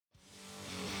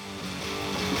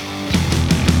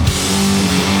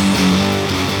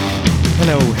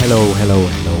Hello,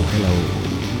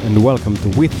 and welcome to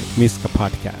With Miska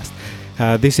podcast.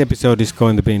 This episode is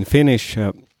going to be in Finnish,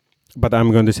 but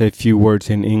I'm going to say a few words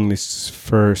in English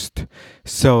first.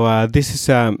 So this is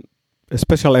a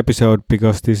special episode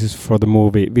because this is for the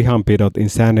movie Vihanpidot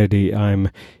Insanity. I'm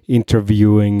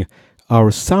interviewing our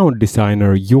sound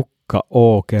designer Jukka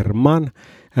Åkerman,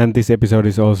 and this episode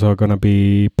is also going to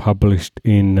be published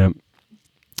in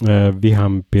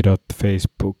Vihanpidot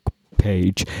Facebook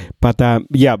page. But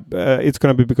it's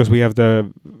going to be because we have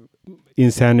the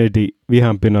Insanity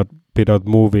Vihanpidot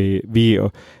movie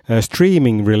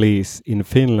streaming release in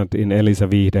Finland in Elisa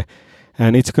Viihde,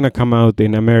 and it's going to come out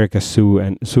in America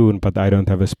soon, but I don't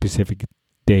have a specific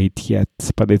date yet,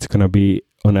 but it's going to be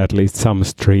on at least some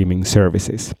streaming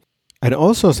services. And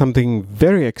also something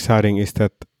very exciting is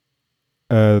that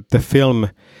the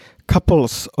film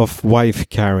Couples of Wife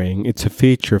Carrying, it's a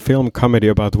feature film comedy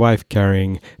about wife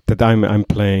carrying, that I'm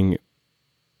playing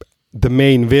the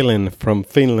main villain from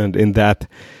Finland in that.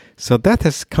 So that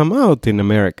has come out in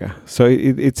America. So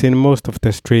it's in most of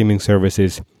the streaming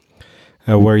services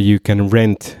where you can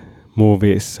rent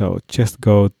movies. So just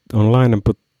go online and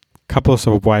put Couples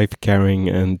of Wife Carrying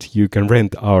and you can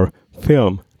rent our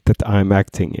film that I'm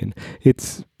acting in.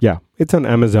 It's on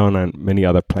Amazon and many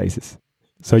other places.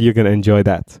 So you can enjoy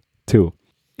that too,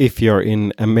 if you're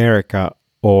in America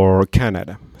or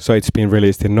Canada. So it's been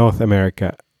released in North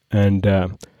America and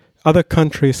other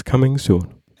countries coming soon.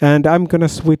 And I'm gonna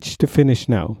switch to Finnish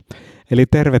now. Eli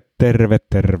terve.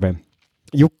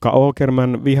 Jukka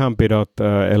Åkerman, Vihanpidot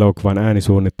elokuvan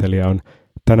äänisuunnittelija, on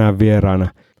tänään vieraana.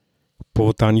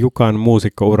 Puhutaan Jukan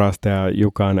muusikkourasta ja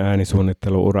Jukan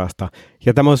äänisuunnitteluurasta.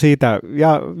 Ja tämä on siitä,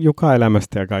 ja Jukan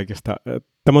elämästä ja kaikesta.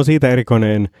 Tämä on siitä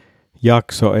erikoinen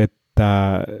jakso, että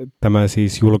tämä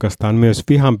siis julkaistaan myös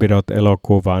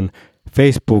Vihanpidot-elokuvan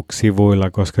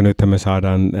Facebook-sivuilla, koska nyt me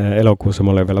saadaan elokuussa,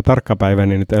 mulla ei vielä tarkka päivä,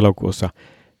 niin nyt elokuussa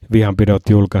Vihanpidot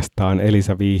julkaistaan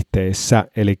Elisa Viihteessä,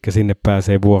 eli sinne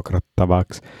pääsee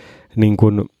vuokrattavaksi niin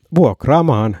kuin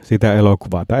vuokraamaan sitä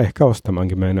elokuvaa, tai ehkä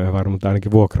ostamaankin, mä en ole varma, mutta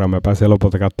ainakin vuokraamaan ja pääsee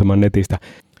lopulta katsomaan netistä.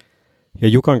 Ja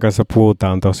Jukan kanssa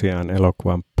puhutaan tosiaan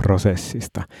elokuvan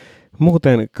prosessista.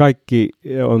 Muuten kaikki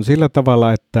on sillä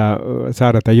tavalla, että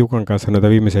saadaan Jukan kanssa noita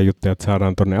viimeisiä juttuja, että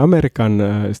saadaan tuonne Amerikan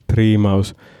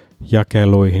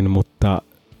striimausjakeluihin, mutta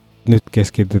nyt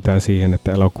keskitytään siihen,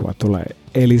 että elokuva tulee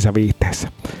Elisa Viihteessä.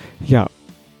 Ja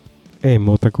ei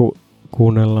muuta kuin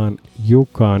kuunnellaan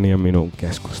Jukan ja minun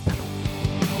keskustelun.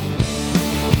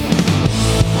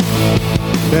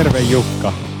 Terve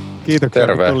Jukka. Kiitoksia,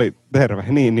 että tuli. Terve.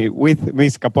 Niin, With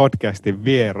Miska podcastin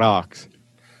vieraaksi.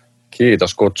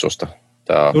 Kiitos kutsusta.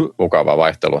 Tämä on mukavaa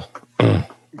vaihtelua.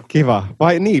 Kiva.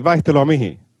 Vaihtelua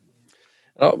mihin?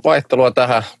 No, vaihtelua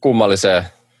tähän kummalliseen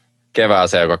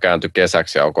kevääseen, joka kääntyi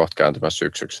kesäksi ja on kohta kääntymässä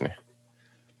syksyksi. Niin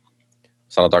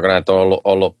sanotaanko näin, että on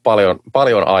ollut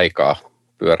paljon aikaa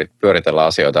pyöritellä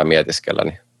asioita ja mietiskellä.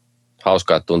 Niin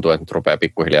hauskaa, että tuntuu, että nyt rupeaa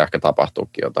pikkuhiljaa ehkä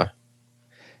tapahtuukin jotain.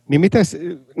 Niin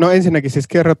no ensinnäkin siis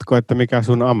kerrotko, että mikä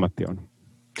sun ammatti on?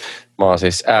 Mä oon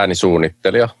siis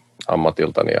äänisuunnittelija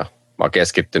ammatiltani ja mä oon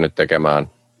keskittynyt tekemään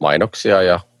mainoksia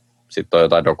ja sitten on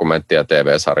jotain dokumenttia,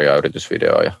 TV-sarjaa,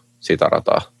 yritysvideoa ja sitä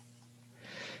rataa.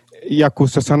 Ja kun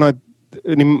sä sanoit,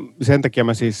 niin sen takia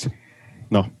mä siis,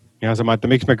 ihan sama, että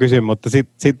miksi mä kysyn, mutta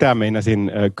sitä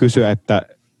meinasin kysyä, että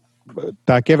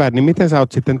tää kevät, niin miten sä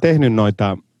oot sitten tehnyt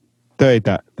noita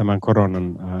töitä tämän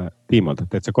koronan tiimoilta?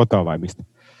 Teet sä kotoa vai mistä?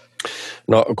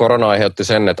 No korona aiheutti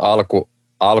sen, että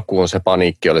alkuun se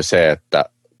paniikki oli se, että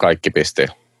kaikki pisti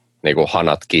niin kuin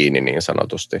hanat kiinni niin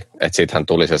sanotusti. Että sittenhän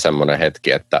tuli se semmoinen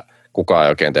hetki, että kukaan ei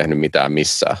oikein tehnyt mitään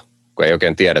missään, kun ei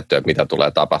oikein tiedetty, että mitä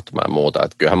tulee tapahtumaan ja muuta.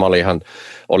 Että kyllähän mä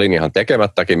olin ihan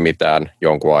tekemättäkin mitään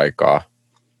jonkun aikaa,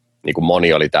 niin kuin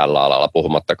moni oli tällä alalla,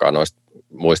 puhumattakaan noista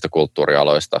muista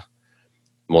kulttuurialoista.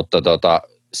 Mutta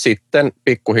sitten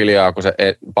pikkuhiljaa, kun se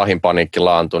pahin paniikki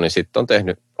laantui, niin sitten on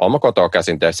tehnyt oma kotoa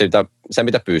käsin tehdä se,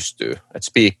 mitä pystyy. Että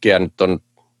spiikkiä nyt on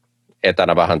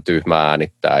etänä vähän tyhmää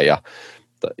äänittää ja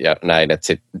näin, että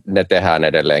sit ne tehdään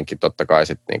edelleenkin totta kai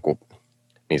sit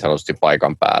niin sanotusti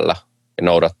paikan päällä ja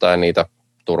noudattaen niitä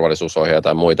turvallisuusohjeita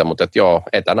ja muita, mutta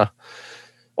etänä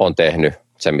on tehnyt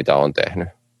sen, mitä on tehnyt.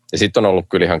 Ja sitten on ollut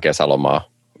kyllä ihan kesälomaa,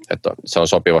 että se on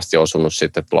sopivasti osunut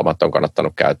sitten, että lomat on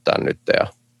kannattanut käyttää nyt ja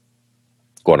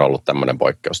kun on ollut tämmöinen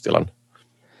poikkeustilanne.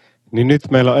 Niin nyt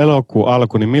meillä on elokuun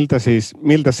alku, niin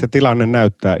miltä se tilanne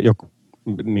näyttää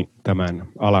tämän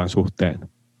alan suhteen?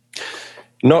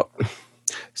 No,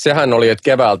 sehän oli, että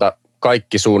keväältä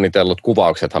kaikki suunnitellut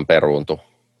kuvauksethan peruuntu.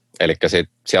 Eli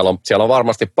siellä on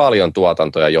varmasti paljon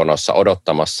tuotantoja jonossa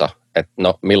odottamassa, että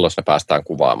milloin ne päästään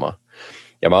kuvaamaan.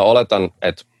 Ja mä oletan,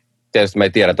 että tietysti me ei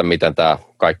tiedetä, miten tämä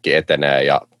kaikki etenee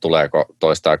ja tuleeko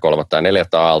toista ja kolmatta ja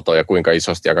neljättä aaltoa ja kuinka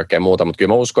isosti ja kaikkea muuta, mutta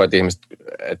kyllä mä uskon, että ihmiset,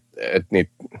 että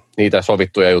niitä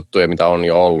sovittuja juttuja, mitä on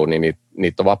jo ollut, niin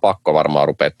niitä on vaan pakko varmaan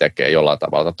rupea tekemään jollain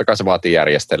tavalla. Totta kai se vaatii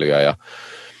järjestelyä ja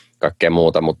kaikkea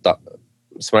muuta, mutta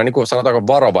semmoinen niin kuin sanotaanko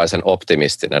varovaisen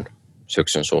optimistinen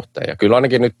syksyn suhteen. Ja kyllä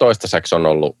ainakin nyt toistaiseksi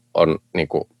niin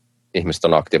kuin ihmiset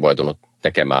on aktivoitunut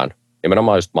tekemään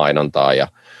nimenomaan just mainontaa ja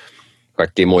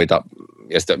kaikkia muita,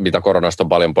 ja sitten mitä koronasta on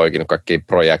paljon poikinut, kaikkia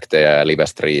projekteja ja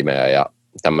live-striimejä ja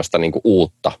tämmöistä niin kuin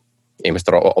uutta. Ihmiset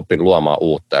on oppinut luomaan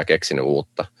uutta ja keksinyt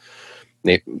uutta.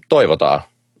 Niin toivotaan,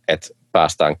 että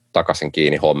päästään takaisin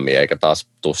kiinni hommiin, eikä taas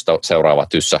tule seuraavaa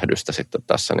tyssähdystä sitten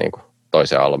tässä niin kuin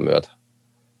toisen aallon myötä.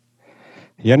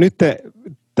 Ja nyt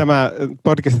tämä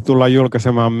podcast tullaan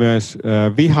julkaisemaan myös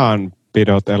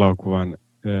Vihanpidot elokuvan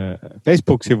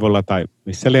Facebook-sivulla, tai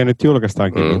missä liian nyt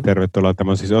julkaistaankin, niin tervetuloa.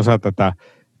 Tämä on siis osa tätä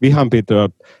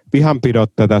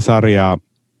Vihanpidot tätä sarjaa,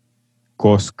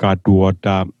 koska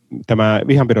tämä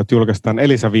Vihanpidot julkaistaan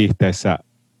Elisa Viihteessä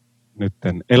nyt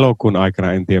elokuun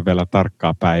aikana, en tiedä vielä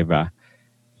tarkkaa päivää.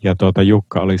 Ja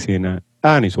Jukka oli siinä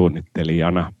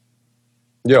äänisuunnittelijana.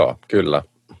 Joo, kyllä.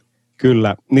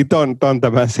 Kyllä, niin ton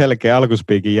tämän selkeä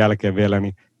alkuspiikin jälkeen vielä,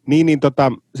 niin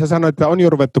sä sanoit, että on jo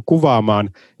ruvettu kuvaamaan,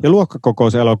 ja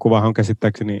luokkakokouselokuvahan on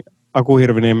käsittääkseni Aku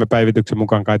Hirviniemen päivityksen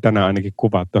mukaan kai tänään ainakin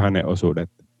kuvattu hänen osuudet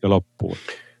jo loppuun.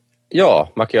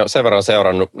 Joo, mäkin olen sen verran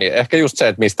seurannut, niin ehkä just se,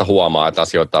 että mistä huomaa, että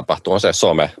asioita tapahtuu, on se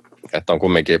some, että on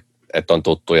kumminkin, että on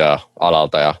tuttuja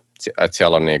alalta, ja että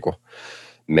siellä on niinku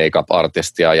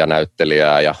make-up-artistia ja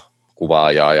näyttelijää ja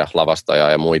kuvaajaa ja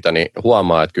lavastajaa ja muita, niin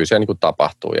huomaa, että kyllä se niin kuin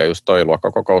tapahtuu. Ja just toi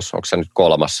luokkakokous, onko se nyt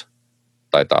 3.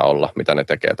 taitaa olla, mitä ne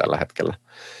tekee tällä hetkellä.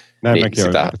 Näin niin mäkin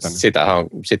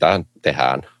sitähän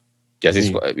tehdään. Ja,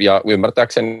 siis, ja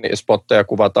ymmärtääkseni spotteja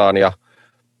kuvataan ja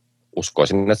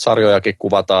uskoisin, että sarjojakin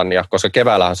kuvataan. Ja, koska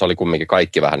keväällähän se oli kumminkin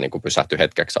kaikki vähän niin kuin pysähtyi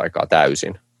hetkeksi aikaa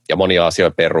täysin. Ja monia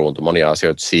asioita peruuntui, monia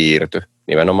asioita siirtyi.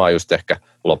 Nimenomaan just ehkä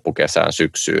loppukesään,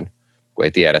 syksyyn, kun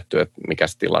ei tiedetty, että mikä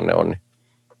se tilanne on. Niin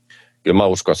kyllä mä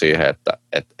uskon siihen, että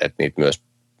niitä myös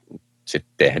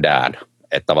sitten tehdään.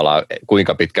 Että tavallaan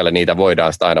kuinka pitkälle niitä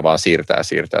voidaan sitä aina vaan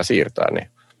siirtää, niin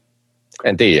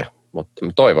en tiedä. Mutta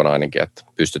toivon ainakin, että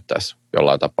pystyttäisiin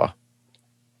jollain tapaa.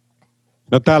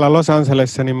 No täällä Los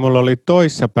Angelesissa, niin mulla oli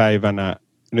toissapäivänä,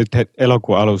 nyt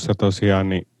elokuun alussa tosiaan,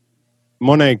 niin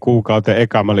moneen kuukauteen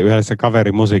eka mä olin yhdessä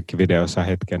kaverin musiikkivideossa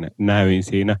hetken, näyin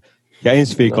siinä. Ja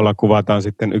ensi viikolla kuvataan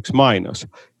sitten yksi mainos.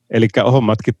 Eli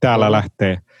hommatkin täällä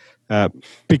lähtee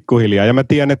pikkuhiljaa. Ja mä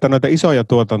tiedän, että noita isoja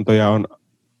tuotantoja on,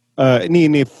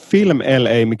 niin Film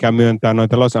LA, mikä myöntää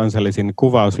noita Los Angelesin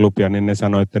kuvauslupia, niin ne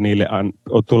sanoi, että niille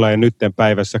tulee nytten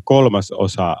päivässä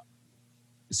 1/3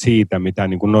 siitä, mitä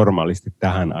niin kuin normaalisti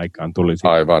tähän aikaan tulisi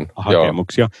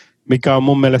hakemuksia. Joo. Mikä on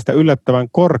mun mielestä yllättävän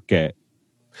korkea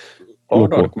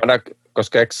luku. On,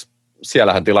 koska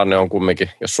siellähän tilanne on kumminkin,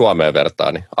 jos Suomeen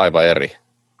vertaa, niin aivan eri.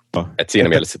 Että siinä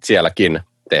mielessä, että sielläkin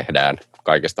tehdään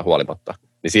kaikesta huolimatta.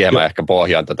 Niin siihen mä ehkä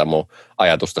pohjaan tätä mun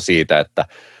ajatusta siitä, että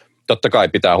totta kai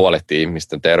pitää huolehtia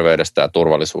ihmisten terveydestä ja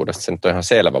turvallisuudesta. Se nyt on ihan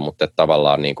selvä, mutta että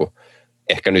tavallaan niin kuin,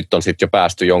 ehkä nyt on sitten jo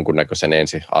päästy jonkunnäköisen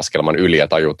ensiaskelman yli ja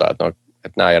tajutaan,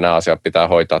 että nämä ja nämä asiat pitää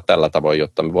hoitaa tällä tavoin,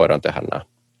 jotta me voidaan tehdä nämä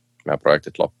meidän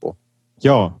projektit loppuun.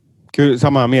 Joo, kyllä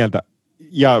samaa mieltä.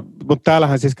 Mutta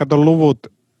täällähän siis katon luvut,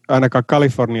 ainakaan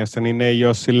Kaliforniassa, niin ne ei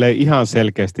ole silleen ihan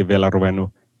selkeästi vielä ruvennut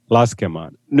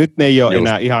laskemaan. Nyt ne ei ole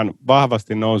enää ihan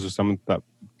vahvasti nousussa, mutta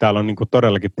täällä on niinku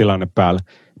todellakin tilanne päällä.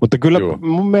 Mutta kyllä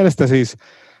mun mielestä siis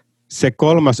se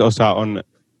 1/3 on,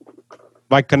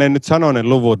 vaikka ne nyt sanoo ne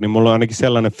luvut, niin mulla on ainakin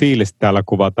sellainen fiilis, että täällä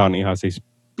kuvataan ihan siis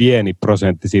pieni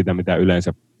prosentti siitä, mitä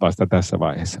yleensä vasta tässä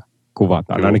vaiheessa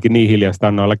kuvataan. Ainakin niin hiljasta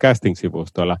on noilla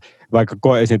casting-sivustoilla, vaikka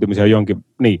koeesiintymisiä on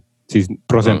siis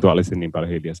prosentuaalisesti niin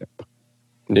paljon hiljaisempaa.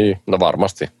 Niin, no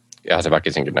varmasti. Ihan se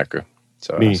väkisinkin näkyy.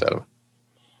 Se on ihan selvä.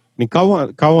 Niin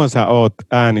kauan sä oot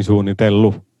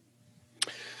äänisuunnitellut?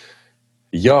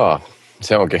 Jaa,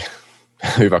 se onkin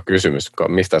hyvä kysymys,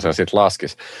 mistä se sitten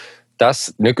laskisi.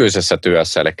 Tässä nykyisessä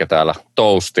työssä, eli täällä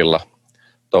Toastilla,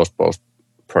 Toast Post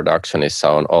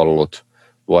Productionissa on ollut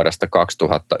vuodesta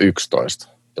 2011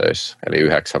 töissä, eli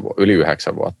yli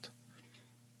 9 vuotta.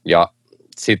 Ja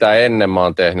sitä ennen mä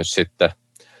oon tehnyt sitten,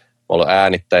 mä ollut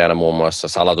äänittäjänä muun muassa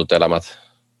Salatut elämät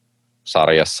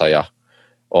 -sarjassa ja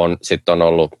sitten on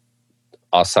ollut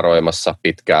assaroimassa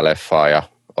pitkää leffaa ja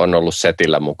on ollut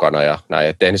setillä mukana ja näin.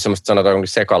 Et tehnyt semmoista sanotaan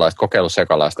kokeillut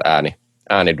sekalaista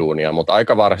ääniduunia, mutta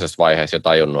aika varhaisessa vaiheessa jo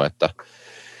tajunnut, että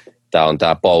tämä on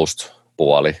tämä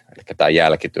post-puoli, eli tämä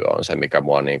jälkityö on se, mikä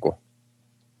mua niinku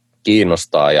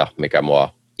kiinnostaa ja mikä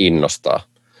mua innostaa.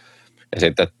 Ja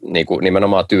sitten niin kuin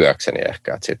nimenomaan työkseni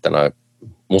ehkä, että sitten noi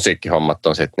musiikkihommat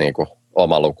on sitten niin kuin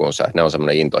oma lukunsa, että ne on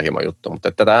semmoinen intohimo juttu.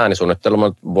 Mutta tätä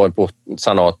äänisuunnittelua voin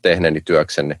sanoa tehneeni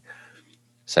työkseni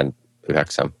sen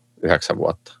 9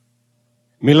 vuotta.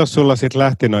 Milloin sulla sitten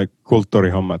lähti noi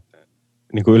kulttuurihommat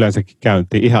niin kuin yleensäkin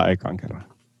käyntiin ihan ekan kerran?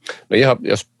 No ihan,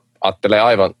 jos ajattelee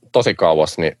aivan tosi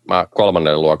kauas, niin mä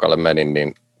 3. luokalle menin,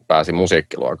 niin pääsin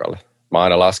musiikkiluokalle. Mä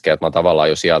aina lasken, että mä tavallaan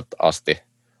jo sieltä asti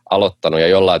aloittanut ja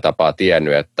jollain tapaa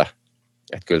tiennyt, että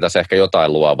kyllä tässä ehkä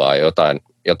jotain luovaa ja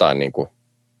jotain niin kuin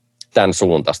tämän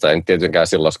suuntaista. En tietenkään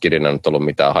silloin skidinä nyt ollut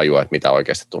mitään hajua, että mitä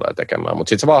oikeasti tulee tekemään. Mutta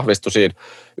sitten se vahvistui siinä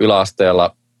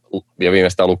yläasteella ja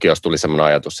viimeistään lukiossa tuli semmoinen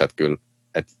ajatus, että kyllä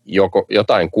että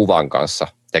jotain kuvan kanssa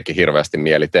teki hirveästi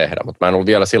mieli tehdä. Mutta mä en ollut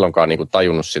vielä silloinkaan niin kuin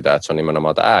tajunnut sitä, että se on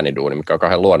nimenomaan tämä ääniduuni, mikä on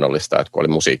kauhean luonnollista, että kun oli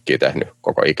musiikkia tehnyt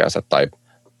koko ikänsä tai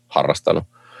harrastanut.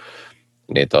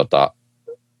 Niin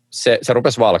se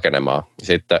rupesi valkenemaan.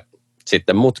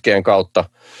 Sitten mutkien kautta,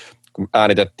 kun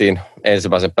äänitettiin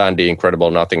ensimmäisen bändin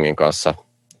Incredible Nothingin kanssa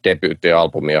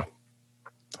debyyttialbumia,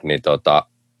 niin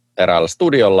eräällä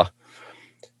studiolla,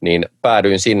 niin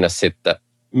päädyin sinne sitten.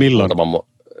 Milloin?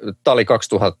 Tämä oli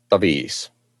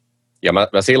 2005. Ja mä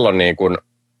silloin niin kun,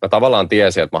 mä tavallaan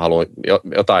tiesin, että mä haluan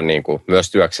jotain niin kuin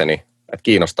myös työkseni, että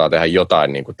kiinnostaa tehdä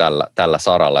jotain niin kuin tällä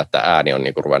saralla, että ääni on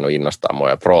niin kuin ruvennut innostaa mua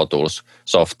ja Pro Tools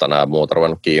softana ja muuta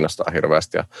ruvennut kiinnostaa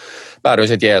hirveästi. Ja päädyin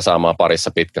sitten jeesaamaan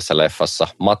parissa pitkässä leffassa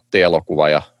Matti-elokuva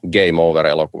ja Game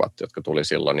Over-elokuvat, jotka tuli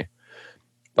silloin, niin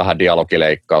vähän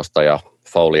dialogileikkausta ja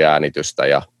Foley-äänitystä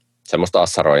ja semmoista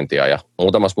assarointia. Ja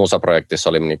muutamassa musaprojektissa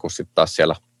oli niin kuin sitten taas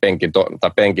siellä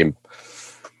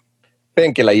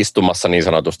penkillä istumassa niin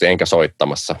sanotusti, enkä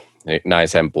soittamassa. Niin näin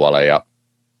sen puolen ja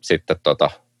sitten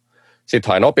sitten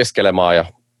hain opiskelemaan ja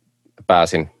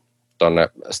pääsin tuonne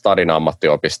Stadin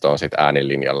ammattiopistoon sitten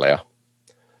äänilinjalle. Ja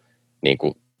niin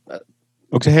kuin,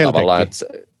 onko se Heltekki?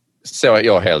 Se on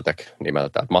joo Heltek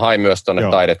nimeltään. Mä hain myös tuonne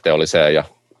taideteolliseen ja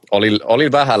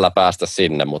oli vähällä päästä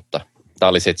sinne, mutta tämä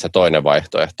oli sitten se toinen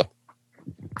vaihtoehto.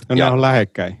 No ne on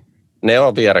lähekkäin. Ne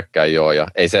on vierekkäin joo ja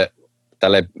ei se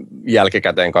tälle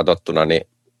jälkikäteen katsottuna niin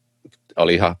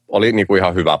oli niin kuin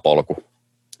ihan hyvä polku.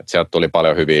 Et sieltä tuli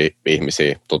paljon hyviä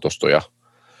ihmisiä, tutustuja,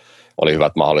 oli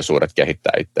hyvät mahdollisuudet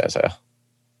kehittää itteensä. Ja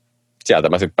sieltä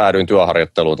mä sitten päädyin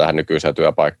työharjoitteluun tähän nykyiseen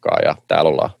työpaikkaan ja täällä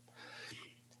ollaan.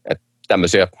 Et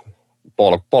tämmöisiä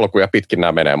polkuja pitkin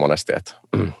nämä menee monesti, että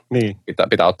niin.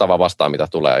 pitää ottaa vaan vastaan mitä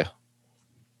tulee ja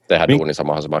tehdä duuninsa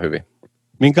mahdollisimman hyvin.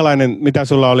 Mitä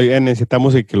sulla oli ennen sitä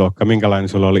musiikkiluokkaa, minkälainen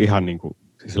sulla oli ihan niin kuin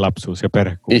siis lapsuus ja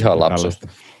perhekuva? Ihan lapsuus.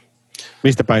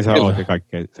 Mistä päin sä olet ja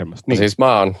kaikkea semmoista? Niin. Siis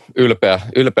mä oon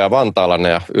ylpeä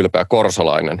vantaalainen ja ylpeä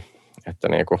korsolainen. Että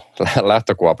niin kuin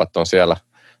lähtökuopat on siellä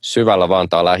syvällä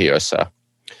Vantaan lähiöissä. Ja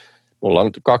mulla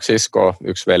on 2 iskoa,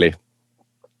 1 veli.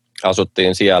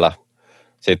 Asuttiin siellä.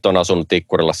 Sitten on asunut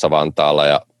Tikkurilassa Vantaalla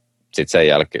ja sitten sen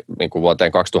jälkeen niin kuin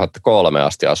vuoteen 2003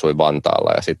 asti asuin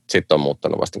Vantaalla ja sitten on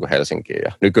muuttanut vasta niin kuin Helsinkiin.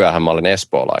 Ja nykyäänhän mä olen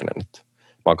espoolainen. Että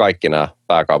mä oon kaikki nämä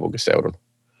pääkaupunkiseudun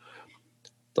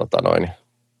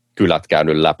kylät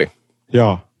käynyt läpi.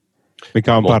 Joo.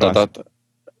 Mikä on paras?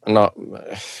 No,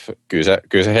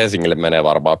 kyllä se Helsingille menee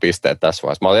varmaan pisteet tässä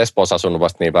vaiheessa. Mä olen Espoossa asunut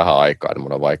vasta niin vähän aikaa, niin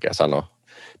mun on vaikea sanoa.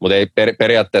 Mutta ei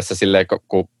periaatteessa silleen,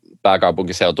 kun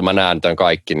pääkaupunkiseutu, mä näen tämän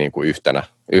kaikki niin kuin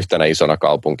yhtenä isona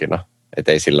kaupunkina.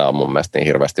 Että ei sillä ole mun mielestä niin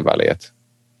hirveästi väliä, että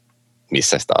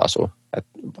missä sitä asuu. Et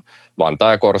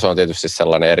Vantaa ja Korso on tietysti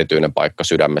sellainen erityinen paikka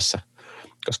sydämessä,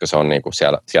 koska se on niin kuin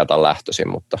sieltä on lähtöisin,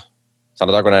 mutta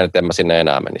sanotaanko näin, että en mä sinne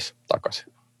enää menisi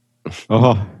takaisin.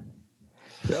 Oho.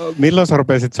 Milloin sä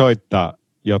rupesit soittaa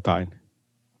jotain?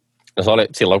 No se oli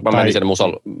silloin, kun mä menin sen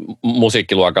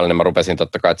musiikkiluokalle, niin mä rupesin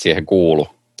totta kai, että siihen kuului,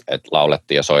 että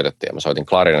laulettiin ja soitettiin. Ja mä soitin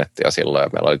klarinettia silloin ja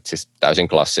meillä oli siis täysin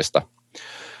klassista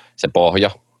se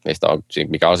pohja,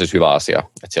 mikä on siis hyvä asia.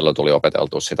 Että silloin tuli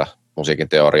opeteltua sitä musiikin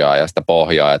teoriaa ja sitä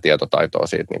pohjaa ja tietotaitoa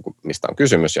siitä, niin kuin, mistä on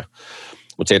kysymys.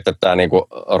 Mutta sitten tämä niin kuin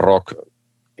rock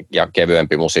ja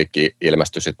kevyempi musiikki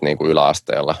ilmestyi sitten niin kuin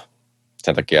yläasteella.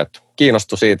 Sen takia, että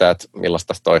kiinnostui siitä, että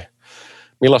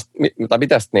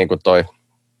miten niin kuin toi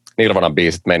Nirvanan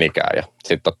biisit menikään ja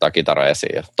sitten ottaa kitara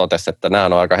esiin ja totesi, että nämä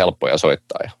on aika helppoja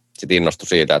soittaa ja sitten innostui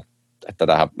siitä, että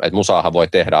musaahan voi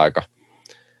tehdä aika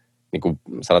niin kuin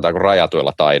sanotaanko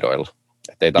rajatuilla taidoilla.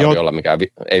 Että ei tarvitse olla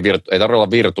ei tarvitse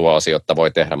olla virtuaasi, jotta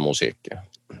voi tehdä musiikkia.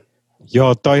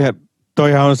 Joo,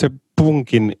 toihan on se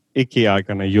punkin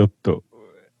ikiaikainen juttu.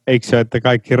 Eikö se, että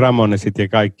kaikki Ramonesit ja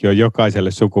kaikki on jokaiselle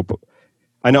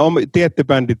aina tietty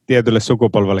bändi tietylle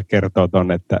sukupolvelle kertoo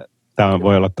ton, että tämä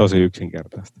voi olla tosi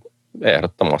yksinkertaista.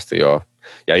 Ehdottomasti joo.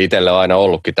 Ja itselle on aina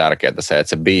ollutkin tärkeää se, että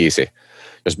se biisi,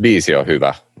 jos biisi on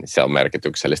hyvä, niin se on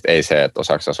merkityksellistä. Ei se, että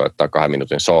osaako soittaa 2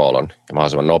 minuutin soolon ja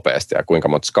mahdollisimman nopeasti ja kuinka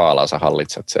monta skaalaa sä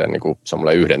hallitset. Se on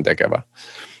mulle yhdentekevä.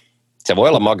 Se voi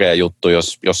olla magea juttu,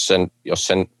 jos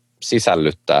sen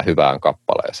sisällyttää hyvään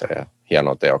kappaleeseen ja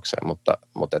hienoon teokseen,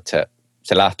 mutta että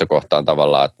se lähtökohta on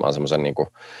tavallaan, että mä oon semmoisen niin kuin,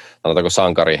 sanotaanko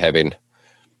sankarihevin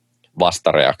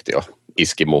vastareaktio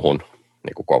iski muhun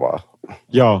niin kuin kovaa.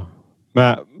 Joo,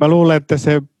 mä luulen, että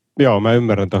mä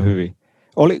ymmärrän ton hyvin.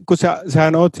 Kun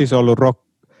sähän oot siis ollut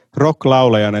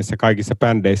rock-laulaja näissä kaikissa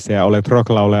bändeissä ja olet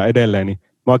rock-laulaja edelleen, niin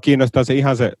mua kiinnostaa se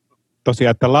ihan se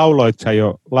tosiaan, että lauloit sä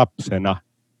jo lapsena.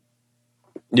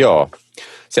 Joo,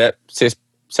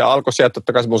 se alkoi sieltä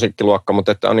totta kai se musiikkiluokka,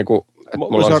 mutta että on niinku...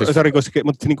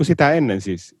 Mutta niinku sitä ennen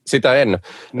siis? Sitä ennen.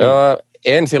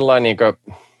 En sillain niinku,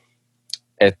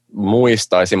 että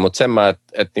muistaisin, mutta sen mä,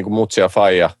 että niinku Mutsi ja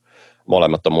Faija,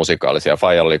 molemmat on musikaalisia.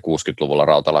 Faija oli 60-luvulla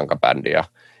rautalankabändiä,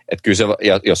 että kyllä se,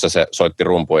 jossa se soitti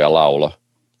rumpuja ja laulo,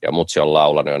 ja Mutsi on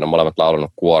laulanut, ja ne molemmat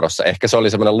laulanut kuorossa. Ehkä se oli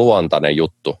semmoinen luontainen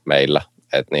juttu meillä,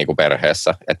 että niinku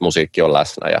perheessä, että musiikki on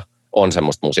läsnä ja on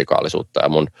semmoista musikaalisuutta, ja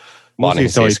mun vanhin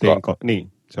sisko...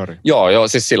 Niin, sorry. Joo,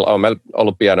 siis silloin on meillä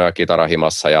ollut piano ja kitara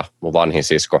himassa, ja mun vanhin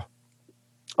sisko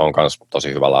on myös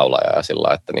tosi hyvä laulaja, ja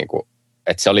sillä että niinku,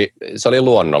 että se oli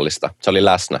luonnollista, se oli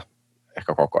läsnä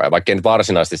ehkä koko ajan, vaikka ei nyt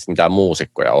varsinaisesti mitään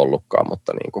muusikkoja ollutkaan,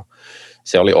 mutta niinku,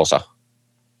 se oli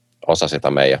osa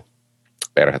sitä meidän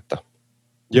perhettä.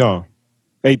 Joo.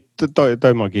 Ei,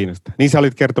 toi mua kiinnostaa. Niin sä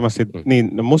olit kertomassa,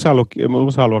 niin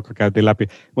musaluokka käytiin läpi,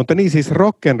 mutta niin siis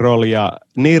rock'n'roll ja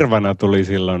Nirvana tuli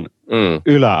silloin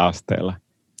yläasteella.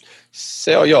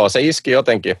 Se on joo, se iski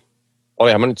jotenkin.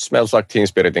 Olihan mä nyt Smells Like Teen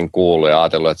Spiritin kuullut ja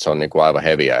ajatellut, että se on niinku aivan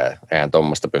heviä ja eihän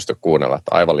tuommoista pysty kuunnella,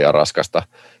 että aivan liian raskasta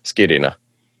skidinä.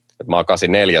 Et mä oon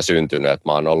 84 syntynyt, että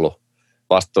mä oon ollut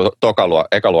vasta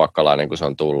ekaluokkalainen, kun se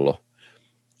on tullut.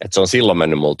 Että se on silloin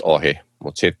mennyt multa ohi,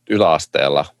 mutta sitten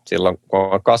yläasteella, silloin kun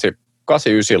on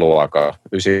 89-luokka,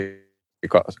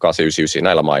 899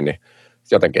 näillä main, niin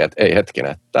jotenkin, että ei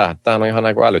hetkinen, että tämä on ihan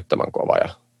niin älyttömän kova.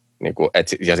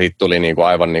 Ja siitä tuli niin kuin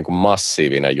aivan niin kuin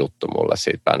massiivinen juttu mulle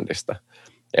siitä bändistä.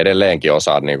 Edelleenkin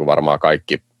osaan niin kuin varmaan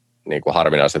kaikki niin kuin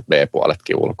harvinaiset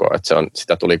B-puoletkin ulkoa. Että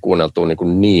sitä tuli kuunneltua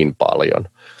niin paljon.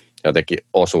 Jotenkin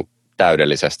osui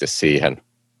täydellisesti siihen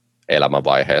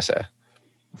elämänvaiheeseen.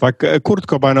 Vaikka Kurt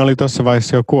Cobain oli tuossa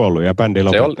vaiheessa jo kuollut ja bändi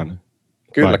lopettanut.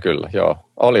 Kyllä, joo.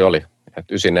 Oli.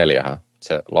 Et 94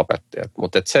 se lopetti.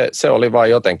 Mutta se oli vaan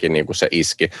jotenkin niinku se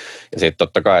iski. Ja sitten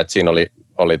totta kai, että siinä oli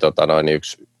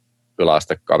yksi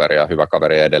yläastekaveri ja hyvä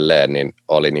kaveri edelleen, niin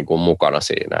oli niinku mukana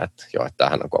siinä, että joo, että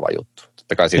tämähän on kova juttu.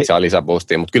 Totta kai sitten saa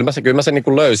lisäboostia, mutta kyllä mä sen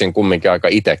niinku löysin kumminkin aika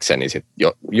itekseni sit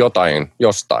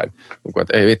jostain. Niinku,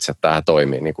 että ei vitsi, että tämähän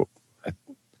toimii niinku,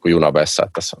 kuin junavessa,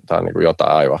 että tämä on niin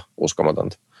jotain aivan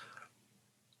uskomatonta.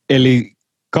 Eli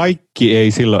kaikki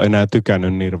ei silloin enää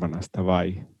tykännyt Nirvanasta,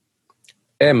 vai?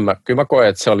 Kyllä mä koen,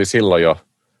 että se oli silloin jo,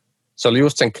 se oli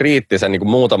just sen kriittisen niin kuin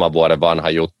muutaman vuoden vanha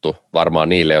juttu varmaan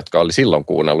niille, jotka oli silloin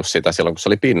kuunnellut sitä silloin, kun se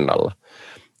oli pinnalla.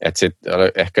 Että sitten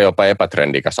oli ehkä jopa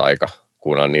epätrendikäs aika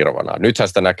kuunnella Nirvanaa. Nythän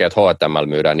sitä näkee, että H&M:llä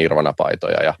myydään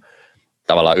Nirvana-paitoja ja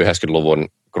tavallaan 90-luvun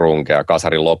grunge ja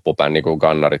kasarin loppupään niin kuin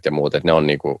Gunnarit ja muut, että ne on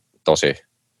niin kuin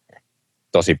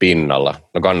tosi pinnalla.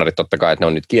 No Gunnarit totta kai, että ne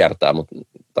on nyt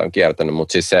kiertänyt,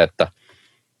 mutta siis se, että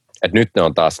nyt ne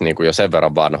on taas niin kuin jo sen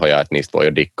verran vanhoja, että niistä voi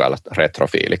jo dikkailla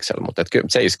retrofiiliksellä, mutta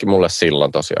se iski mulle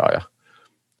silloin tosiaan. Ja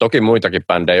toki muitakin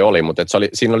bändejä oli, mutta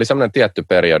siinä oli semmoinen tietty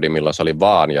periodi, milloin se oli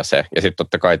vaan ja se. Ja sitten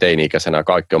totta kai teini-ikäisenä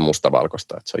kaikki on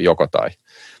mustavalkoista, että se on joko tai.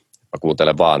 Mä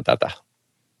kuuntelen vaan tätä.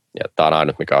 Ja tää on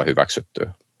ainut, mikä on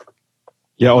hyväksyttyä.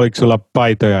 Ja oliko sulla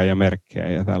paitoja ja merkkejä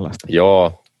ja tällaista?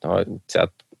 Joo,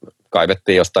 sieltä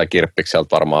kaivettiin jostain kirppikseltä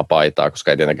varmaan paitaa,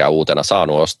 koska ei tietenkään uutena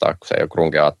saanut ostaa, kun se ei ole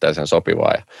grunge-aatteeseen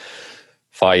sopivaa. Ja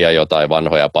faija jotain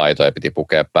vanhoja paitoja piti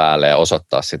pukea päälle ja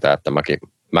osoittaa sitä, että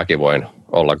mäkin voin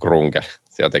olla grunge.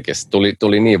 Se jotenkin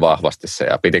tuli niin vahvasti se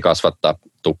ja piti kasvattaa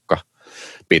tukka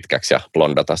pitkäksi ja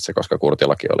blondata se, koska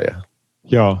Kurtillakin oli.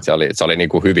 Joo. Se oli niin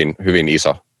kuin hyvin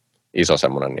iso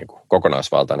semmoinen niin kuin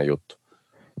kokonaisvaltainen juttu.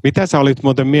 Mitä sä olit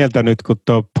muuten mieltä nyt, kun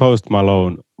tuo Post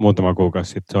Malone muutama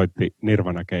kuukausi sitten soitti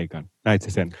Nirvana-keikan? Näit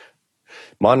sä sen?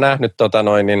 Mä oon nähnyt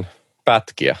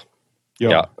pätkiä.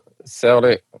 Joo. Ja se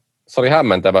oli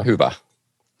hämmentävä hyvä.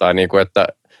 Tai niinku, että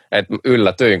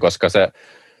yllätyin, koska se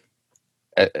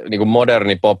niinku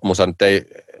moderni popmusa nyt ei,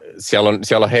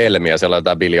 siellä on helmiä, siellä on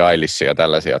jotain Billie Eilishia ja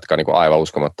tällaisia, jotka on niinku aivan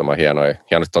uskomattoman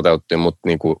hienosti toteutettu, mutta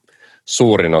niinku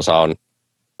suurin osa on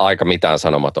aika mitään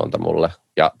sanomatonta mulle.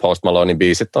 Ja Post Malonein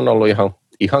biisit on ollut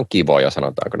ihan kivoja,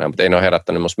 sanotaanko näin, mutta ei ne ole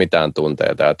herättänyt musta mitään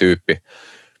tunteita ja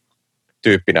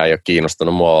tyyppinä ei ole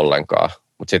kiinnostunut mua ollenkaan.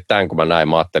 Mutta sitten tämän kun mä näin,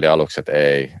 mä ajattelin aluksi, että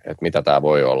ei, että mitä tämä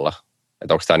voi olla.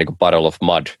 Että onko tämä niinku Puddle of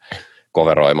Mud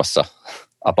coveroimassa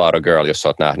About a Girl, jos sä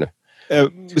oot nähnyt.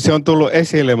 Se on tullut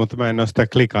esille, mutta mä en ole sitä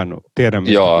klikannut. Tiedän,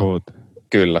 mistä puhut.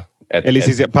 Kyllä. Eli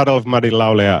siis Puddle of Mudin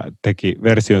lauleja teki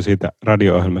version siitä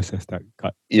radio-ohjelmassa.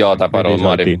 Joo, tai Puddle of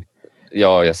Mudin.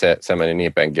 Joo, ja se meni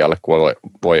niin penkin alle, kuin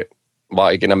voi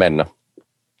vaan ikinä mennä.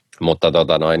 Mutta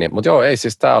Mut joo, ei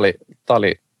siis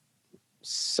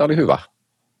se oli hyvä.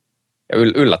 Ja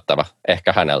yllättävä,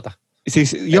 ehkä häneltä.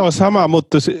 Siis joo, sama,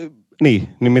 mutta niin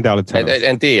mitä olit sanonut?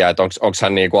 En tiedä, että onko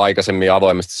hän niinku aikaisemmin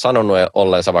avoimesti sanonut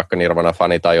olleensa vaikka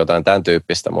Nirvana-fani tai jotain tämän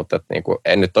tyyppistä, mutta niinku,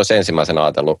 en nyt olisi ensimmäisenä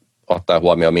ajatellut ottaa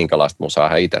huomioon, minkälaista musaa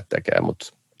hän itse tekee, mutta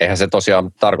eihän se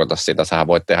tosiaan tarkoita sitä, sähän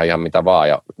voit tehdä ihan mitä vaan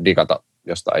ja digata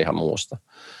jostain ihan muusta.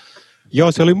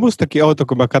 Joo, se oli mustakin outo,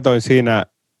 kun mä katsoin siinä,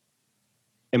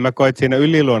 en mä koe, että siinä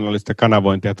yliluonnollista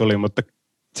kanavointia tuli, mutta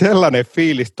sellainen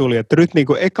fiilis tuli, että nyt niin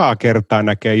kuin ekaa kertaa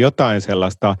näkee jotain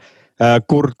sellaista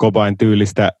Kurt Cobain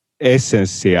tyylistä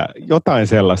essenssiä, jotain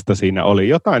sellaista siinä oli,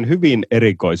 jotain hyvin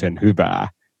erikoisen hyvää.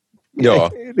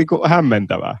 Joo. Niin kuin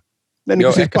hämmentävää. Niin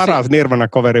kuin siis paras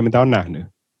Nirvana-coveri, mitä on nähnyt.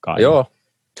 Kai.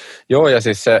 Joo, ja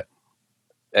siis se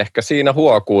ehkä siinä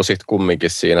huokuu sitten kumminkin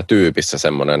siinä tyypissä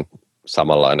semmoinen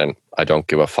samanlainen I don't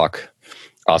give a fuck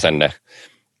asenne,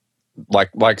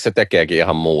 vaikka se tekeekin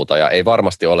ihan muuta ja ei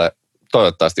varmasti ole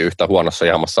toivottavasti yhtä huonossa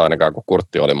jamassa ainakaan kuin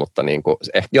Kurtti oli, mutta niin kuin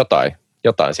ehkä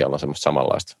jotain siellä on semmoista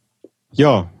samanlaista.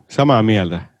 Joo, samaa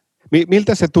mieltä.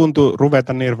 Miltä se tuntui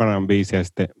ruveta Nirvanan biisiä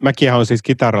sitten? Mäkin olen siis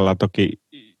kitaralla toki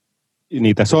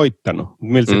niitä soittanut.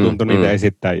 Miltä se tuntui niitä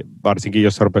esittää, varsinkin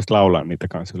jos rupesit laulaa niitä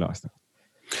kanssa yläasta?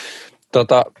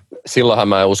 Silloinhan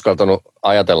mä en uskaltanut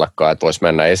ajatellakaan, että voisi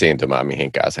mennä esiintymään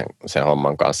mihinkään sen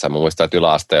homman kanssa. Mä muistan, että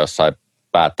yläaste jossain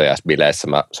päättäjäisbileissä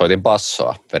mä soitin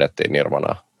bassoa, vedettiin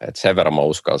Nirvanaa. Et sen verran mä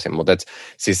uskalsin.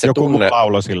 Siis se joku muu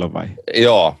laulo silloin vai?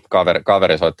 Joo,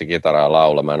 kaveri soitti kitaraa ja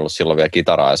laulaa. Mä en ollut silloin vielä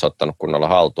kitaraa edes ottanut kunnolla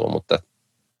haltuun, mutta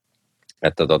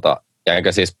ja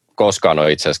enkä siis koskaan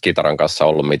ole itse asiassa kitaran kanssa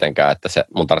ollut mitenkään, että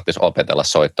mun tarvitsisi opetella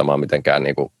soittamaan mitenkään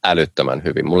niin kuin älyttömän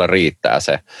hyvin. Mulle riittää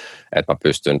se, että mä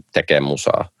pystyn tekemään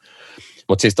musaa.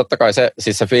 Mutta siis totta kai se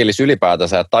fiilis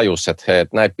ylipäätänsä ja tajus, että hei,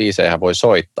 näitä biisejä voi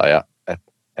soittaa ja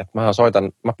että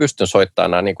mä pystyn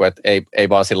soittamaan nämä, niin kuin, että ei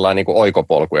vaan sillä niin kuin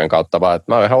oikopolkujen kautta, vaan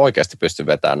että mä ihan oikeasti pystyn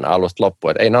vetämään nämä alusta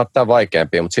loppuun. Että ei nämä ole tämän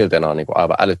vaikeampia, mutta silti nämä on niin kuin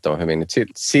aivan älyttömän hyvin. Niin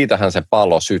siitähän se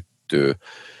palo syttyy.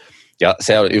 Ja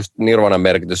se on just Nirvanan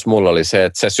merkitys mulla oli se,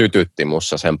 että se sytytti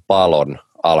mussa sen palon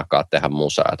alkaa tehdä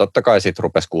musaa. Ja totta kai sitten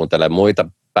rupesi kuuntelemaan muita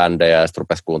bändejä ja sitten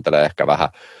rupesi kuuntelemaan ehkä vähän,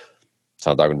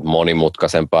 sanotaanko nyt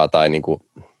monimutkaisempaa tai niin kuin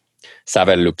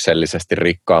sävellyksellisesti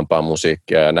rikkaampaa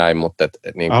musiikkia ja näin, mutta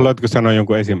niin kuin, haluatko sanoa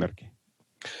jonkun esimerkin?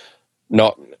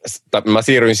 No, mä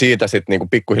siirryin siitä sitten niin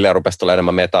pikkuhiljaa rupesi tulla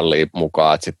enemmän metallia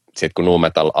mukaan, että sit kun nu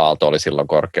metal aalto oli silloin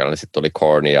korkealla, niin sitten tuli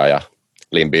Kornia ja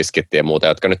Limp Bizkittiä ja muuta,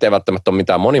 jotka nyt ei välttämättä ole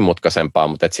mitään monimutkaisempaa,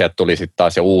 mutta että sieltä tuli sitten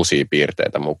taas jo uusia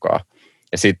piirteitä mukaan.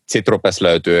 Ja sitten rupesi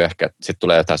löytyä ehkä, sitten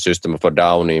tulee jotain System of a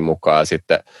Downia mukaan ja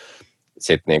sitten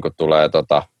niin kuin tulee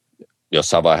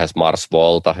jossain vaiheessa Mars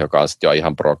Volta, joka on sitten jo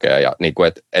ihan prokea. Ja niin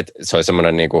kuin, et se oli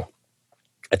semmoinen, niin kuin,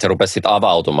 että se rupesi sitten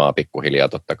avautumaan pikkuhiljaa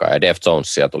totta kai. Ja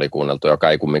Deftonesia tuli kuunneltu, joka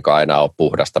ei kumminkaan aina ole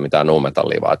puhdasta mitään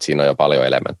nu-metallia, vaan että siinä on jo paljon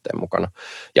elementtejä mukana.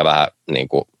 Ja vähän niin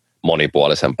kuin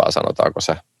monipuolisempaa, sanotaanko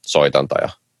se, soitanta ja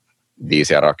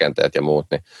biisiä rakenteet ja muut.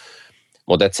 Niin.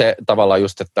 Mutta se tavallaan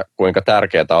just, että kuinka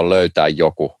tärkeää on löytää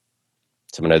joku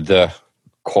semmoinen The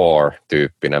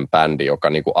Core-tyyppinen bändi, joka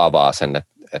niin kuin avaa sen,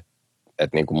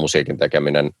 että niin kuin musiikin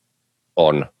tekeminen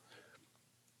on,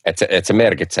 että se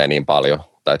merkitsee niin paljon.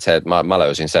 Tai että mä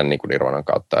löysin sen niin kuin Nirvanan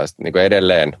kautta. Ja niin kuin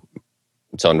edelleen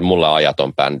se on mulle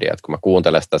ajaton bändi. Että kun mä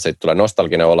kuuntelen sitä, siitä tulee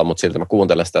nostalginen olla, mutta silti mä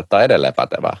kuuntelen sitä, että tämä on edelleen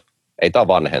pätevää. Ei tämä ole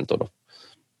vanhentunut.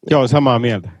 Joo, samaa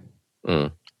mieltä.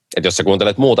 Että jos sä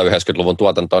kuuntelet muuta 90-luvun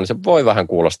tuotantoa, niin se voi vähän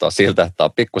kuulostaa siltä, että tämä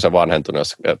on pikkusen vanhentunut,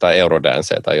 tai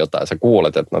Eurodancea tai jotain. Sä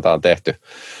kuulet, että no, tämä on tehty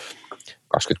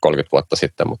 20-30 vuotta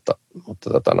sitten, mutta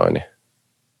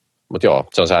joo,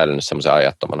 se on säilynyt semmoisen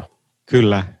ajattomana.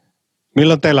 Kyllä.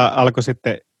 Milloin teillä alkoi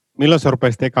sitten, milloin sä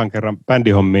rupesit ekan kerran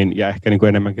bändihommiin ja ehkä niin kuin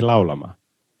enemmänkin laulamaan?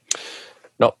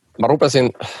 No, mä rupesin,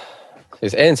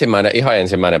 siis ihan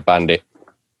ensimmäinen bändi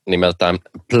nimeltään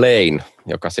Plain,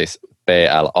 joka siis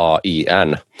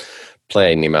Plain,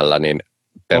 Plain nimellä, niin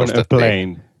perustettiin. On a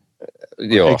Plane.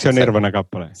 Joo. Eikö se ole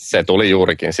Nirvana-kappale? Se tuli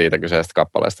juurikin siitä kyseisestä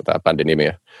kappaleesta, tämä bändin nimi.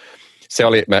 Se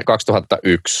oli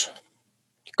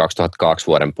 2002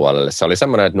 vuoden puolelle. Se oli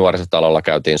semmoinen, että nuorisotalolla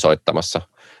käytiin soittamassa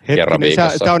kerran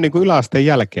viikossa. Tämä on niin kuin yläasteen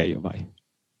jälkeen jo vai?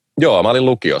 Joo, mä olin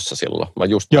lukiossa silloin. Mä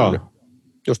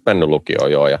just mennyt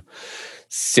lukioon, joo. Ja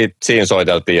siinä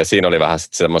soiteltiin ja siinä oli vähän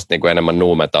semmoista niin kuin enemmän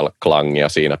nu metal klangia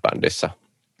siinä bändissä.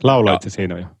 Lauloit se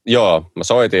siinä jo? Joo, mä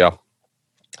soitin ja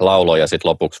lauloin ja sitten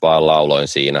lopuksi vaan lauloin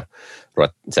siinä.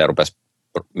 Se rupesi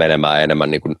menemään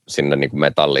enemmän niin kuin sinne niin kuin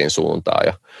metalliin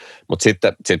suuntaan. Mutta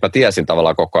sitten mä tiesin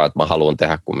tavallaan koko ajan, että mä haluan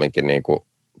tehdä kumminkin niin kuin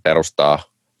perustaa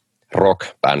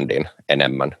rock-bändin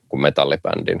enemmän kuin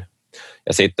metallibändin.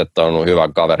 Ja sitten tuon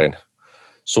hyvän kaverin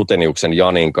Suteniuksen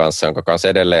Janin kanssa, jonka kanssa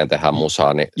edelleen tehdään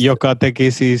musaa. Niin joka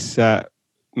teki siis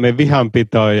me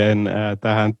vihanpitojen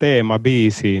tähän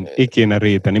teemabiisiin Ikinä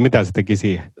riitä, niin mitä se teki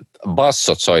siihen?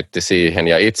 Bassot soitti siihen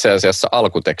ja itse asiassa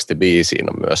alkutekstibiisiin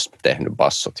on myös tehnyt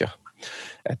bassot.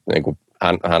 Niin kuin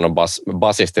hän on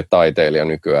basistitaiteilija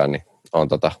nykyään, niin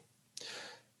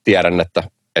tiedän, että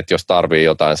jos tarvii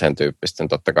jotain sen tyyppistä, niin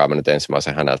totta kai mä nyt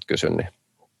ensimmäisen häneltä kysyn.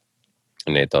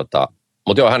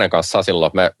 Mutta joo, hänen kanssaan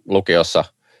silloin me lukiossa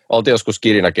oltiin joskus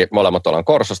Kirinäkin, molemmat ollaan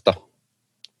Korsosta,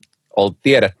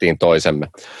 tiedettiin toisemme,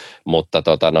 mutta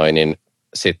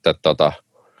sitten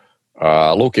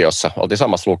lukiossa, oltiin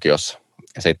samassa lukiossa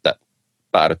ja sitten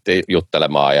päädyttiin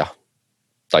juttelemaan ja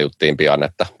tajuttiin pian,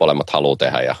 että molemmat haluaa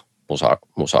tehdä ja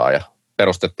musaa ja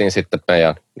perustettiin sitten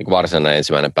meidän niin kuin varsinainen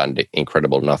ensimmäinen bändi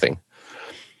Incredible Nothing.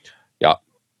 Ja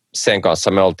sen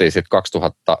kanssa me oltiin sitten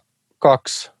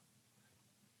 2002,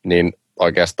 niin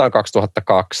oikeastaan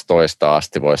 2012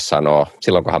 asti voisi sanoa,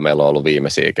 silloinkohan meillä on ollut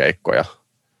viimeisiä keikkoja.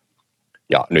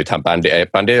 Ja nythän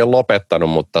bändi ei ole lopettanut,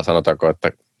 mutta sanotaanko,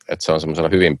 että se on semmoisella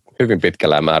hyvin, hyvin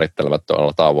pitkällä ja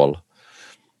määrittelemättömällä tauolla.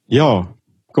 Joo,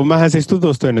 kun mähän siis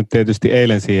tutustuin nyt tietysti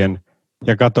eilen siihen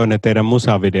ja katsoin ne teidän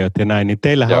musavideot ja näin, niin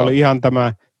teillähän oli ihan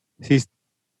tämä, siis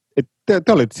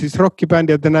te olitte siis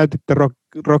rockibändi ja te näytitte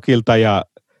rockilta ja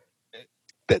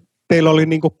teillä oli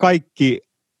niinku kaikki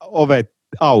ovet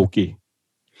auki.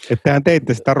 Että tehän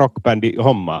teitte sitä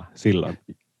rockbändi-hommaa silloin.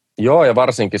 Joo, ja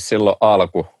varsinkin silloin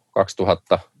alku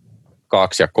 2002 ja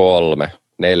 2003,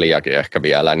 2004 ehkä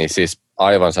vielä, niin siis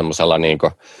aivan semmoisella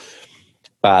niinku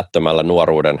päättömällä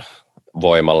nuoruuden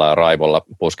voimalla ja raivolla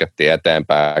puskettiin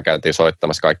eteenpäin ja käytiin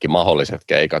soittamassa kaikki mahdolliset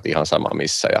keikat ihan sama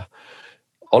missä. Ja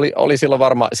oli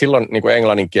silloin niin kuin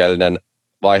englanninkielinen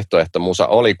vaihtoehto musa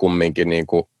oli kumminkin niin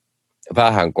kuin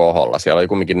vähän koholla. Siellä oli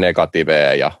kumminkin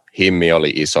Negativeä ja Himmi oli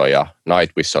iso ja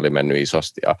Nightwish oli mennyt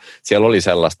isosti. Ja siellä oli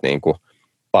sellaista niin kuin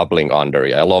Bubbling Under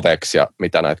ja Lovex ja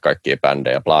mitä näitä kaikkia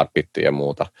bändejä, Bloodpit ja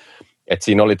muuta. Et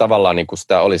siinä oli tavallaan niin kuin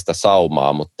sitä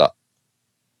saumaa, mutta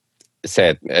se,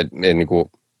 että niin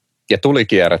kuin ja tuli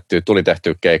kierrettyä, tuli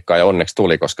tehtyä keikkaa ja onneksi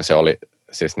tuli, koska se oli,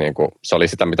 siis niin kuin, se oli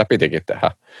sitä, mitä pitikin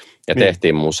tehdä. Ja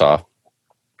tehtiin musaa.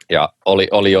 Ja oli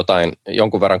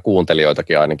jonkun verran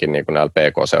kuuntelijoitakin ainakin niin kuin näillä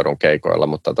PK-seudun keikoilla,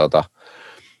 mutta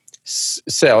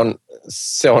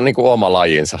se on niin kuin oma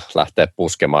lajinsa lähteä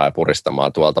puskemaan ja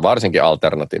puristamaan tuolta, varsinkin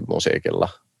alternatiivimusiikilla.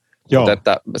 Mutta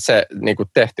että se niin kuin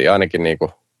tehtiin ainakin niin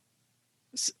kuin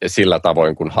sillä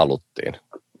tavoin, kun haluttiin.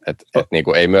 Et niin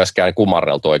kuin ei myöskään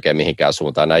kumarreltu oikein mihinkään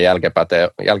suuntaan. Näin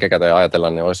jälkikäteen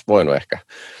ajatellaan, niin olisi voinut ehkä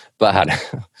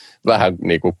vähän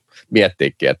niin kuin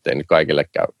miettiäkin, ettei nyt kaikille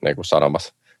käy niin kuin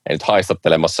sanomassa, ei nyt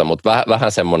haistattelemassa, mutta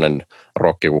vähän semmoinen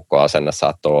rokkikukko-asenne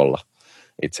saattoi olla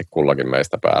itse kullakin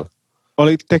meistä päällä.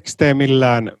 Olitteko te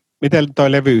millään, miten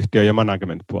toi levyyhtiö ja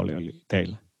management-puoli oli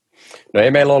teillä? No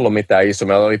ei meillä ollut mitään iso,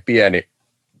 meillä oli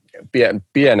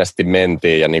pienesti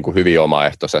mentiin ja niin kuin hyvin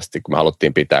omaehtoisesti, kun me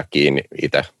haluttiin pitää kiinni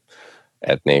itse.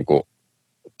 Että niin kuin,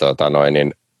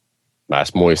 niin mä en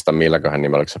muista milläköhän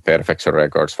nimellä, oliko se Perfection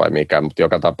Records vai mikä, mutta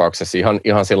joka tapauksessa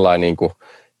ihan sillain niin kuin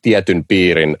tietyn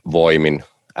piirin voimin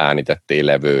äänitettiin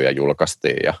levyä ja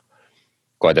julkaistiin ja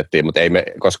koitettiin, mutta ei me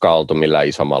koskaan oltu millään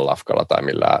isommalla lafkalla tai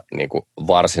millään niin kuin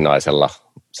varsinaisella,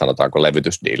 sanotaanko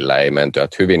levytysdillä ei menty,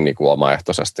 että hyvin niin kuin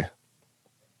omaehtoisesti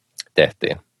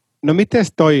tehtiin. No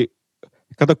mites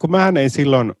kato kun mähän ei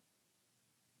silloin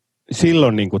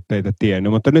niin kuin teitä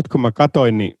tiennyt, mutta nyt kun mä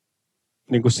katsoin,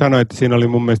 niin kuin sanoin, että siinä oli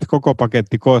mun mielestä koko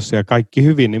paketti koossa ja kaikki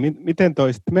hyvin, niin miten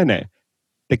toi sitten menee?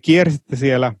 Te kiersitte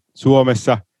siellä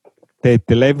Suomessa,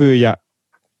 teitte levyjä,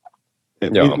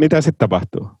 mitä sitten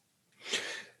tapahtuu?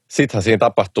 Sittenhän siinä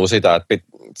tapahtuu sitä, että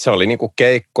se oli niin kuin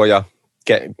keikkoja,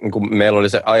 niin kuin meillä oli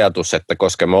se ajatus, että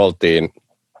koska me oltiin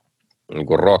niin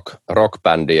kuin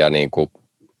rockbändi ja niin kuin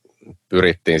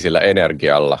pyrittiin sillä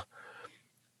energialla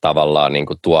tavallaan niin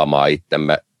kuin tuomaan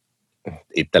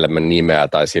itsellemme nimeä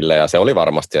tai sille, ja se oli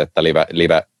varmasti, että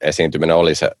live-esiintyminen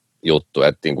oli se juttu,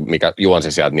 että niin kuin mikä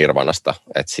juonsi sieltä Nirvanasta,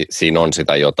 että siinä on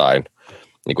sitä jotain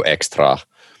niin kuin ekstraa.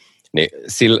 Niin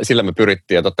sillä me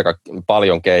pyrittiin, ja totta kai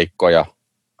paljon keikkoja,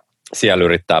 siellä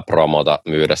yrittää promota,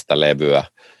 myydä sitä levyä,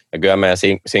 ja kyllä meidän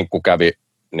sinkku kävi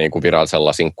niin kuin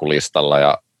virallisella sinkkulistalla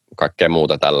ja kaikkea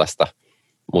muuta tällaista,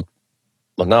 mutta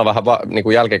nämä on vähän niin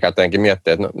kuin jälkikäteenkin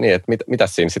miettiä, että, no, niin, että mitä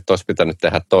siinä sitten olisi pitänyt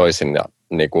tehdä toisin, ja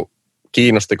niin kuin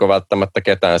kiinnostiko välttämättä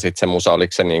ketään sitten se musa,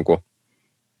 oliko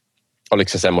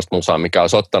se semmoista musaa, mikä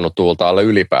olisi ottanut tuulta alle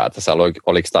ylipäätänsä,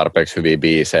 oliko tarpeeksi hyviä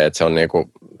biisejä, että se on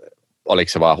niinku,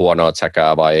 oliko se vaan huonoa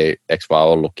säkää vai eikö vaan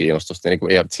ollut kiinnostusta. Niinku,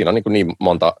 siinä on niin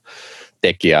monta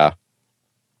tekijää,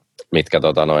 mitkä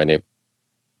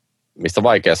mistä on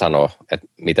vaikea sanoa, että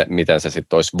miten se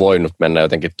sitten olisi voinut mennä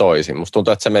jotenkin toisin. Musta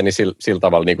tuntuu, että se meni sillä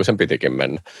tavalla niin kuin sen pitikin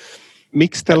mennä.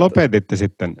 Miksi te lopetitte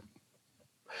sitten?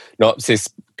 No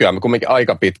siis kyllä me kumminkin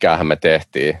aika pitkäänhän me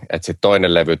tehtiin. Että sitten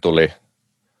toinen levy tuli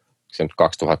se nyt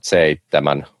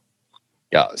 2007.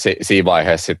 Ja siinä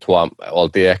vaiheessa sitten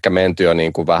oltiin ehkä menty jo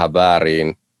niin kuin vähän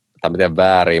väärin, tai miten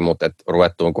väärin, mutta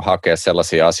ruvettu niin kuin hakea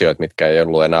sellaisia asioita, mitkä ei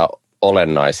ollut enää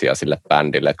olennaisia sille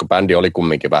bändille. Et kun bändi oli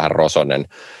kumminkin vähän rosonen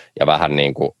ja vähän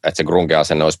niin kuin, että se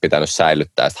grunge-asenne olisi pitänyt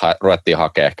säilyttää. Sitten ruvettiin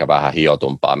hakemaan ehkä vähän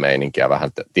hiotumpaa meininkiä, vähän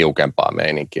tiukempaa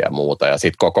meininkiä ja muuta. Ja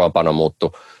sitten kokoonpano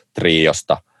muuttui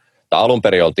triosta. Alun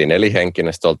perin oltiin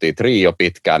 4-henkinen, sitten oltiin trio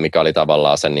pitkään, mikä oli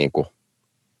tavallaan se niin kuin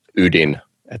ydin,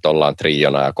 että ollaan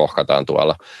triona ja kohkataan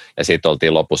tuolla. Ja sitten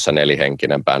oltiin lopussa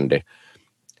 4-henkinen bändi.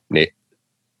 Niin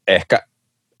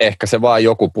ehkä se vaan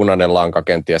joku punainen lanka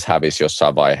kenties hävisi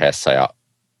jossain vaiheessa ja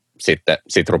sitten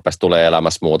rupesi tulee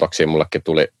elämässä muutoksia. Mullekin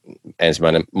tuli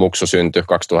ensimmäinen muksu syntyi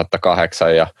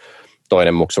 2008 ja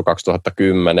toinen muksu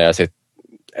 2010 ja sitten,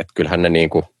 että kyllähän ne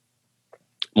niinku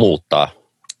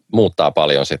muuttaa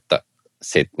paljon sitten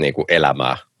niinku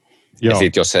elämää. Joo. Ja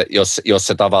sitten jos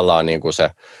se tavallaan niinku se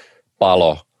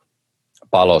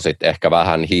palo sitten ehkä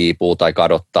vähän hiipuu tai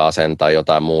kadottaa sen tai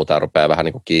jotain muuta ja rupeaa vähän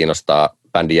niinku kiinnostaa.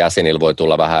 Bändin jäsenillä voi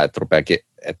tulla vähän, että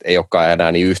ei olekaan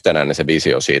enää niin yhtenäinen se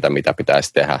visio siitä, mitä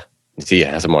pitäisi tehdä.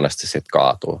 Siihenhän se monesti sitten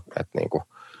kaatuu. Niinku,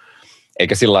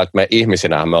 eikä sillä lailla, että me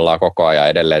ihmisinähän me ollaan koko ajan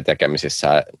edelleen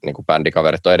tekemisissä. Niinku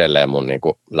bändikaverit on edelleen mun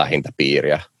niinku lähintä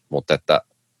piiriä, mutta että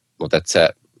se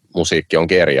musiikki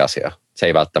onkin eri asia. Se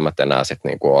ei välttämättä enää sitten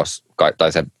niinku ole,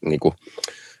 tai se niinku,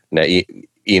 ne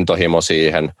intohimo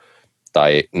siihen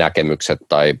tai näkemykset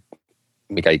tai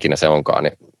mikä ikinä se onkaan,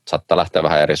 niin saattaa lähteä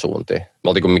vähän eri suuntiin. Me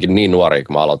oltiin kuitenkin niin nuoria,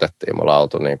 kun me aloitettiin. Me ollaan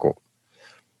oltu niinku,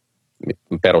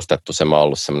 perustettu se, mä oon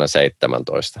ollut semmoinen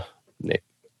 17. Niin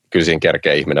kyllä siinä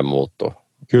kerkeä ihminen muuttuu.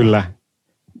 Kyllä.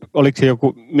 Oliko se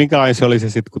joku, minkälainen se oli se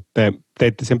sitten, kun te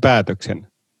teitte sen päätöksen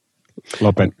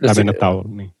lähinnä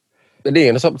taulun?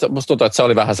 Niin, no musta tuntuu, että se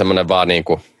oli vähän semmoinen vaan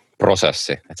niinku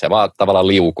prosessi. Että se vaan tavallaan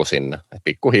liuku sinne. Et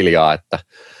pikkuhiljaa, että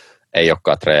ei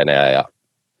olekaan treenejä ja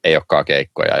ei olekaan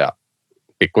keikkoja ja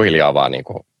pikkuhiljaa vaan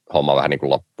niinku homma vähän niin kuin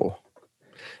loppuu.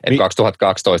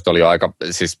 2012 oli jo aika,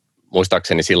 siis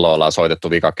muistaakseni silloin ollaan soitettu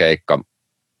vika keikka,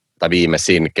 tai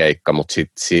viimeisin keikka, mutta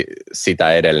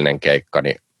sitä edellinen keikka,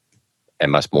 niin en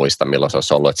mä muista milloin se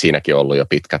olisi ollut, että siinäkin on ollut jo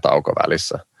pitkä tauko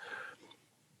välissä.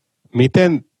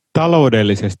 Miten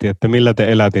taloudellisesti, että millä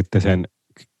te elätitte sen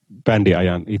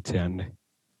bändiajan itseänne?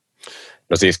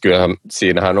 No siis kyllähän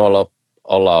siinähän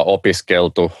ollaan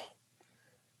opiskeltu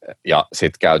ja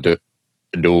sitten käyty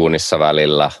duunissa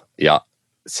välillä ja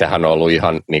sehän on ollut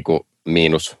ihan niinku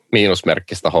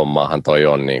miinusmerkkistä hommaahan toi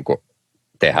on niinku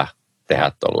tehdä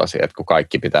tollaisia, että kun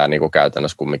kaikki pitää niinku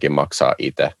käytännössä kumminkin maksaa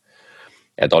itse.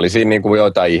 Että oli siinä niinku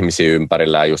joitain ihmisiä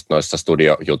ympärillä ja just noissa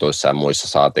studiojutuissa ja muissa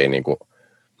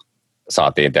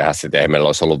saatiin tehdä sitä, ei meillä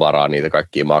olisi ollut varaa niitä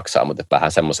kaikkia maksaa, mutta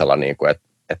vähän semmoisella niinku, että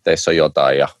teissä on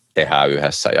jotain ja tehdään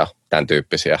yhdessä ja tämän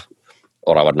tyyppisiä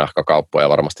oravan nahkakauppoja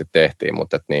varmasti tehtiin,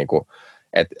 mutta niinku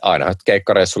että aina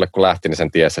keikkareissulle kun lähti, niin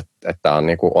sen tiesi, että on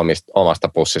niinku omasta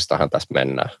pussistahan tässä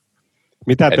mennään.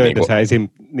 Mitä töitä niinku, sä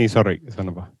niin sori,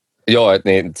 sano vaan. Joo,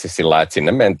 niin, siis sillä lailla, että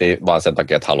sinne mentiin vaan sen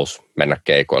takia, että halusi mennä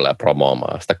keikoille ja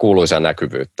promoomaan sitä kuuluisaa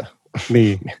näkyvyyttä.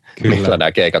 Niin, kyllä. Millä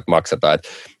nämä keikat maksetaan. Et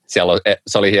siellä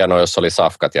se oli hienoa, jos oli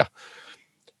safkat ja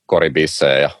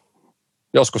koribissejä ja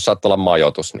joskus saattoi olla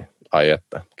majoitus, niin ai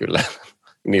että kyllä,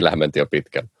 niillähän mentiin jo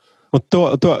pitkälle. Mutta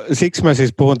siksi mä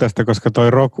siis puhun tästä, koska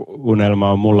toi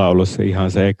rock-unelma on mulla ollut se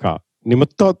ihan se eka. Niin,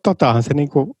 mutta totahan se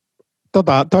niinku,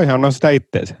 toihan on sitä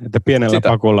itteensä, että pienellä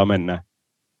pakulla mennään.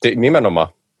 Nimenomaan.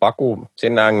 Paku,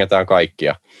 sinne ängetään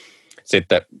kaikkia.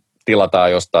 Sitten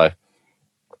tilataan jostain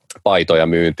paitoja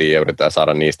myyntiin ja yritetään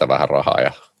saada niistä vähän rahaa.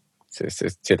 Ja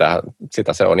siis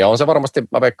sitä se on. Ja on se varmasti,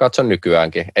 mä veikkaan, että se on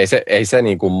nykyäänkin. Ei se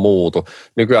niin kuin muutu.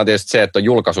 Nykyään tietysti se, että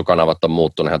julkaisukanavat on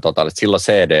muuttunut ihan totaalisesti. Silloin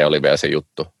CD oli vielä se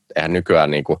juttu. Eihän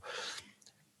nykyään niin kuin,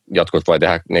 jotkut voi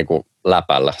tehdä niin kuin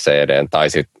läpällä CDn tai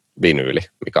sitten vinyyli,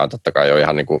 mikä on totta kai jo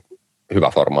ihan niin kuin hyvä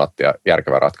formaatti ja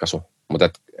järkevä ratkaisu. Mutta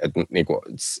niinku,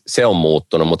 se on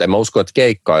muuttunut, mutta en mä usko, että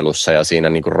keikkailussa ja siinä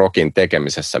niinku rockin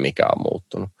tekemisessä mikä on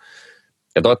muuttunut.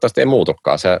 Ja toivottavasti ei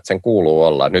muutukaan, sen kuuluu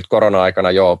olla. Nyt korona-aikana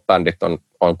bändit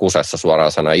on kusessa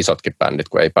suoraan sanoen isotkin bändit,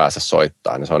 kun ei pääse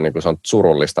soittaa, niin se on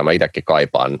surullista. Mä itsekin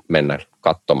kaipaan mennä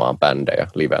katsomaan bändejä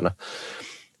livenä,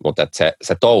 mutta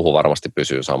se touhu varmasti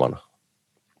pysyy samana.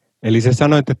 Eli sä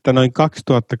sanoit, että noin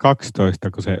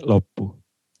 2012, kun se loppuu.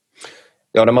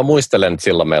 Joo, no mä muistelen, että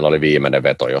silloin meillä oli viimeinen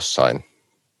veto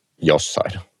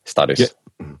jossain stadissa.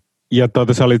 Ja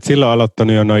sä olit silloin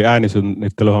aloittanut jo noi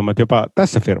äänisuunnitteluhommat jopa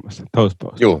tässä firmassa,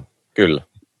 Toastpost. Joo, kyllä.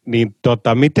 Niin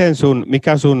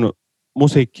mikä sun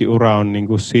musiikkiura on niin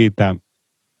kuin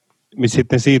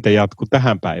siitä jatkuu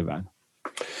tähän päivään?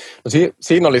 No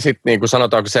siinä oli sitten, niin kuin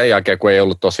sanotaanko sen jälkeen, kun ei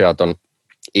ollut tosiaan ton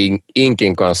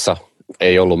Inkin kanssa,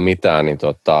 ei ollut mitään, niin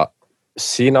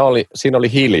siinä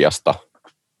oli hiljasta.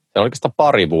 Se oli oikeastaan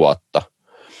pari vuotta.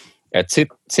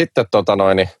 Sitten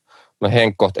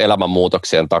Henkko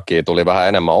elämänmuutoksien takia tuli vähän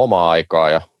enemmän omaa aikaa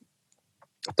ja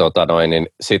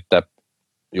sitten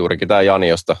juurikin tämä Jani,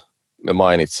 josta mä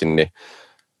mainitsin, niin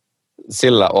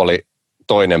sillä oli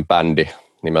toinen bändi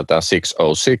nimeltään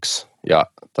 606 ja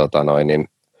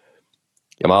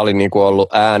ja mä olin niinku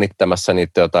ollut äänittämässä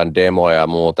niitä jotain demoja ja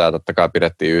muuta ja totta kai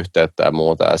pidettiin yhteyttä ja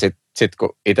muuta ja sitten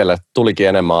kun itselle tulikin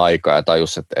enemmän aikaa ja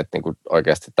tajus, että niinku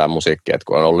oikeasti tämä musiikki, että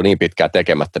kun on ollut niin pitkään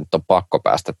tekemättä, nyt on pakko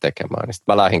päästä tekemään, niin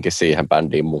sitten mä lähdinkin siihen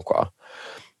bändiin mukaan.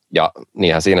 Ja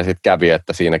niinhän siinä sitten kävi,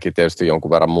 että siinäkin tietysti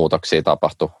jonkun verran muutoksia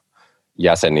tapahtui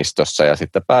jäsenistössä ja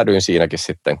sitten päädyin siinäkin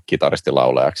sitten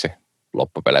kitaristilaulajaksi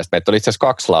loppupeleissä. Meitä oli itse asiassa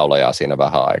 2 laulajaa siinä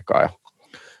vähän aikaa ja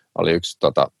oli yksi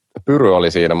Pyry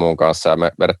oli siinä mun kanssa ja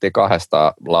me vedettiin 2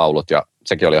 laulut ja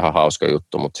sekin oli ihan hauska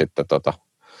juttu, mutta sitten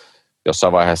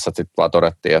jossain vaiheessa sitten vaan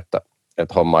todettiin, että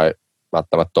homma ei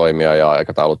välttämättä toimia ja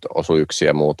aikataulut osu yksin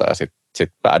ja muuta ja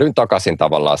sitten päädyin takaisin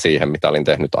tavallaan siihen, mitä olin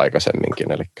tehnyt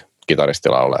aikaisemminkin, eli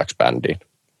kitaristilaulajaksi bändiin.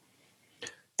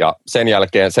 Ja sen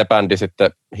jälkeen se bändi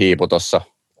sitten hiipui tuossa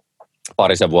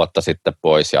parisen vuotta sitten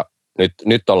pois ja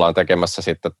nyt ollaan tekemässä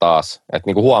sitten taas, että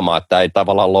niinku huomaa, että ei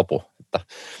tavallaan lopu,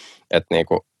 että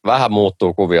niinku vähän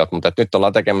muuttuu kuviot, mutta nyt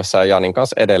ollaan tekemässä Janin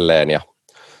kanssa edelleen ja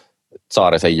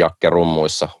Saarisen Jakke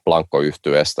rummuissa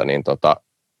Blankko-yhtyeestä, niin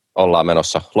ollaan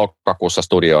menossa lokakuussa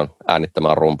studioon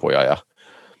äänittämään rumpuja ja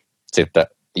sitten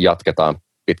jatketaan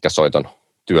pitkäsoiton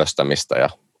työstämistä ja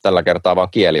tällä kertaa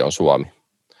vaan kieli on suomi.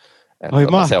 Oi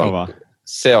mahtavaa.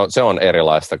 Se on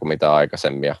erilaista kuin mitä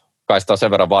aikaisemmin ja kai sitä on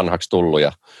sen verran vanhaksi tullut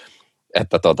ja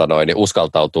että niin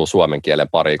uskaltautuu suomen kielen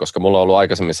pariin, koska mulla on ollut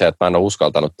aikaisemmin se, että mä en ole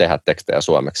uskaltanut tehdä tekstejä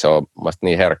suomeksi. Se on mielestäni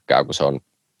niin herkkää, kun se on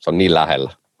niin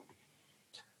lähellä.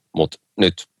 Mutta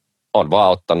nyt on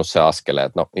vaan ottanut se askeleen,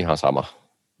 että no ihan sama.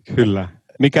 Kyllä.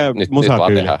 Mikä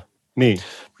musatyyli?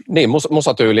 Niin,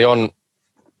 musatyyli on,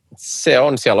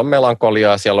 siellä on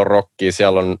melankoliaa, siellä on rockia,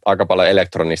 siellä on aika paljon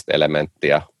elektronista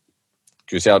elementtiä.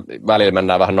 Kyllä siellä välillä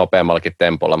mennään vähän nopeammallakin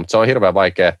tempolla, mutta se on hirveän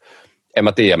vaikea. En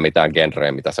mä tiedä mitään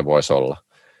genreä, mitä se voisi olla.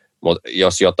 Mutta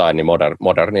jos jotain, niin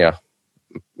modernia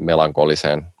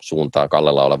melankoliseen suuntaan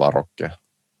kallella olevaa rockia.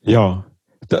 Joo.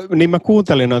 Niin mä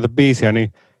kuuntelin noita biisejä,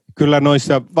 niin kyllä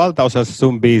noissa valtaosassa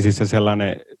sun biisissä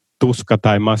sellainen tuska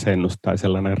tai masennus tai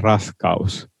sellainen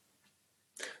raskaus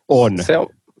on.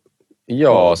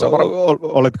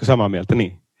 Oletko samaa mieltä?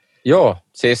 Niin. Joo,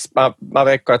 siis mä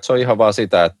veikkaan, että se on ihan vaan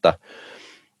sitä,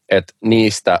 että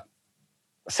niistä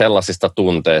sellaisista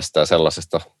tunteista ja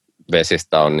sellaisista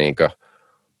vesistä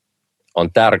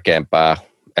on tärkeämpää,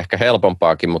 ehkä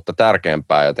helpompaakin, mutta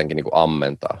tärkeämpää jotenkin niin kuin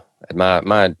ammentaa. Et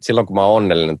mä en, silloin kun mä oon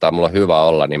onnellinen tai mulla on hyvä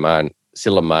olla, niin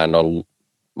silloin mä en ole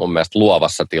mun mielestä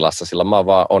luovassa tilassa, silloin mä oon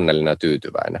vaan onnellinen ja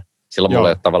tyytyväinen. Silloin mulla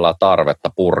ei ole tavallaan tarvetta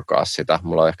purkaa sitä,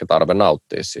 mulla on ehkä tarve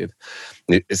nauttia siitä.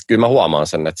 Niin kyllä mä huomaan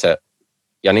sen, että se,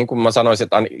 ja niin kuin mä sanoisin,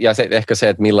 ehkä se,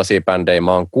 että millaisia bändejä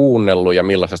mä oon kuunnellut ja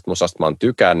millaisesta musasta mä oon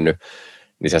tykännyt,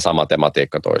 niin se sama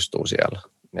tematiikka toistuu siellä.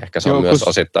 Ehkä se on myös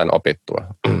osittain opittua.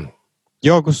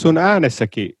 Joo, kun sun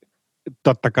äänessäkin,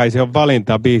 totta kai se on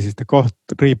valintaa biisistä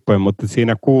riippuen, mutta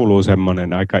siinä kuuluu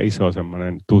semmoinen aika iso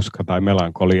semmoinen tuska tai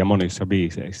melankolia monissa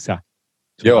biiseissä.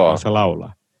 Joo. Se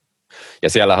laulaa. Ja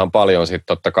siellähän on paljon sitten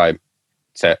totta kai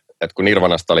se, että kun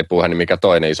Nirvanasta oli puhe, niin mikä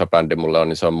toinen iso bändi mulle on,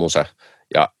 niin se on Muse.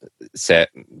 Ja se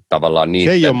tavallaan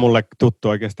niiden... Se ei ole mulle tuttu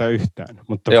oikeastaan yhtään,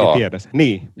 mutta toki tiedä se.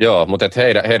 Niin. Joo, mutta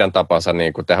heidän tapansa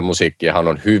niin kuin tehdä musiikkiahan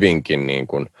on hyvinkin niin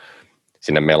kuin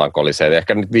sinne melankoliseen.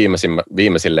 Ehkä nyt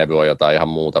viimeisin levy on jotain ihan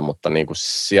muuta, mutta niin kuin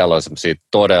siellä on semmoisia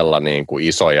todella niin kuin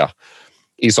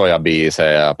isoja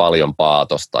biisejä ja paljon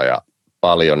paatosta ja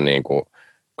paljon niin kuin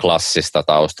klassista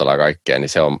taustalla ja kaikkea, niin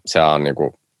se on niin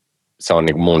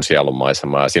kuin mun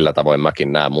sielunmaisema ja sillä tavoin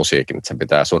mäkin näen musiikin, että sen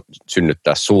pitää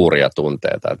synnyttää suuria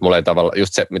tunteita. Että mulla ei tavallaan,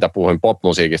 just se mitä puhuin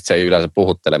popmusiikista, se ei yleensä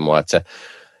puhuttele mua, että se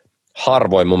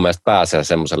harvoin mun mielestä pääsee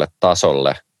semmoiselle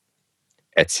tasolle,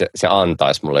 että se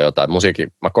antaisi mulle jotain.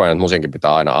 Mä koen, että musiikin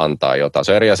pitää aina antaa jotain.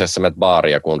 Se on eri asiassa, että menet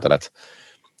baariin ja kuuntelet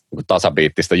niin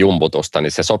tasabiittistä jumputusta,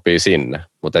 niin se sopii sinne.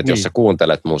 Mutta niin. Jos sä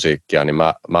kuuntelet musiikkia, niin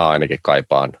mä ainakin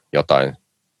kaipaan jotain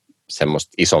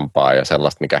semmoista isompaa ja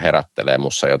sellaista, mikä herättelee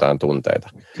mussa jotain tunteita.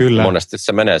 Kyllä. Monesti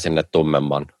se menee sinne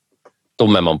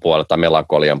tummemman puolelle tai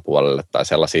melankolian puolelle tai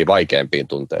sellaisiin vaikeampiin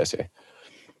tunteisiin.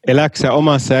 Elätkö sä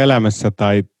omassa elämässä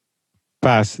tai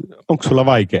onko sulla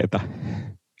vaikeeta?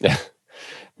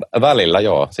 Välillä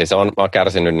joo. Siis mä oon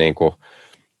kärsinyt niin kuin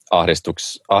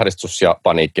ahdistus- ja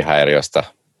paniikkihäiriöstä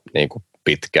niin kuin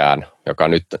pitkään, joka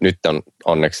nyt on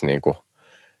onneksi niin kuin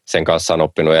sen kanssa on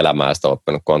oppinut elämään ja sitä on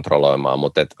oppinut kontrolloimaan,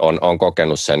 mutta on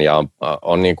kokenut sen ja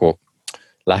on niin kuin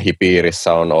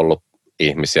lähipiirissä on ollut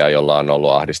ihmisiä, joilla on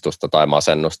ollut ahdistusta tai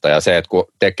masennusta ja se, että kun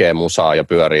tekee musaa ja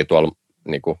pyörii tuolla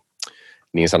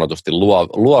niin sanotusti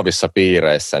luovissa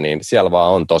piireissä, niin siellä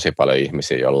vaan on tosi paljon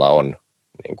ihmisiä, joilla on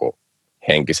niin kuin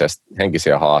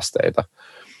henkisiä haasteita.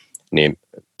 Niin,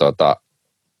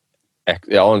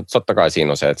 ja totta kai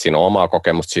siinä on se, että siinä on omaa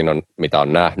kokemusta, siinä on mitä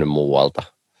on nähnyt muualta.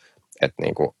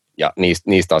 Niin kuin, ja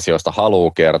niistä asioista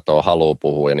haluaa kertoa, haluaa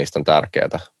puhua ja niistä on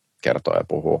tärkeää kertoa ja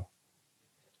puhua.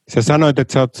 Sä sanoit,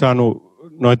 että sä oot saanut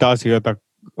noita asioita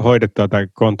hoidettua tai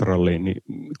kontrolliin, niin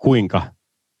kuinka?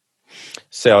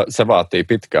 Se vaatii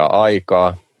pitkää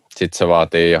aikaa. Sitten se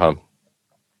vaatii ihan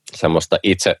semmoista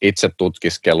itse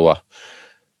tutkiskelua,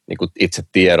 niin kuin itse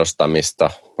tiedostamista,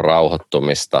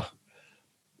 rauhoittumista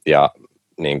ja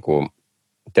niin kuin,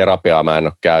 terapiaa mä en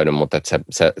ole käynyt, mutta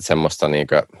semmoista niin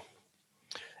kuin,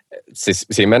 siis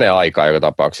siinä menee aikaa joka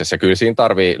tapauksessa ja kyllä siinä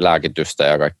tarvii lääkitystä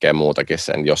ja kaikkea muutakin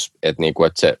sen, että niin kuin,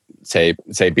 että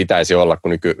se ei pitäisi olla,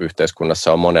 kun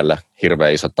nykyyhteiskunnassa on monelle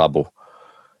hirveän iso tabu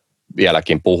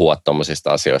vieläkin puhua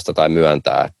tommosista asioista tai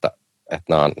myöntää, että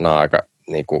nämä on aika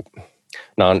niin kuin,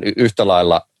 nämä on yhtä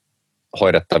lailla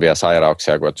hoidettavia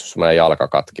sairauksia kuin että jos menee jalka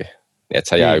katki, niin että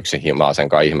sä jää yksin himaa sen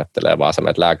kanssa ihmettelee, vaan sä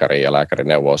menet lääkäriin ja lääkäri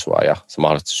neuvoo sua ja sä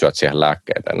mahdollisesti syöt siihen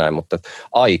lääkkeitä ja näin, mutta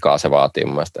aikaa se vaatii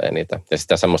mun mielestä eniten ja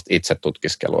sitä semmoista itse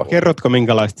tutkiskelua. Kerrotko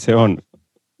minkälaista se on?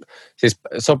 Siis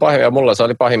se on ja mulla se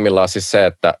oli pahimmillaan siis se,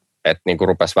 että niin kuin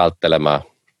rupesi välttelemään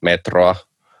metroa,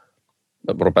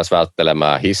 rupesi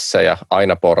välttelemään hissejä,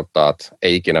 aina portaat,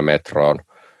 ei ikinä metroon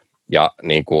ja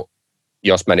niin kuin,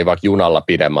 jos meni vaikka junalla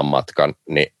pidemmän matkan,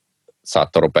 niin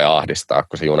saattoi rupea ahdistaa,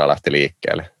 kun se juna lähti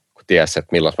liikkeelle. Kun tiesi, että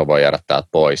milloin mä voin jäädä täältä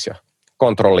pois. Ja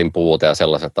kontrollin puute ja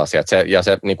sellaiset asiat.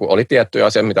 Se niin kuin oli tiettyjä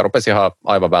asioita, mitä rupesi ihan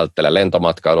aivan välttelemään.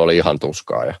 Lentomatkailu oli ihan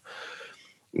tuskaa. Ja,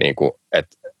 niin kuin,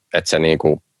 että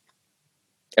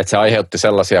se aiheutti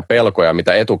sellaisia pelkoja,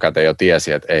 mitä etukäteen jo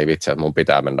tiesi, että ei vitsi, että mun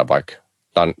pitää mennä vaikka.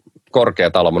 Tämä on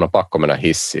korkea talo, mun on pakko mennä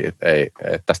hissiin.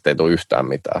 Että tästä ei tule yhtään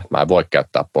mitään. Mä en voi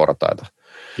käyttää portaita.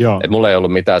 Että mulla ei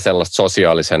ollut mitään sellaista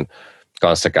sosiaalisen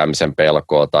kanssakäymisen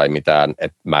pelkoa tai mitään,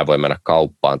 että mä en voi mennä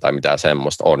kauppaan tai mitään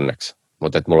semmoista onneksi.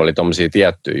 Mutta mulla oli tommosia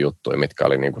tiettyjä juttuja, mitkä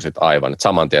oli niinku sit aivan, että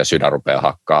saman tien sydän rupeaa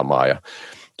hakkaamaan ja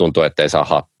tuntuu, että ei saa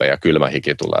happea ja kylmä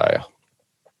hiki tulee.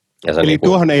 Eli niinku,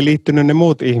 tuohon ei liittynyt ne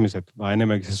muut ihmiset, vaan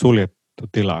enemmänkin se suljettu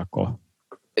tilako.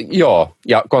 Joo,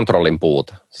 ja kontrollin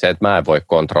puute. Se, että mä en voi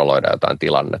kontrolloida jotain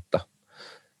tilannetta.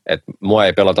 Et mua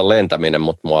ei pelota lentäminen,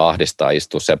 mutta mua ahdistaa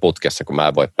istua se putkessa, kun mä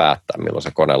en voi päättää, milloin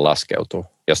se kone laskeutuu.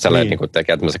 Jos sä niin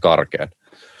tekee tämmöisen karkean.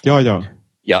 Joo.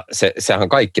 Ja sehän on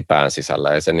kaikki pään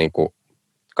sisällä ja se niin kuin,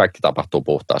 kaikki tapahtuu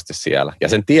puhtaasti siellä. Ja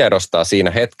sen tiedostaa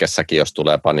siinä hetkessäkin, jos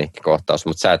tulee paniikkikohtaus,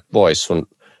 mutta sä et voi, sun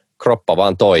kroppa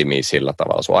vaan toimii sillä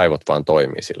tavalla, sun aivot vaan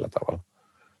toimii sillä tavalla.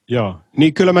 Joo,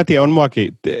 niin kyllä mä tiedän, on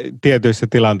muakin tietyissä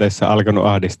tilanteissa alkanut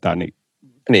ahdistaa,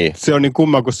 niin se on niin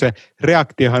kumma, kun se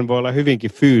reaktiohan voi olla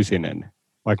hyvinkin fyysinen,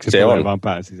 vaikka se tulee vaan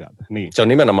pään sisältä. Niin. Se on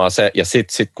nimenomaan se, ja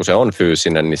sit kun se on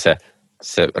fyysinen, niin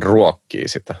se ruokkii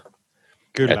sitä.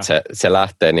 Kyllä. Että se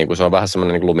lähtee, niin kuin se on vähän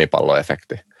semmoinen niin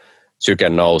lumipalloefekti. Syke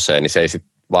nousee, niin se ei sit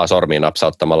vaan sormiin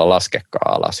napsauttamalla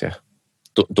laskekaan alas. Ja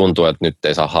tuntuu, että nyt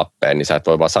ei saa happea, niin sä et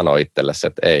voi vaan sanoa itsellesi,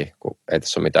 että ei, kun ei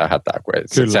tässä ole mitään hätää.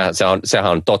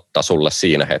 Sehän on totta sulle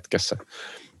siinä hetkessä,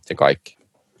 se kaikki.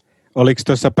 Oliko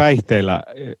tuossa päihteillä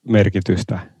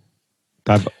merkitystä?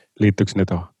 Tai liittyykö ne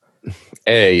tuohon?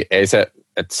 Ei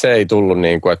se ei tullut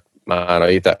niin kuin, että mä en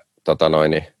ole itse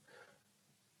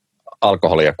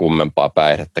alkoholia kummempaa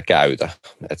päihdettä käytä.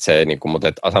 Että se ei, niin kuin,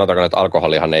 mutta sanotaanko, että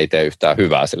alkoholihan ei tee yhtään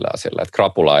hyvää sillä asialla. Että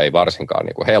krapula ei varsinkaan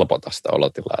niin kuin helpota sitä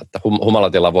olotilaa. Että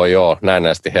humalatila voi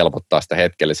näennäisesti helpottaa sitä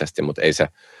hetkellisesti, mutta ei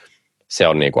se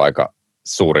on niin kuin aika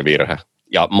suuri virhe.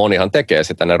 Ja monihan tekee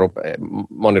sitä,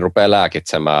 moni rupeaa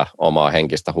lääkitsemään omaa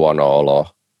henkistä huonoa oloa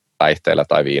päihteillä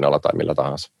tai viinalla tai millä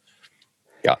tahansa.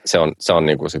 Ja se on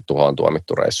niin kuin sit tuhoon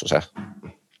tuomittu reissu se.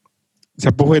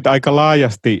 Sä puhuit aika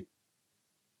laajasti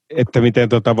että miten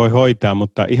voi hoitaa,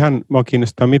 mutta ihan mua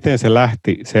kiinnostaa, miten se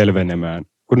lähti selvenemään,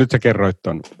 kun nyt sä kerroit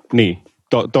ton, niin,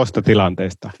 tosta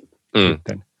tilanteesta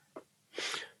sitten.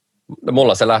 No,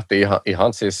 mulla se lähti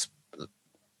ihan siis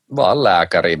vaan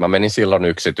lääkäriin. Mä menin silloin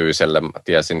yksityiselle, mä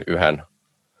tiesin yhden,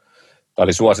 tämä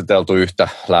oli suositeltu yhtä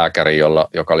lääkäriä,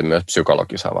 joka oli myös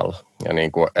psykologi samalla. Ja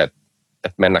niin kuin, että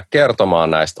mennä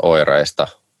kertomaan näistä oireista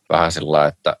vähän sillä,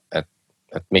 että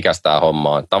mikäs tämä homma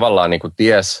on. Tavallaan niin kuin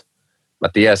mä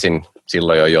tiesin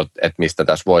silloin jo, että mistä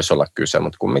tässä voisi olla kyse,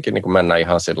 mutta kumminkin niin kuin mennä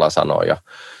ihan sillä sanoa. Ja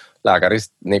lääkäri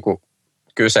niin kuin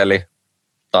kyseli,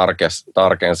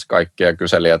 tarkensi kaikkia ja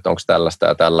kyseli, että onko tällaista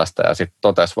ja tällaista. Ja sitten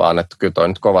totesi vaan, että kyllä toi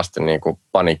nyt kovasti niin kuin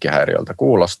paniikkihäiriöltä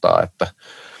kuulostaa,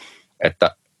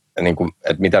 että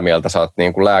mitä mieltä sä oot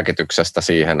niin kuin lääkityksestä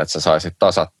siihen, että sä saisit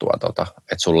tasattua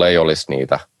että sulla ei olisi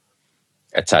niitä,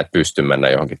 että sä et pysty mennä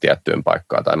johonkin tiettyyn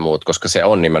paikkaan tai muut, koska se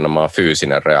on nimenomaan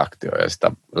fyysinen reaktio ja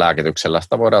sitä lääkityksellä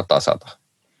sitä voidaan tasata.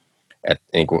 Että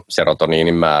niin kuin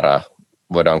serotoniinin määrää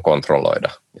voidaan kontrolloida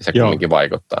ja se kuitenkin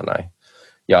vaikuttaa näin.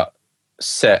 Ja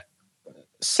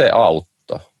se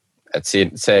auttoi. Että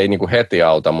se ei niin kuin heti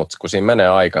auta, mutta kun siinä menee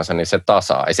aikansa, niin se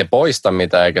tasaa. Ei se poista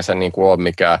mitään eikä se niin kuin ole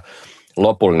mikään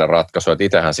lopullinen ratkaisu, että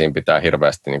itsehän siinä pitää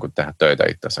hirveästi niin kuin tehdä töitä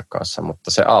itsensä kanssa,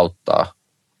 mutta se auttaa.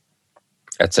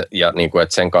 Että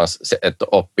sen kanssa, että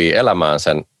oppii elämään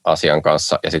sen asian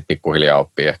kanssa ja sitten pikkuhiljaa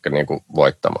oppii ehkä niin kuin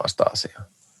voittamaan sitä asiaa.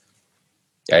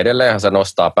 Ja edelleenhän se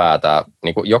nostaa päätään,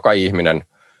 niin kuin joka ihminen,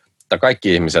 tai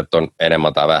kaikki ihmiset on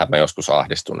enemmän tai vähemmän joskus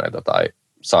ahdistuneita tai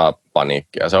saa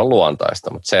paniikkia, se on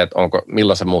luontaista, mutta se, että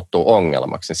milloin se muuttuu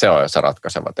ongelmaksi, niin se on jo se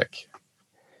ratkaiseva tekijä.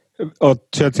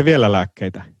 Syöt se vielä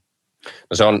lääkkeitä?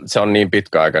 No se on niin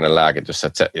pitkäaikainen lääkitys,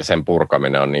 että ja sen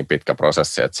purkaminen on niin pitkä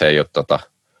prosessi, että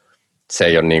se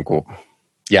ei ole niin kuin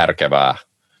järkevää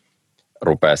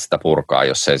rupea sitä purkaa,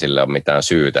 jos ei sille ole mitään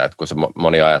syytä. Että kun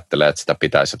moni ajattelee, että sitä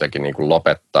pitäisi jotenkin niin kuin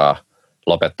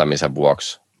lopettamisen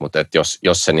vuoksi, mutta että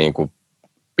jos se niin kuin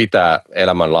pitää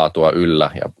elämänlaatua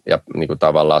yllä ja niin kuin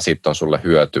tavallaan siitä on sulle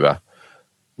hyötyä,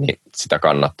 niin sitä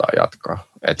kannattaa jatkaa.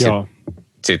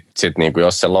 Sitten niin kuin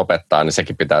jos se lopettaa, niin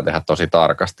sekin pitää tehdä tosi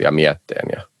tarkasti ja miettien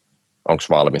ja onko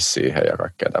valmis siihen ja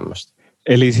kaikkea tämmöistä.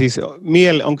 Eli siis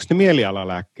onko ne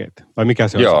mielialalääkkeet vai mikä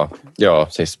se on? Joo,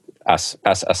 siis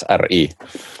SSRI.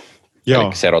 Joo.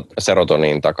 Eli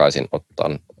serotoniin takaisin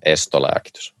ottaan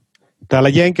estolääkitys. Täällä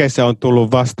Jenkeissä on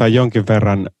tullut vastaan jonkin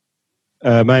verran,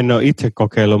 mä en ole itse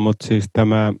kokeillut, mutta siis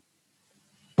tämä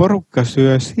porukka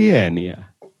syö sieniä,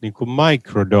 niin kuin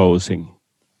microdosing,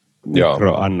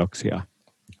 mikroannoksia.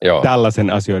 Joo. Tällaisen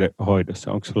asioiden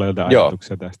hoidossa. Onko sulla jotain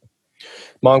ajatuksia tästä?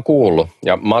 Mä oon kuullut,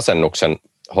 ja masennuksen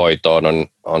hoitoon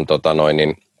on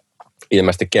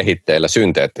ilmeisesti kehitteillä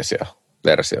synteettisiä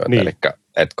versioita, niin. Eli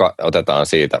että otetaan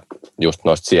siitä just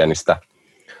noista sienistä,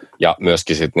 ja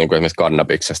myöskin sit, niin kuin esimerkiksi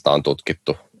kannabiksesta on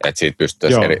tutkittu, että siitä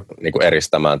pystyisi niin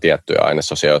eristämään tiettyjä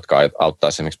ainesosia, jotka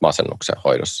auttaisi esimerkiksi masennuksen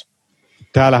hoidossa.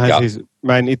 Täällähän siis,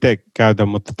 mä en itse käytä,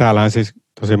 mutta täällähän siis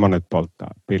tosi monet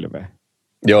polttaa pilveä.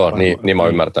 Joo, niin mä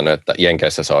oon ymmärtänyt, että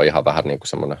Jenkeissä se on ihan vähän niin kuin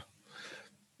semmoinen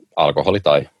alkoholi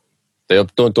tai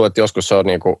tuntuu, että joskus se on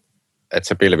niin kuin, että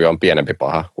se pilvi on pienempi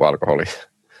paha kuin alkoholi.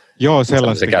 Joo,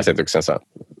 sellaista. Se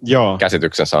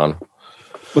käsityksen saanut.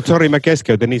 Mutta sori, mä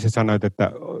keskeytin, niin sä sanoit,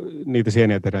 että niitä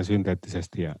sieniä tehdään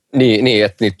synteettisesti. Niin,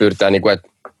 että niitä pyritään niin kuin,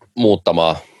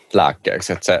 muuttamaan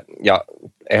lääkkeeksi. Ja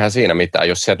eihän siinä mitään,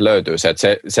 jos sieltä löytyy se,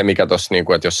 että se mikä tuossa, niin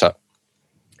kuin, että jos sä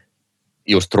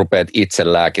just rupeat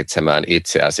itse lääkitsemään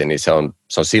itseäsi, niin se on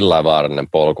sillä lailla vaarallinen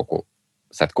polku, kun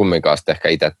sä et kumminkaan sitten ehkä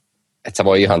itse, että sä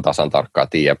voi ihan tasan tarkkaan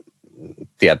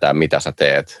tietää, mitä sä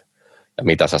teet ja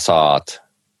mitä sä saat.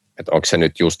 Että onko se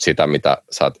nyt just sitä, mitä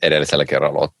sä oot edellisellä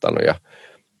kerralla ottanut ja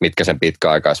mitkä sen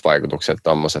pitkäaikaisvaikutukset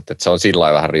tommoset. Että se on sillä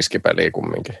lailla vähän riskipeliä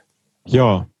kumminkin.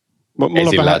 Joo. Mulla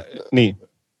on vähän, niin.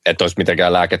 Että olisi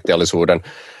mitenkään lääketeollisuuden,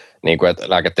 niin kuin että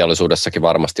lääketeollisuudessakin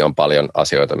varmasti on paljon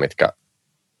asioita, mitkä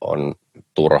on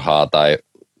turhaa tai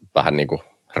vähän niin kuin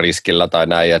riskillä tai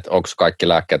näin, että onko kaikki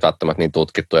lääkkeet välttämättä niin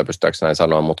tutkittu ja pystyykö näin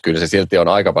sanoa, mutta kyllä se silti on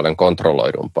aika paljon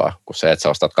kontrolloidumpaa kuin se, että sä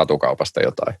ostat katukaupasta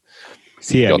jotain.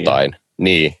 Sieniä. Jotain,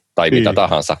 niin, tai mitä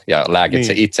tahansa, ja lääkit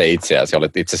se itse itseäsi,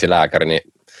 olet itsesi lääkäri, niin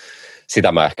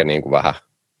sitä mä ehkä niin kuin vähän,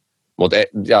 mutta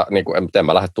niin kuin, en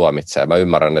mä lähde tuomitsemaan. Mä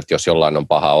ymmärrän, että jos jollain on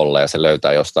paha olla ja se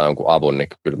löytää jostain jonkun avun, niin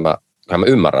kyllä mä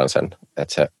ymmärrän sen,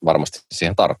 että se varmasti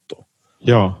siihen tarttuu.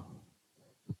 Joo.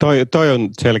 Toi on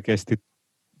selkeästi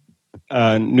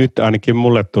nyt ainakin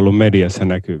mulle tullut mediassa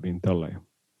näkyviin tollain.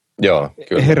 Joo,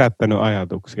 kyllä. Herättänyt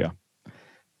ajatuksia.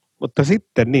 Mutta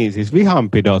sitten niin, siis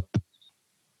Vihanpidot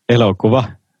elokuva,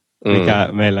 mikä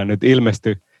meillä nyt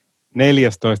ilmestyi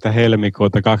 14.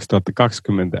 helmikuuta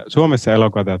 2020. Suomessa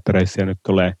elokuvateattereissa nyt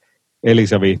tulee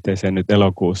Elisa-viihteeseen nyt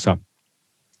elokuussa.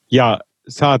 Ja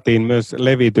saatiin myös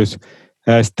levitys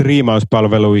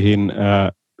striimauspalveluihin,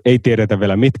 ei tiedetä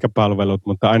vielä mitkä palvelut,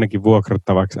 mutta ainakin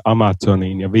vuokrattavaksi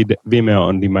Amazoniin ja Vimeo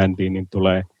on Demandiin, niin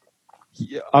tulee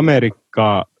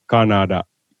Amerikka, Kanada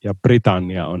ja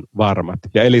Britannia on varmat.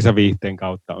 Ja Elisa-viihteen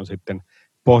kautta on sitten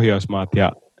Pohjoismaat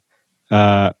ja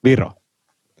Viro.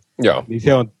 Joo. Niin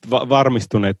se on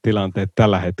varmistuneet tilanteet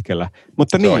tällä hetkellä.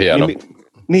 Mutta se on hieno.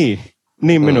 Niin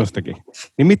minustakin.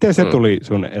 Niin miten se tuli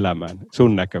sun elämään,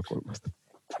 sun näkökulmasta?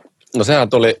 No sehän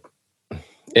tuli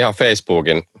ihan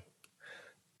Facebookin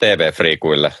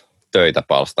TV-friikuille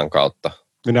töitä-palstan kautta.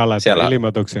 Minä laitoin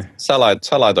ilmoituksen.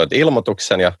 Sä laitoit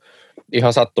ilmoituksen ja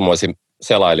ihan sattumoisin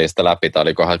selailin sitä läpi, tai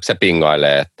olikohan se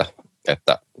pingailee,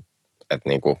 että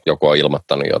niin kuin joku on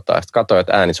ilmoittanut jotain. Sitten katsoin,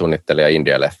 että äänisuunnittelija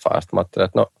India-leffaa. Sitten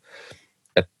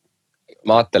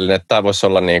mä ajattelin, että tämä voisi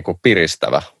olla niin kuin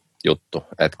piristävä juttu.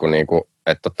 Että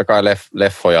totta kai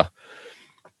leffoja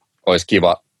olisi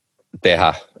kiva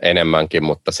tehdä enemmänkin,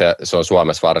 mutta se on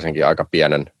Suomessa varsinkin aika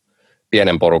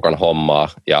pienen porukan hommaa.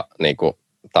 Ja niin kuin,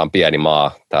 tämä on pieni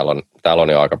maa. Täällä on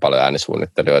jo aika paljon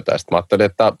äänisuunnittelijoita. Ja sitten mä ajattelin,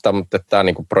 että tämä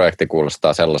niin kuin projekti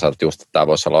kuulostaa sellaiselta just, että tämä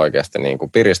voisi olla oikeasti niin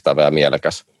kuin piristävä ja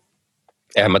mielekäs.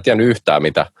 Eihän mä tiennyt yhtään,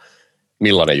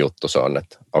 millainen juttu se on.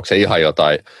 Että onko se ihan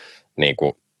jotain niin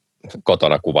kuin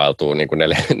kotona kuvailtuu niin kuin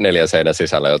neljän seinän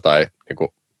sisällä jotain niin kuin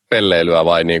pelleilyä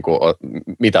vai niin kuin,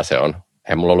 mitä se on.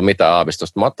 Ei mulla ollut mitään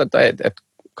aavistusta. Mä ajattelin, että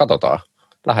katsotaan,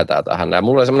 lähdetään tähän. Ja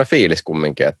mulla oli semmoinen fiilis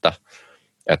kumminkin, että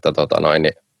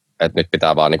nyt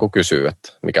pitää vaan niin kuin kysyä,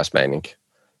 että mikäs meininki.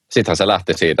 Sittenhän se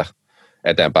lähti siitä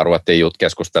eteenpäin. Ruvettiin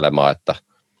keskustelemaan, että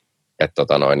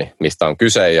mistä on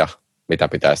kyse ja mitä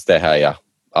pitäisi tehdä ja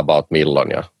about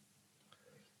milloin ja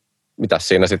mitäs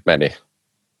siinä sitten meni.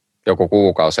 Joku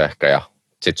kuukausi ehkä ja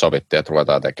sitten sovittiin, että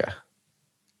ruvetaan tekemään.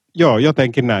 Joo,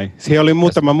 jotenkin näin. Siellä oli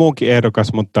muutama muukin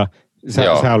ehdokas, mutta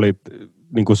sä olit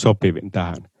niin kuin sopivin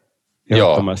tähän.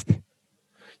 Ehdottomasti. Joo.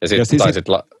 Ja sitten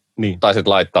taisit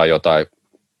laittaa jotain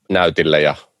näytille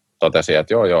ja totesin,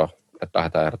 että joo, että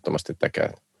lähdetään ehdottomasti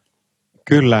tekemään.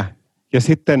 Kyllä. Ja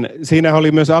sitten siinä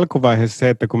oli myös alkuvaiheessa se,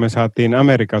 että kun me saatiin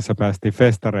Amerikassa päästiin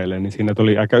festareille, niin siinä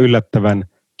tuli aika yllättävän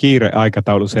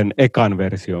kiire-aikataulu sen ekan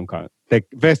version,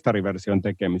 festariversion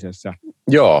tekemisessä.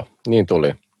 Joo, niin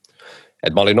tuli.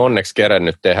 Et mä olin onneksi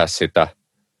kerennyt tehdä sitä,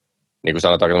 niin kuin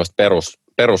sanotaan, tämmöistä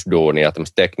perusduunia,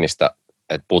 tämmöistä teknistä,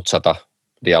 että putsata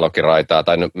dialogiraitaa,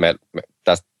 tai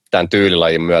tämän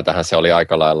tyylilajin myötähän se oli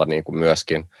aika lailla niin kuin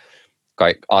myöskin,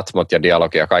 atmot ja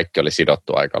dialogi ja kaikki oli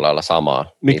sidottu aika lailla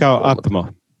samaa. Mikä on atmo?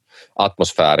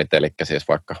 Atmosfäärit, eli siis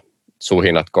vaikka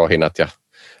suhinat, kohinat ja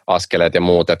askeleet ja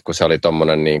muut, että kun se oli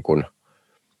tommonen niin kuin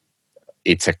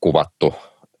itse kuvattu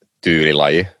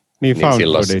tyylilaji. Niin found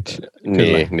footage.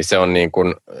 Niin se on niin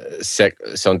kuin,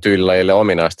 se on tyylilajille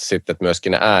ominaista sitten, että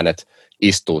myöskin ne äänet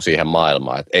istuu siihen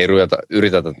maailmaan. Et ei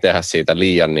yritetä tehdä siitä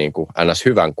liian niin kuin ns.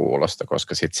 Hyvän kuulosta,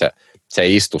 koska sitten se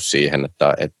ei istu siihen,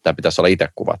 että pitäisi olla itse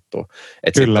kuvattua.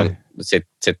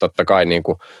 Sitten totta kai niin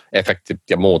kuin efektit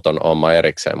ja muut on oma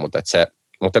erikseen,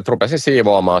 mutta rupesin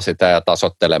siivoamaan sitä ja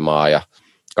tasoittelemaan ja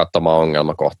katsomaan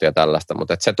ongelmakohtia ja tällaista.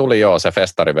 Mutta se tuli se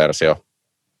festariversio.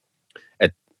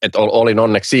 Et olin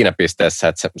onneksi siinä pisteessä,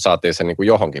 että saatiin se niin kuin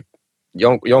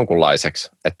jonkunlaiseksi,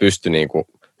 että pystyi niin kuin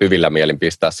hyvillä mielin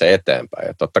pistää se eteenpäin.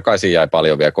 Ja totta kai siinä jäi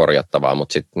paljon vielä korjattavaa,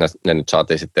 mutta sitten ne nyt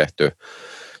saatiin sitten tehtyä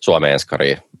Suomen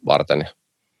enskariin varten.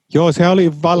 Joo, se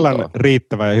oli vallan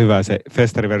riittävä ja hyvä se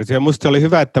festariversio. Musta se oli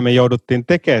hyvä, että me jouduttiin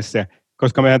tekemään se,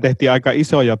 koska mehän tehtiin aika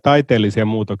isoja taiteellisia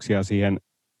muutoksia siihen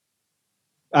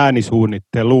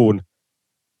äänisuunnitteluun,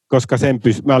 koska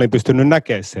mä olin pystynyt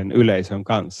näkemään sen yleisön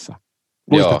kanssa.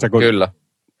 Muistatko, kyllä.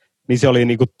 Niin se oli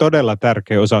niinku todella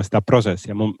tärkeä osa sitä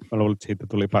prosessia. Mä luulen, että siitä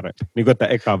tuli parempi. Niin kuin, että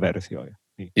eka versio.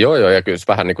 Niin. Joo, ja kyllä se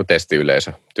vähän niin kuin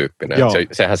testiyleisötyyppinen.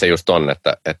 Sehän se just on,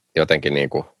 että jotenkin niin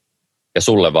kuin, ja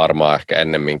sulle varmaan ehkä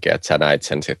ennemminkin, että sä näit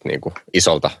sen sitten niin kuin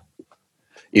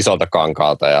isolta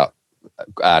kankaalta ja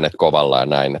äänet kovalla ja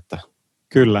näin, että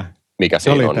kyllä. Mikä se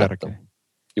siinä oli on. Tärkeä.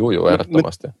 Joo,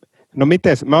 ehdottomasti. No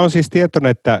mites, mä oon siis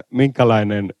tietoinen, että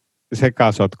minkälainen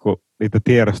sekasotku niitä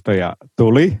tiedostoja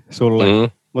tuli sulle,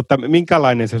 mutta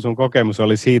minkälainen se sun kokemus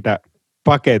oli siitä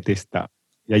paketista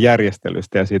ja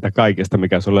järjestelystä ja siitä kaikesta,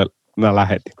 mikä sulle mä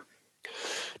lähetin?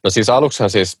 No siis aluksihan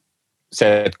siis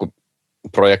se, että kun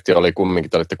projekti oli kumminkin,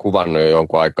 te olitte kuvannut jo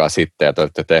jonkun aikaa sitten ja te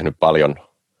olette tehnyt paljon,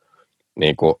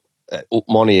 niin kuin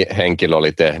moni henkilö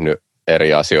oli tehnyt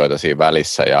eri asioita siinä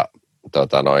välissä ja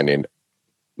niin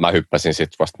mä hyppäsin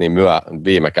sitten vasta niin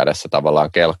viime kädessä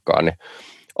tavallaan kelkkaan, niin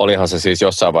olihan se siis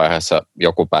jossain vaiheessa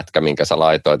joku pätkä, minkä sä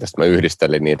laitoit, ja sitten mä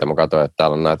yhdistelin niitä. Mä katsoin, että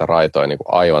täällä on näitä raitoja niin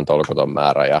kuin aivan tolkuton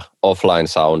määrä, ja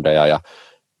offline-soundeja, ja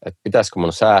että pitäisikö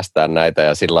mun säästää näitä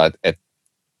ja sillä lailla, että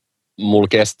mulla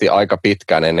kesti aika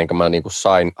pitkään ennen kuin mä niin kuin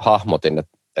hahmotin,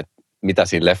 että mitä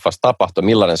siinä leffassa tapahtui,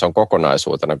 millainen se on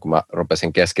kokonaisuutena, kun mä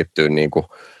rupesin keskittyä niin kuin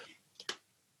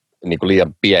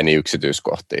liian pieniin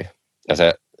yksityiskohtiin. Ja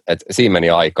että siinä meni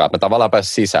aikaa, että mä tavallaan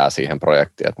pääsin sisään siihen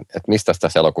projektiin, että mistä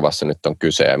tässä elokuvassa nyt on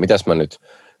kyse ja mitäs mä nyt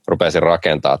rupesin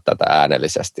rakentaa tätä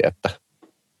äänellisesti,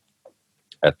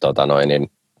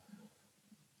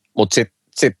 mutta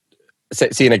sitten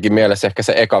siinäkin mielessä ehkä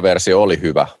se eka versio oli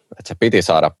hyvä, että se piti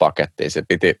saada pakettiin, se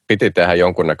piti tehdä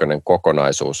jonkunnäköinen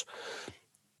kokonaisuus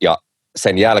ja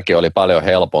sen jälkeen oli paljon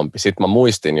helpompi. Sitten mä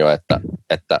muistin jo,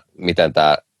 että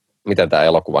miten tämä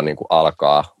elokuva niin kuin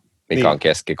alkaa, mikä on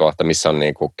keskikohta, missä on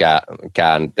niin kuin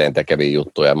käänteen tekeviä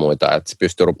juttuja ja muita, että se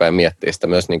pystyy rupeamaan miettimään sitä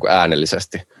myös niin kuin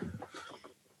äänellisesti.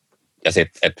 Ja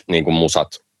sitten, että niin kuin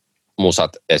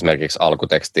musat esimerkiksi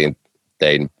alkutekstiin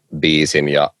tein biisin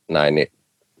ja näin, niin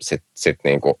sitten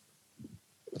niin kuin,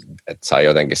 että sai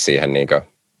jotenkin siihen niin kuin,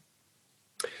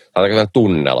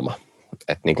 tunnelma,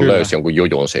 että niin kuin löysi jonkun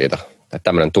jujun siitä, että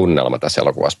tämmöinen tunnelma tässä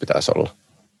elokuvassa pitäisi olla.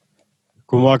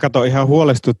 Kun mua katsoi ihan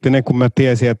huolestutti ne, kun mä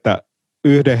tiesin, että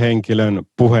yhden henkilön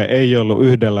puhe ei ollut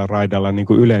yhdellä raidalla niin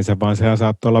kuin yleensä, vaan sehän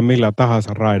saattoi olla millä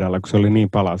tahansa raidalla, kun se oli niin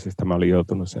palasista, mä olin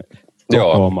joutunut se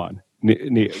kokoamaan.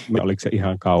 Niin oliko se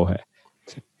ihan kauhea?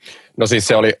 No siis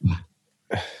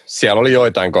siellä oli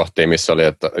joitain kohtia, missä oli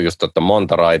että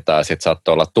monta raitaa ja sitten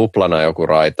saattoi olla tuplana joku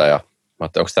raita ja mä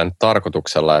ajattelin, onko tämä nyt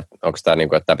tarkoituksella, että onko tämä niin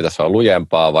kuin, että tämä pitäisi olla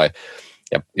lujempaa vai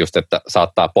ja just, että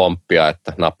saattaa pomppia,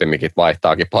 että nappimikit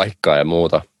vaihtaakin paikkaa ja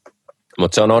muuta.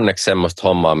 Mutta se on onneksi semmoista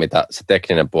hommaa, mitä se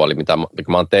tekninen puoli, mitä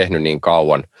mä oon tehnyt niin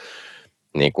kauan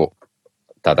niin kuin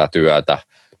tätä työtä,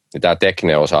 niin tämä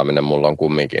tekninen osaaminen mulla on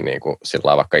kumminkin, niin kuin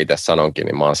sillä vaikka itse sanonkin,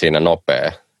 niin mä oon siinä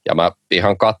nopea. Ja mä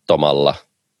ihan katsomalla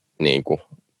niin kuin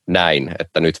näin,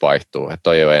 että nyt vaihtuu, että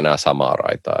toi ei ole enää samaa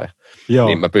raitaa.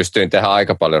 Niin mä pystyin tehdä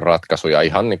aika paljon ratkaisuja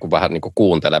ihan niin kuin vähän niin kuin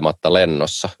kuuntelematta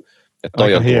lennossa. Että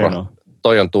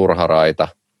toi on turha raita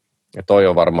ja toi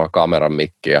on varmaan kameran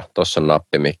mikki ja tossa on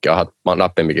nappimikki.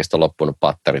 Nappimikistä on loppunut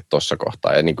patterit tossa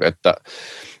kohtaa. Ja niin kuin, että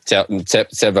se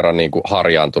sen verran niin kuin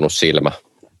harjaantunut silmä,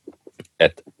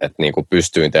 että niin kuin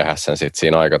pystyin tehdä sen sit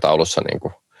siinä aikataulussa. Niin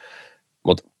kuin.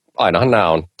 Mut ainahan nämä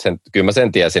on, kyllä mä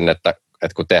sen tiesin, että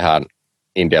kun tehdään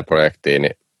India-projektiin,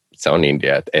 niin se on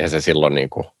India. Että eihän se silloin, niin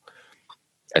kuin,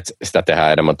 että sitä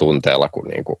tehdään enemmän tunteella kuin,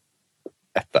 niin kuin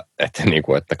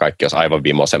että kaikki olisi aivan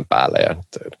vimosen päälle ja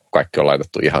kaikki on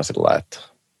laitettu ihan sillä lailla,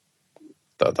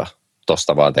 että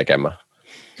tosta vaan tekemään.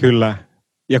 Kyllä.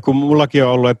 Ja kun mullakin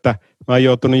on ollut, että mä oon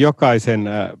joutunut jokaisen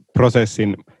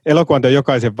prosessin, elokuvan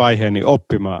jokaisen vaiheen niin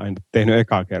oppimaan, en tehnyt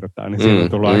ekaa kertaa, niin siinä on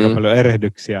tullut aika paljon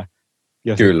erehdyksiä.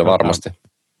 Ja kyllä, varmasti.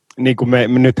 Niin kuin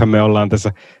nythän me ollaan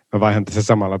tässä, mä vaihan tässä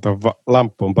samalla tuon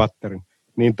lamppuun patterin,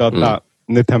 niin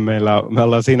nythän me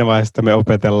ollaan siinä vaiheessa, että me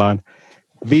opetellaan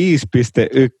 5.1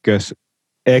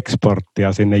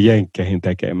 eksporttia sinne Jenkkeihin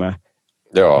tekemään.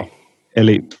 Joo.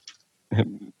 Eli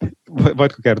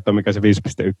voitko kertoa, mikä se 5.1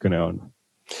 on?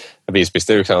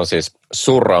 5.1 on siis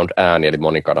surround-ääni, eli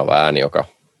monikanava ääni, joka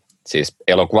siis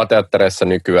elokuvateattereissa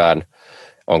nykyään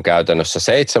on käytännössä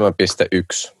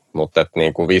 7.1, mutta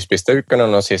niin kuin 5.1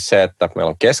 on siis se, että meillä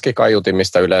on keskikaiutin,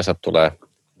 mistä yleensä tulee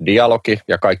dialogi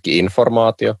ja kaikki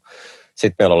informaatio.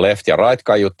 Sitten meillä on left- ja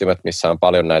right-kaiuttimet, missä on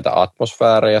paljon näitä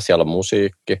atmosfäärejä, siellä on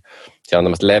musiikki, siellä on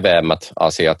tämmöiset leveämmät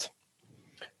asiat.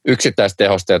 Yksittäiset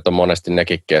tehosteet on monesti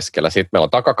nekin keskellä. Sitten meillä on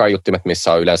takakaiuttimet,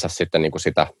 missä on yleensä sitten niin kuin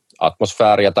sitä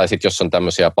atmosfääriä, tai sitten jos on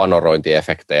tämmöisiä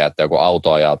panorointiefektejä, että joku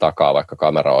auto ajaa takaa vaikka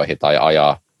kamera ohi tai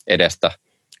ajaa edestä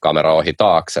kamera ohi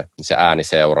taakse, niin se ääni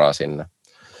seuraa sinne.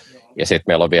 Ja sitten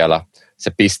meillä on vielä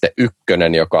se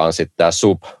 .1, joka on sitten tämä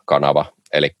sub-kanava,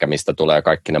 eli mistä tulee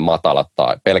kaikki ne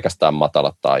pelkästään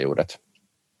matalat taajuudet,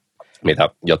 mitä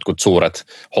jotkut suuret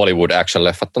Hollywood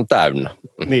action-leffat on täynnä.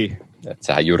 Niin. Että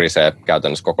sehän jyrisee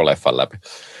käytännössä koko leffan läpi.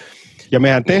 Ja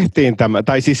mehän tehtiin tämä,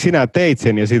 tai siis sinä teit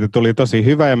sen ja siitä tuli tosi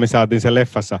hyvä ja me saatiin sen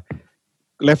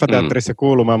leffateatterissa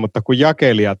kuulumaan, mutta kun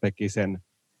jakelija teki sen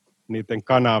niiden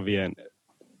kanavien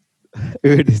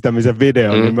yhdistämisen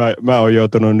videon, niin mä oon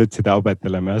joutunut nyt sitä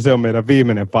opettelemaan ja se on meidän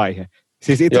viimeinen vaihe.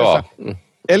 Siis itse asiassa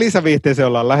Elisa-viihteeseen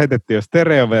ollaan lähetetty jo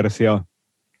stereoversio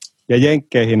ja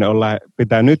Jenkkeihin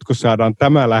pitää nyt, kun saadaan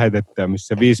tämä lähetettyä,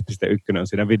 missä 5.1 on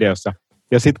siinä videossa.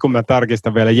 Ja sitten kun mä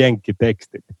tarkistan vielä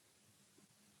jenkkitekstit,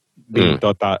 niin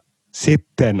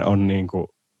sitten on niinku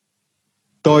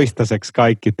toistaiseksi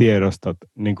kaikki tiedostot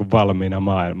niinku valmiina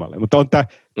maailmalle. Mutta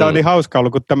tämä on niin hauska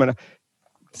ollut, kun tämmöinen,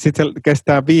 sitten se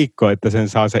kestää viikko, että sen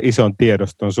saa se ison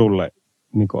tiedoston sulle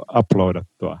niinku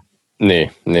uploadattua.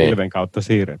 Niin. Pilven kautta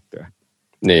siirrettyä.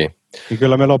 Niin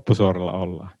kyllä me loppusuoralla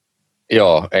ollaan.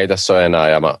 Joo, ei tässä ole enää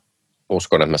ja mä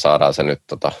uskon, että me saadaan se nyt,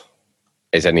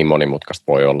 ei se niin monimutkaista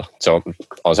voi olla. Se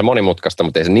on se monimutkaista,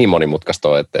 mutta ei se niin monimutkaista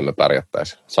ole, ettei me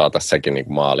pärjättäisi. Saataisiin sekin niin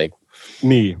kuin maaliin.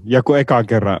 Niin, ja kun ekaan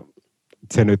kerran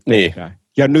se nyt tehdään.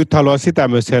 Ja nyt haluan sitä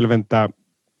myös selventää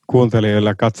kuuntelijoille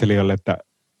ja katselijoille, että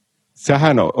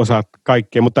sähän osaat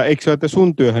kaikkea, mutta eikö se ole, että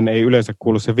sun työhön ei yleensä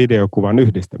kuulu se videokuvan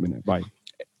yhdistäminen vai?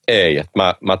 Ei, että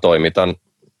mä toimitan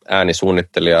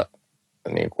äänisuunnittelija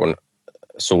niin kuin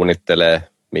suunnittelee,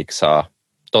 miksaa,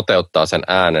 toteuttaa sen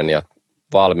äänen ja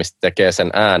tekee sen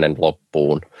äänen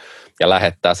loppuun ja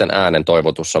lähettää sen äänen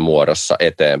toivotussa muodossa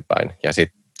eteenpäin. Ja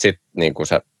sit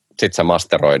se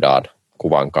masteroidaan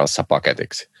kuvan kanssa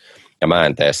paketiksi. Ja mä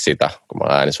en tee sitä, kun mä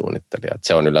oon äänisuunnittelija. Et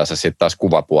se on yleensä sitten taas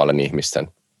kuvapuolen ihmisten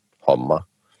hommaa.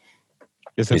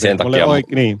 Ja sen takia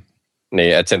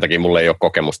Niin, että sen takia mulla ei ole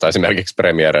kokemusta esimerkiksi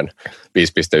Premieren 5.1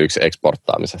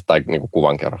 eksporttaamisesta tai niin kuin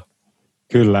kuvan kerran.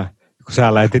 Kyllä, kun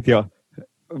sä lähetit jo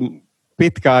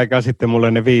pitkä aikaa sitten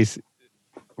mulle ne 5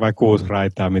 vai 6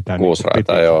 raitaa. Mitä 6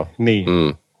 raitaa, joo. Niin.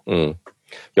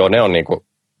 Joo,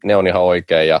 ne on ihan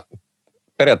oikein ja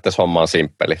periaatteessa homma on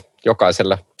simppeli.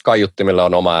 Jokaisella kaiuttimella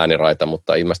on oma ääniraita,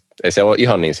 mutta ei se ole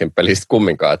ihan niin simppeli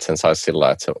kumminkaan, että sen saisi sillä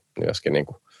lailla, että se myöskin niin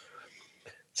kuin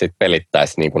sit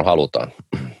pelittäisi niin kuin halutaan.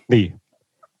 Niin.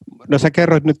 No sä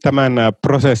kerroit nyt tämän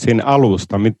prosessin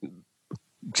alusta.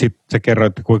 Sitten sä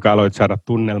kerroit, kuinka aloit saada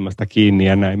tunnelmasta kiinni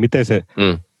ja näin.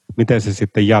 Miten se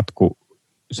sitten jatkuu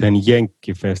sen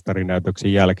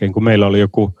Jenkkifestarinäytöksen jälkeen, kun meillä oli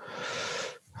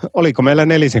oliko meillä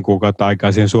 4 kuukautta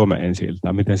aikaa siihen Suomen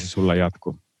ensi-iltaan? Miten se sulla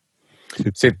jatkuu?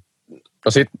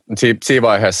 Siinä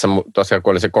vaiheessa tosiaan,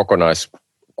 kun oli se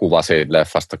kokonaiskuva siitä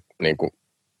leffasta niin kuin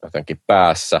jotenkin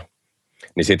päässä,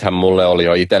 niin sittenhän mulle oli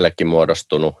jo itsellekin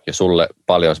muodostunut ja sulle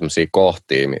paljon semmoisia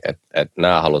kohtia, että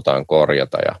nämä halutaan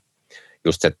korjata.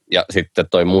 Ja sitten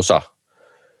toi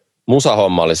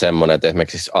musahomma oli semmoinen, että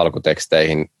esimerkiksi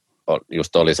alkuteksteihin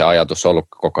just oli se ajatus ollut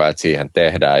koko ajan, että siihen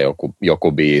tehdään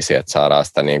joku biisi, että saadaan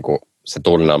sitä niin kuin se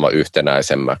tunnelma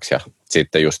yhtenäisemmäksi ja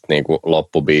sitten just niin kuin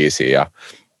loppubiisi ja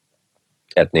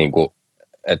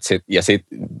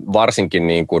sitten varsinkin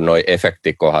niin kuin noi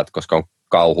efektikohdat, koska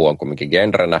kauhu on kumminkin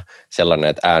genrenä sellainen,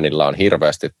 että äänillä on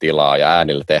hirveästi tilaa ja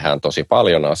äänillä tehdään tosi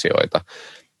paljon asioita.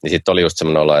 Niin sitten oli just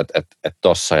semmoinen olo, että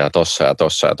tossa ja tossa ja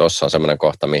tossa ja tossa on semmoinen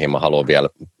kohta, mihin mä haluan vielä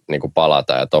niin kuin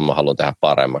palata ja ton mä haluan tehdä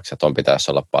paremmaksi ja ton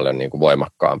pitäisi olla paljon niin kuin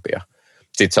voimakkaampia.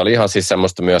 Sitten se oli ihan siis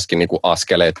semmoista myöskin niin kuin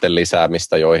askeleiden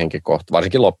lisäämistä joihinkin kohtaan,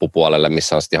 varsinkin loppupuolelle,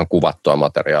 missä on sitten ihan kuvattua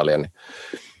materiaalia,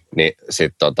 niin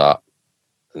sitten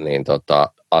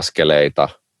askeleita,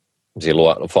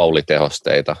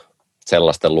 foulitehosteita,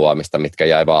 sellaisten luomista, mitkä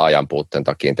jäi vaan ajan puutteen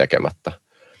takia tekemättä.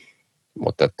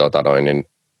 Mutta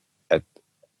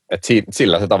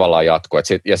sillä se tavallaan jatkuu.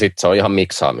 Ja sitten se on ihan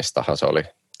miksaamistahan se oli.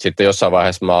 Sitten jossain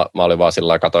vaiheessa mä olin vaan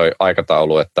sillä katsoin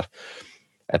aikataulu, että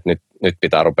nyt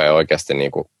pitää rupea oikeasti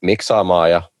niinku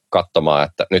miksaamaan ja katsomaan,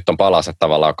 että nyt on palaset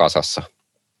tavallaan kasassa.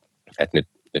 Että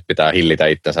nyt pitää hillitä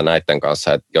itsensä näiden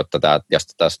kanssa, jotta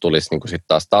tästä tulisi niinku sit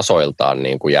taas tasoiltaan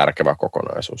niinku järkevä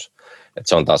kokonaisuus. Että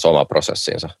se on taas oma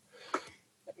prosessinsa.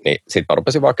 Niin sitten mä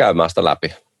rupesin vaan käymään sitä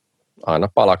läpi. Aina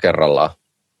pala kerrallaan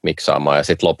miksaamaan ja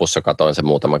sitten lopussa katoin sen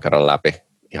muutaman kerran läpi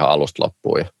ihan alusta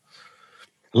loppuun.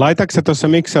 Laitatko sä tuossa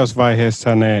miksausvaiheessa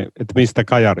että mistä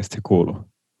kajarista se kuuluu?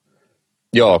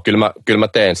 Joo, kyllä mä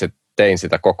tein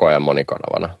sitä koko ajan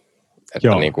monikanavana.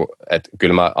 Että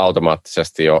kyllä mä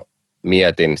automaattisesti jo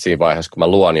mietin siinä vaiheessa, kun mä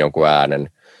luon jonkun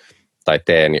äänen tai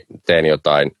teen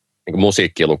jotain niin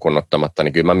musiikkia lukuun ottamatta,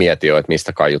 niin kyllä mä mietin jo, että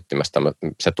mistä kaiuttimesta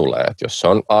se tulee. Että jos se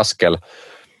on askel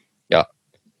ja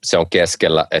se on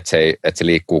keskellä, että se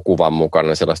liikkuu kuvan mukana,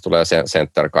 niin sellaista tulee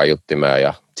center-kaiuttimeen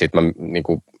ja sitten mä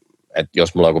niinku, että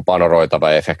jos mulla on joku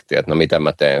panoroitava efekti, että no miten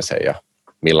mä teen sen ja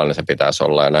millainen se pitäisi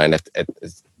olla ja näin, että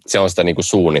se on sitä niinku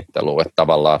suunnittelua, että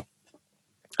tavallaan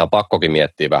on pakkokin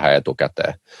miettiä vähän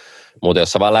etukäteen. Mutta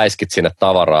jos sä vaan läiskit sinne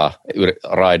tavaraa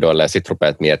raidoille ja sit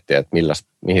rupeat miettimään, että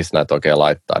mihin sä näitä oikein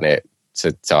laittaa, niin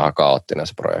se on ihan kaoottinen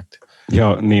se projekti.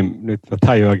 Joo, niin nyt mä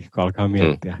tajuankin, kun alkaa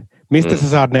miettiä. Mistä sä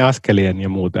saat ne askelien ja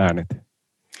muut äänet?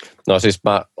 No siis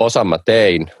mä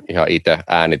tein ihan itse,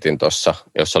 äänitin tuossa,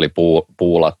 jossa oli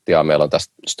puulattia. Meillä on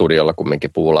tässä studiolla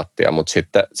kumminkin puulattia, mutta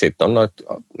sitten on noita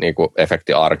niinku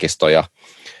efektiarkistoja.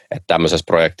 Että tämmöisessä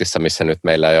projektissa, missä nyt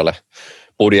meillä ei ole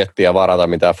budjettia varata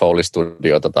mitään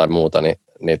Foley-studioita tai muuta, niin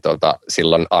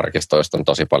silloin arkistoista on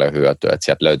tosi paljon hyötyä. Että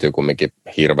sieltä löytyy kumminkin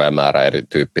hirveä määrä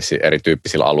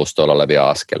erityyppisillä alustoilla olevia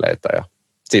askeleita ja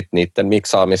sitten niiden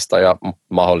miksaamista ja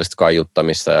mahdollista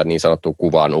kaiuttamista ja niin sanottua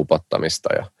kuvaan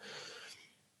upottamista ja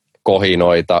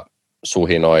kohinoita,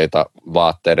 suhinoita,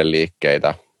 vaatteiden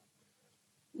liikkeitä,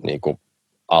 niin kuin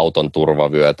auton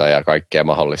turvavyötä ja kaikkea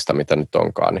mahdollista, mitä nyt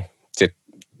onkaan, niin sit,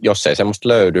 jos ei semmoista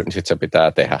löydy, niin sitten se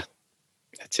pitää tehdä.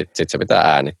 Sitten se pitää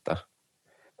äänittää.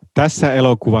 Tässä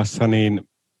elokuvassa, niin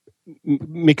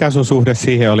mikä sun suhde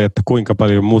siihen oli, että kuinka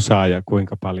paljon musaa ja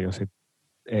kuinka paljon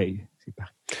ei sitä?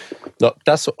 No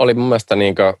tässä oli mun mielestä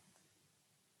niinkö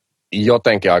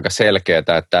jotenkin aika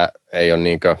selkeää, että ei ole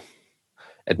niinkö,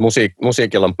 että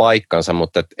musiikilla on paikkansa,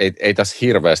 mutta ei tässä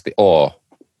hirveästi ole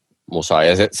musaa.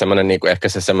 Ja semmoinen niinku, ehkä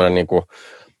se semmoinen niinku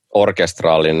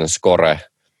orkestraalinen score,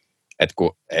 että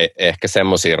kun ei ehkä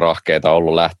semmoisia rahkeita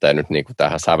ollut lähteä nyt niinku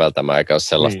tähän säveltämään, eikä ole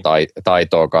sellaista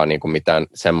taitoakaan niinku mitään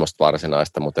semmoista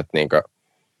varsinaista, mutta että niinku,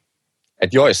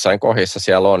 et joissain kohdissa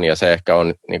siellä on, ja se ehkä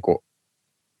on niinku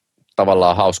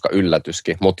tavallaan hauska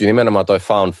yllätyskin, mutta nimenomaan toi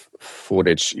found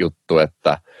footage-juttu,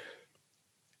 että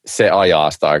se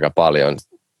ajaa sitä aika paljon,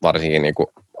 varsinkin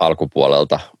niinku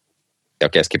alkupuolelta ja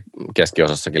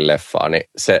keskiosassakin leffaa, niin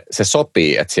se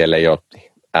sopii, että siellä ei ole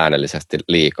äänellisesti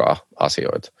liikaa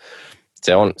asioita.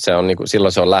 Se on niinku,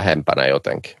 silloin se on lähempänä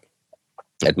jotenkin.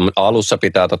 Et alussa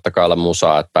pitää totta kai olla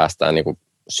musaa, että päästään niinku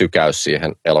sykäys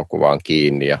siihen elokuvaan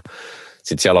kiinni, ja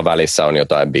sitten siellä on välissä on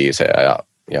jotain biisejä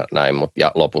ja näin,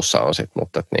 ja lopussa on sitten,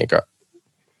 mutta niinkö,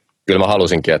 kyllä mä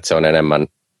halusinkin, että se on enemmän,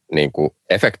 niinku,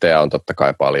 efektejä on totta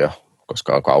kai paljon,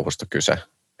 koska on kauhusta kyse,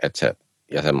 että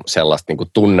sellaista niinku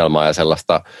tunnelmaa ja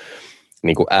sellaista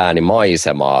niinku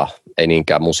äänimaisemaa, ei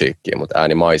niinkään musiikkia, mutta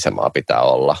äänimaisemaa pitää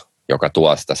olla, joka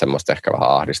tuo sitä semmoista ehkä vähän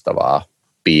ahdistavaa,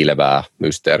 piilevää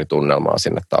mysteeritunnelmaa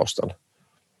sinne taustalle.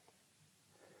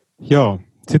 Joo,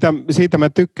 siitä mä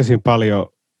tykkäsin paljon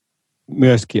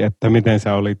myöskin, että miten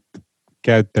sä olit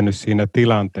käyttänyt siinä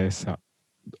tilanteessa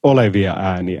olevia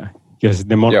ääniä. Ja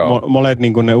sitten molemmat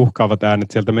niin ne uhkaavat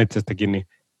äänet sieltä metsästäkin, niin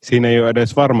siinä ei ole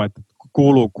edes varma, että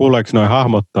kuuleeko noi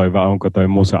hahmot toi vai onko toi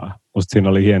musaa. Musta siinä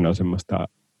oli hienoa semmoista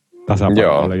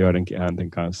tasapainoa joidenkin äänten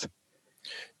kanssa.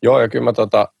 Joo, ja kyllä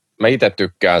mä itse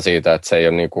tykkään siitä, että se ei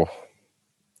ole niinku,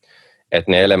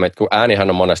 että ne elementit, kun äänihän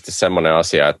on monesti semmoinen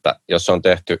asia, että jos on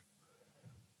tehty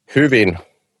hyvin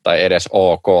tai edes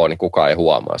ok, niin kukaan ei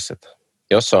huomaa sitä.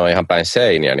 Jos se on ihan päin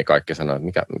seiniä, niin kaikki sanoo,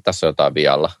 että tässä on jotain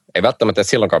vialla. Ei välttämättä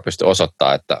silloinkaan pysty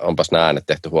osoittamaan, että onpas nämä äänet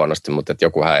tehty huonosti, mutta että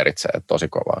joku häiritsee tosi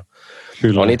kovaa.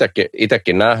 Kyllä. Olen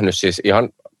itsekin nähnyt, siis ihan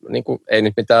niin kuin, ei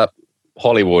nyt mitään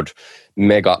Hollywood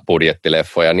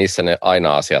megabudjettileffoja, niissä ne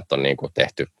aina asiat on niin kuin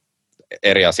tehty.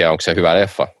 Eri asia, onko se hyvä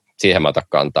leffa, siihen mä otan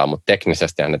kantaa, mutta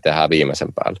teknisesti ne tehdään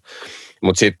viimeisen päälle.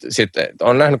 Mutta sitten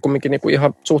on nähnyt kumminkin niinku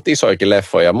ihan suht isoikin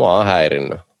leffoja, ja mua on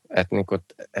häirinnyt, että niinku,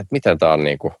 et miten tämä on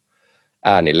niinku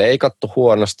ääni leikattu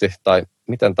huonosti, tai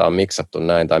miten tämä on miksattu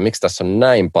näin, tai miksi tässä on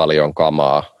näin paljon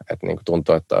kamaa, että niinku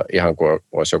tuntuu, että ihan kuin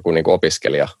olisi joku niinku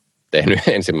opiskelija tehnyt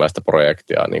ensimmäistä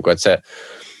projektia. Niinku, että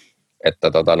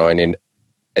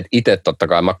itse totta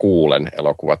kai mä kuulen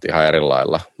elokuvat ihan eri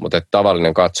lailla, mutta että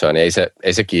tavallinen katsoja, niin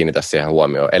ei se kiinnitä siihen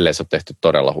huomioon, ellei se ole tehty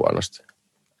todella huonosti.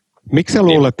 Miksi sä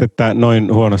luulet, että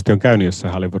noin huonosti on käynyt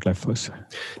jossain Hollywood-leffoissa?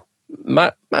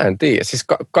 Mä en tiedä. Siis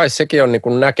kai sekin on niin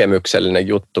kuin näkemyksellinen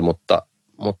juttu, mutta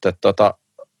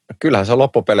kyllähän se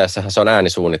loppupeleissähän se on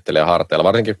äänisuunnittelija harteilla.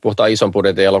 Varsinkin kun puhutaan ison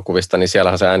budjetin elokuvista, niin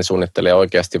siellähän se äänisuunnittelija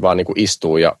oikeasti vaan niin kuin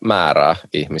istuu ja määrää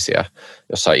ihmisiä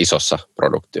jossain isossa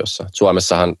produktiossa.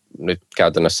 Suomessahan nyt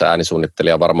käytännössä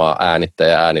äänisuunnittelija varmaan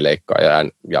äänittäjä, äänileikkaaja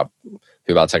ja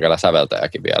hyvältä säkällä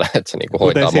säveltäjäkin vielä, että se niinku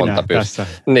hoitaa monta pystiä.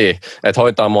 Niin, että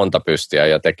hoitaa monta pystiä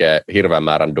ja tekee hirveän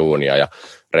määrän duunia ja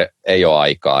ei ole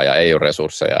aikaa ja ei ole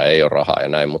resursseja, ei ole rahaa ja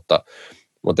näin, mutta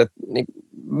niin,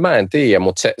 mä en tiedä,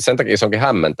 mutta sen takia se onkin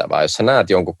hämmentävää, jos sä näet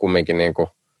jonkun kumminkin, niinku,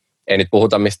 ei nyt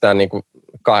puhuta mistään niinku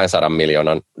 200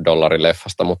 miljoonan dollarin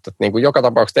leffasta, mutta niinku joka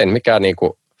tapauksessa ei mikään,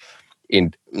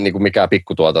 mikään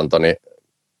pikkutuotanto, niin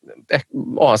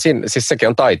onhan siinä, siis sekin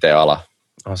on taiteen ala.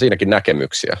 On siinäkin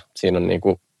näkemyksiä. Siinä on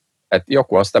niinku, että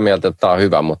joku on sitä mieltä, että tämä on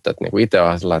hyvä, mutta että niinku itse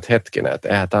on sellainen, että hetkinen, että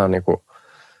eihän tämä on niinku,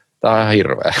 tämä on ihan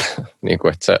hirveä. Niinku,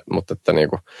 että se, mutta että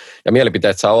niinku, ja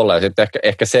mielipiteet saa olla. Ja sitten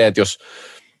ehkä se, että jos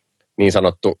niin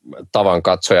sanottu tavan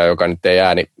katsoja, joka nyt ei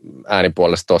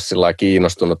äänipuolesta ole sillä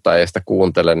kiinnostunut tai ei sitä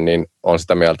kuuntele, niin on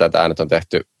sitä mieltä, että äänet on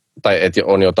tehty, tai että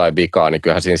on jotain vikaa, niin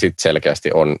kyllähän siinä sitten selkeästi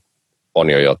on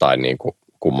jo jotain niinku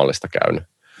kummallista käynyt.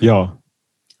 Joo.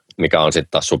 Mikä on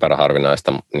sitten taas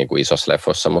superharvinaista niin kuin isossa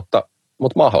leffossa, mutta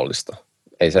mahdollista.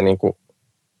 Ei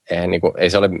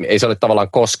se ole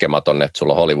tavallaan koskematon, että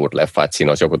sulla on Hollywood-leffa, että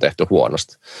siinä olisi joku tehty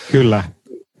huonosti. Kyllä.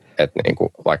 Että niin kuin,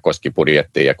 vaikka olisikin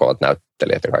budjettia ja koot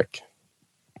näyttelijät ja kaikki.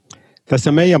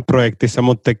 Tässä meidän projektissa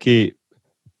mut teki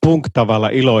punk-tavalla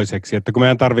iloiseksi, että kun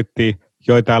meidän tarvittiin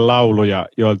joitain lauluja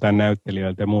joiltain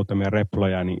näyttelijöiltä ja muutamia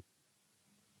reploja, niin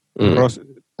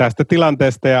tästä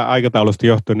tilanteesta ja aikataulusta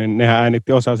johtuen, niin nehän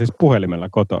äänitti osaa siis puhelimella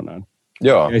kotonaan.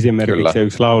 Joo, esimerkiksi kyllä. se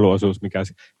yksi lauluosuus, mikä...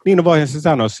 Niin no voihan se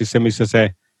sanoa, siis se missä se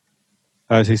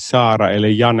siis Saara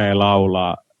eli Jane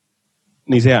laulaa,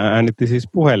 niin se äänitti siis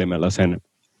puhelimella sen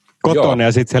kotona. Joo.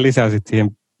 Ja sitten sä lisäsit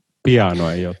siihen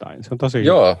pianoon jotain. Se on tosi...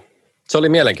 Joo, se oli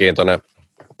mielenkiintoinen.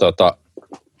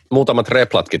 Muutamat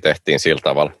replatkin tehtiin sillä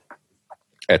tavalla,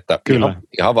 että kyllä.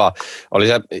 Ihan vaan oli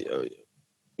se...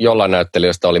 Jollain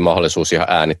näyttelijöistä oli mahdollisuus ihan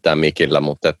äänittää mikillä,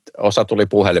 mutta osa tuli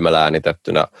puhelimella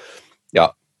äänitettynä.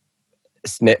 Ja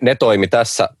ne toimi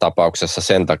tässä tapauksessa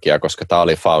sen takia, koska tämä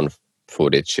oli found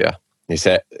footagea. Niin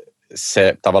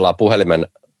se tavallaan puhelimen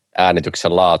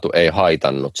äänityksen laatu ei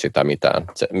haitannut sitä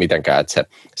mitenkään. Että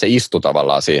se istui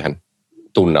tavallaan siihen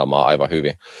tunnelmaan aivan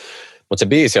hyvin. Mutta se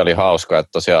biisi oli hauska,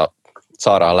 että tosiaan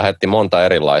Saarahan lähetti monta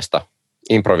erilaista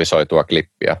improvisoitua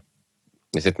klippiä.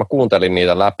 Niin sitten mä kuuntelin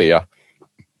niitä läpi ja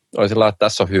oli sillä, että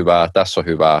tässä on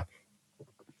hyvää.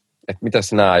 Että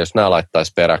mitäs jos nämä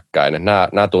laittaisi peräkkäin.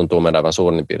 Nämä tuntuu menevän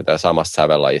suurin piirtein samasta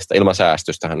sävellajista. Ilman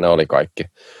säästystähän ne oli kaikki.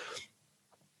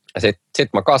 Ja sitten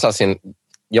mä kasasin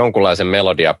jonkunlaisen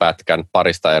melodiapätkän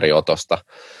parista eri otosta.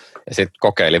 Ja sitten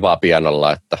kokeilin vaan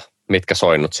pianolla, että mitkä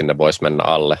soinnut sinne voisi mennä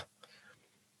alle.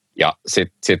 Ja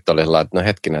sitten oli sellainen, että no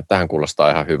hetkinen, että tähän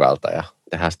kuulostaa ihan hyvältä. Ja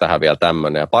tehdään tähän vielä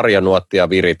tämmöinen. Ja paria nuottia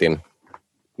viritin.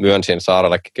 Myönsin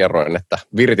Saarallekin, kerroin, että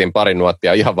viritin pari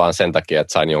nuottia ihan vaan sen takia,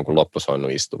 että sain jonkun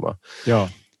loppusoinnun istumaan. Joo.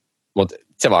 Mutta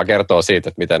se vaan kertoo siitä,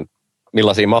 että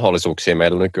millaisia mahdollisuuksia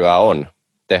meillä nykyään on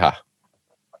tehdä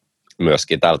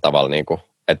myöskin tällä tavalla. Niin kuin,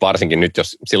 että varsinkin nyt,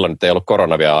 jos silloin nyt ei ollut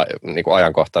korona vielä niin kuin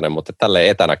ajankohtainen, mutta tälleen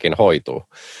etänäkin hoituu.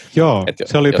 Joo,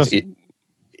 se oli jos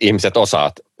ihmiset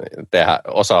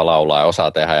osaa laulaa ja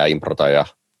osaa tehdä ja improta ja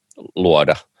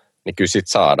luoda, niin kyllä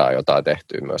sitten saadaan jotain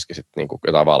tehtyä myöskin, sit niin kuin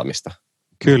jotain valmista.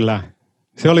 Kyllä.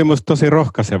 Se oli musta tosi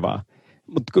rohkaisevaa.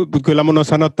 Mutta kyllä mun on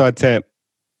sanottava, että se,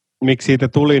 miksi siitä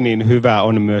tuli niin hyvä,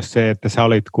 on myös se, että sä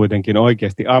olit kuitenkin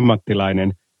oikeasti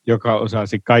ammattilainen, joka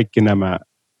osasi kaikki nämä,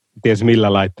 ties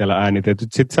millä laitteella äänitetyt,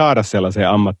 sitten saada sellaiseen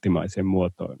ammattimaiseen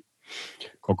muotoon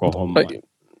koko homma.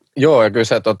 Joo, ja kyllä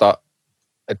se, että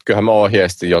kyllähän mä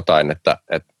ohjeistin jotain, että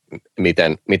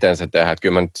miten se tehdään.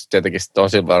 Kyllä mä nyt tietenkin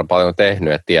tosi paljon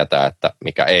tehnyt, että tietää, että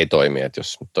mikä ei toimi, että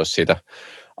jos olisi siitä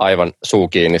aivan suu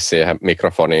kiinni siihen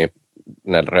mikrofoniin,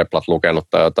 ne replat lukenut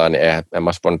tai jotain, niin en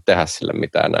mä voinut tehdä sille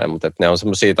mitään näin, mutta ne on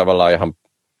semmoisia tavallaan ihan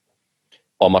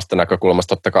omasta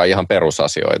näkökulmasta totta kai ihan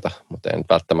perusasioita, mutta en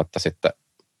välttämättä sitten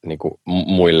niin kuin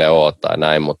muille ole tai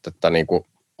näin, mutta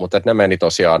että ne meni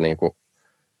tosiaan niin kuin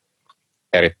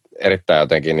erittäin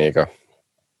jotenkin niin kuin,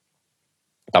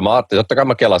 mä ajattelin, totta kai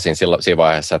mä kelasin siinä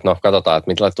vaiheessa, että no katsotaan,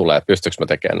 että mitä tulee, että pystyykö mä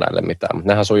tekemään näille mitään,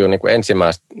 mutta nehän sujuu niin kuin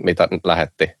ensimmäistä, mitä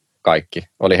lähetti kaikki,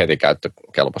 oli heti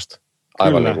käyttökelpoista.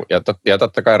 Aivan niin kuin, ja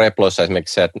totta kai reploissa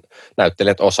esimerkiksi se, että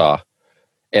näyttelijät osaa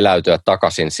eläytyä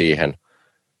takaisin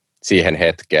siihen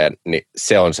hetkeen, niin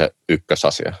se on se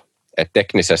ykkösasia. Että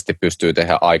teknisesti pystyy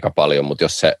tehdä aika paljon, mutta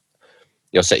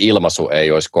jos se ilmaisu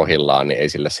ei olisi kohdillaan, niin ei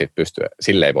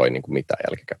sille ei voi niin kuin mitään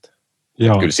jälkikäteen.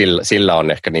 Joo. Kyllä sillä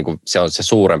on ehkä niin kuin, se on se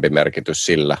suurempi merkitys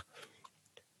sillä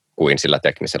kuin sillä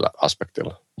teknisellä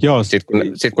aspektilla. Joo.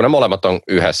 Sitten kun ne molemmat on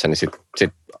yhdessä, niin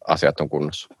sit asiat on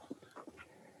kunnossa.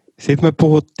 Sitten me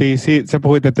puhuttiin, sä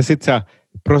puhuit, että sitten sä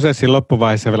prosessin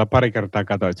loppuvaiheessa vielä pari kertaa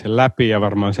katsoit sen läpi ja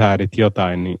varmaan säädit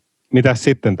jotain, niin mitä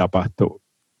sitten tapahtuu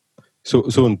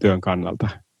sun työn kannalta?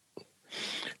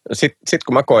 Sitten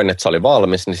kun mä koin, että se oli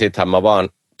valmis, niin sittenhän mä vaan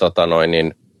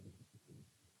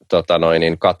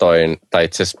katoin, tai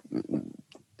itse asiassa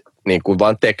niin kuin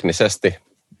vaan teknisesti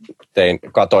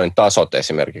katoin tasot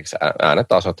esimerkiksi,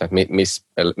 äänetasot, että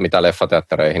mitä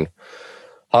leffateattereihin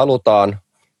halutaan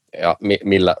ja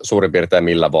suurin piirtein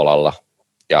millä volalla.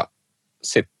 Ja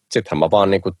sittenhän mä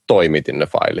vaan niin kuin toimitin ne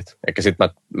failit. Eikä sitten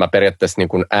mä periaatteessa niin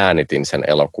kuin äänitin sen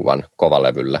elokuvan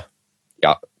kovalevyllä.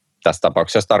 Ja tässä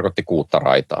tapauksessa tarkoitti 6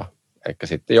 raitaa. Eikä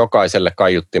sitten jokaiselle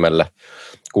kaiuttimelle,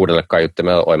 6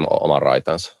 kaiuttimelle oma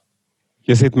raitansa.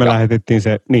 Ja sitten me lähetettiin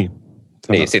se, niin.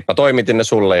 Niin, sitten mä toimitin ne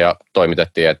sulle ja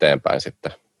toimitettiin eteenpäin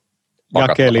sitten.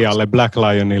 Jakelijalle, Black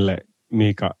Lionille,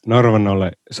 Miika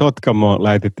Norvanolle, Sotkamoon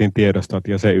lähetettiin tiedostot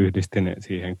ja se yhdisti ne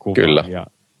siihen kuvaan. Kyllä. Ja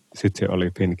sitten se oli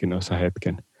Finkinossa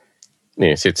hetken.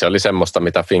 Niin, sitten se oli semmoista,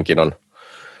 mitä Finkinon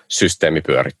systeemi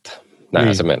pyörittää. Näinhän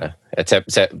niin se menee.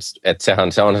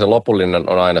 Sehän se on se lopullinen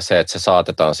on aina se, että se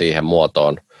saatetaan siihen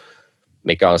muotoon,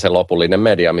 mikä on se lopullinen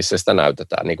media, missä sitä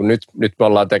näytetään. Niin kuin nyt me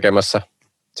ollaan tekemässä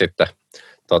sitten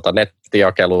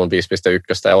nettijakeluun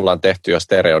 5.1 ja ollaan tehty jo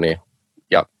stereo, niin,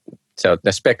 ja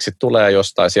ne speksit tulee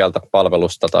jostain sieltä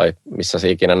palvelusta tai missä se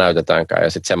ikinä näytetäänkään, ja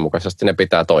sitten sen mukaisesti ne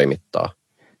pitää toimittaa.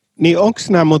 Niin onko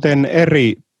nämä muuten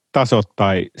eri tasot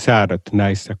tai säädöt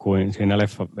näissä kuin siinä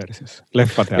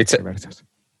leffateatteriversiossa?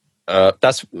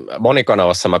 Tässä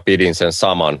monikanavassa mä pidin sen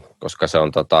saman, koska se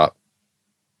on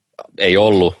ei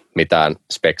ollut mitään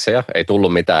speksejä, ei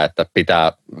tullut mitään, että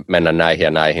pitää mennä näihin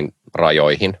ja näihin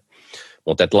rajoihin,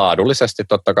 mutta laadullisesti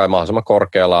totta kai mahdollisimman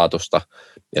korkealaatusta,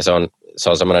 ja se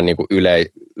on semmoinen niin kuin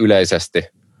yleisesti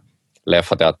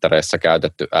leffateattereissa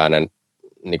käytetty äänen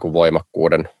niin kuin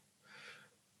voimakkuuden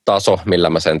taso, millä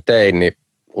mä sen tein, niin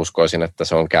uskoisin, että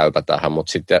se on käypä tähän,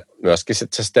 mutta sitten myöskin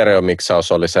se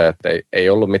stereomiksaus oli se, että ei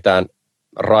ollut mitään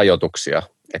rajoituksia,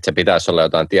 että se pitäisi olla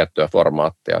jotain tiettyä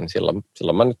formaattia, niin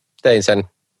silloin mä nyt tein sen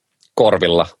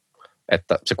korvilla,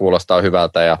 että se kuulostaa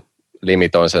hyvältä ja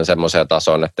limitoin sen semmoiseen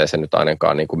tasoon, ettei se nyt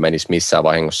ainakaan niin kuin menisi missään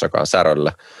vahingossakaan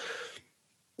särölle.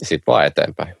 Sitten vaan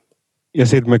eteenpäin. Ja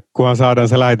sitten kunhan saadaan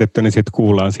se lähetetty, niin sitten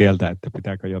kuullaan sieltä, että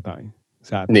pitääkö jotain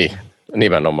säätää. Niin,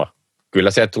 nimenomaan.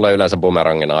 Kyllä se tulee yleensä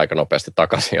bumerangina aika nopeasti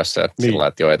takaisin, jos se niin. Sillä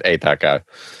että joo, että ei tämä käy.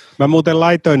 Mä muuten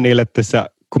laitoin niille tässä,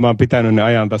 kun mä oon pitänyt ne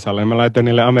ajan tasalla, niin mä laitoin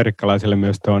niille amerikkalaisille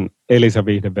myös tuon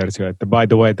Elisa-viihdeversio, että by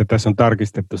the way, että tässä on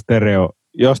tarkistettu stereo,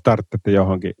 jos tarvitsette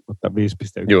johonkin, mutta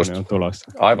 5.1 on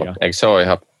tulossa. Aivan, ja eikö se ole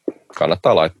ihan,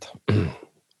 kannattaa laittaa.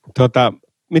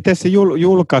 Miten se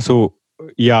julkaisu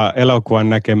ja elokuvan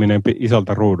näkeminen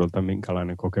isolta ruudulta,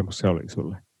 minkälainen kokemus se oli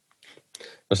sulle?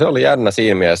 No se oli jännä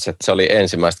siinä mielessä, että se oli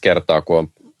ensimmäistä kertaa, kun on,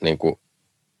 niin kuin,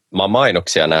 mä oon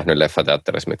mainoksia nähnyt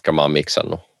leffateatterissa, mitkä mä oon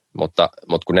miksannut, mutta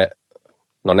kun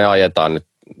ne ajetaan nyt,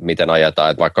 miten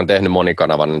ajetaan, että vaikka on tehnyt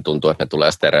monikanavan, niin tuntuu, että ne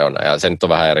tulee stereona, ja se nyt on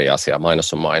vähän eri asia,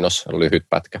 mainos on mainos, lyhyt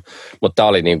pätkä, mutta tämä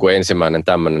oli niin kuin ensimmäinen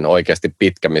tämmöinen oikeasti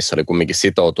pitkä, missä oli kumminkin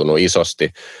sitoutunut isosti,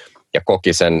 ja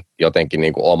koki sen jotenkin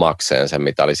niin kuin omakseen sen,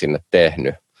 mitä oli sinne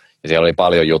tehnyt, ja siellä oli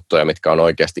paljon juttuja, mitkä on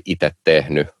oikeasti itse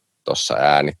tehnyt, tuossa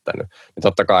äänittänyt. Ja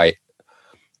totta kai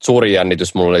suuri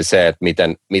jännitys mulla oli se, että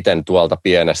miten tuolta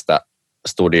pienestä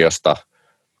studiosta,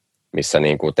 missä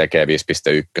niin kuin tekee 5.1,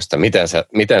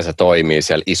 miten se toimii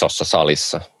siellä isossa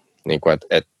salissa. Niin kuin,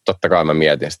 et totta kai mä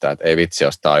mietin sitä, että ei vitsi,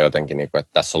 jos tää on jotenkin, niin kuin,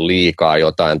 että tässä on liikaa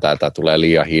jotain tai tämä tulee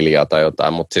liian hiljaa tai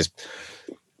jotain, mutta siis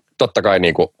totta kai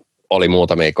niin kuin oli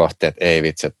muutamia kohtia, että ei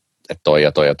vitsi, että toi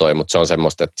ja toi ja toi, mutta se on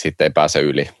semmoista, että siitä ei pääse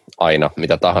yli. Aina,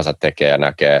 mitä tahansa tekee ja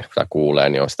näkee tai kuulee,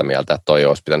 niin on sitä mieltä, että toi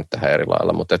olisi pitänyt tehdä eri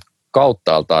lailla. Mutta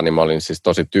kauttaaltaan niin mä olin siis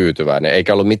tosi tyytyväinen.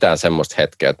 Eikä ollut mitään semmoista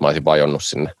hetkeä, että mä olisin vajonnut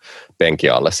sinne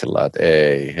penkin alle sillä lailla, että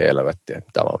ei helvetti, että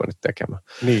mitä mä oon mennyt tekemään.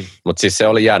 Niin. Mutta siis se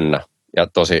oli jännä ja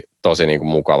tosi niin kuin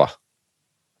mukava.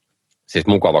 Siis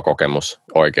mukava kokemus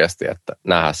oikeasti, että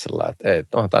nähdä sillä lailla, että ei,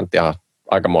 onhan tämä nyt ihan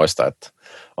aikamoista, että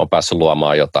on päässyt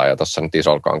luomaan jotain ja tuossa nyt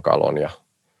isolla kankaalla on ja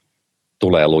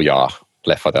tulee lujaa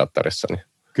leffateatterissa. Niin.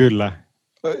 Kyllä.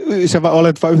 Sä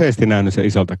olet vaan yhdesti nähnyt sen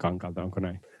isolta kankalta, onko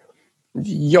näin?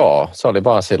 Joo, se oli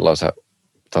vaan silloin se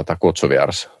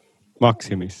kutsuvieras.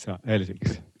 Maksimissa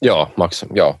Helsingissä. Joo,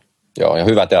 joo, ja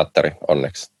hyvä teatteri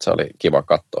onneksi. Se oli kiva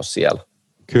katsoa siellä.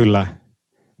 Kyllä.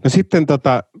 No sitten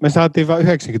me saatiin vain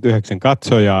 99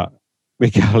 katsojaa,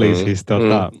 mikä oli siis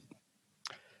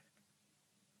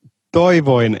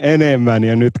toivoin enemmän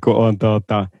ja nyt kun on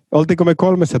oltiinko me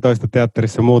 13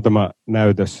 teatterissa muutama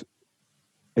näytös.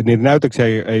 Et niitä näytöksiä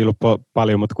ei ollut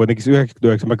paljon, mutta kuitenkin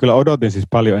 99 mä kyllä odotin siis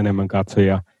paljon enemmän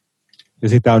katsojia. Ja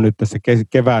sitä on nyt tässä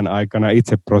kevään aikana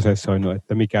itse prosessoinut,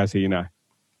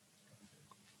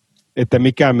 että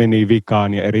mikä meni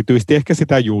vikaan ja erityisesti ehkä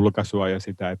sitä julkaisua ja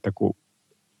sitä, että kun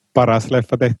paras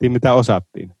leffa tehtiin, mitä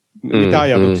osattiin. Mitä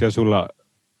ajatuksia sulla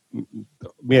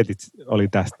oli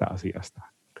tästä asiasta?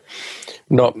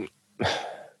 No,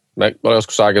 me ollaan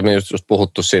joskus aikaisemmin just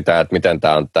puhuttu sitä, että miten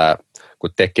tämä on kun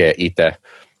tekee itse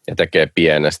ja tekee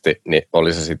pienesti, niin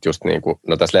oli se sitten just niin kuin,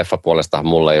 no tässä leffapuolestahan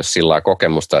mulla ei ole sillä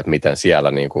kokemusta, että miten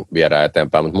siellä niin kuin viedään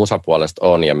eteenpäin, mutta musapuolesta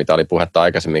on, ja mitä oli puhetta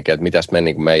aikaisemminkin, että mitäs me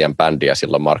niin kuin meidän bändiä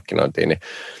silloin markkinointiin, niin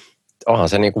onhan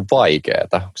se niin kuin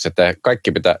vaikeaa.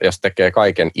 Kaikki pitää, jos tekee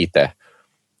kaiken itse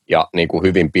ja niin kuin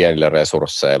hyvin pienillä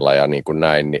resursseilla ja niin kuin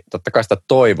näin, niin totta kai sitä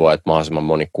toivoa, että mahdollisimman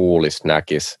moni kuulisi,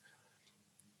 näkisi.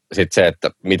 Sitten se,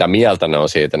 että mitä mieltä ne on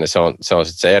siitä, niin se on sitten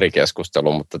se eri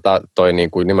keskustelu, mutta toi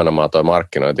niin kuin nimenomaan toi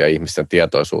markkinointi ja ihmisten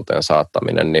tietoisuuteen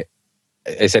saattaminen, niin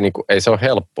ei se ole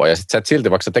helppoa. Ja sitten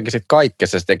silti, vaikka sä tekisit kaikkea,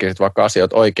 sä tekisit vaikka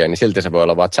asioita oikein, niin silti se voi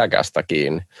olla vaan tsäkästä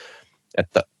kiinni.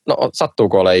 Että no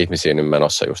sattuuko ole ihmisiä nyt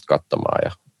menossa just katsomaan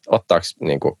ja ottaako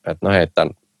niin kuin, että no hei,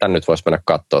 tän nyt voisi mennä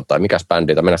katsoa, tai mikäs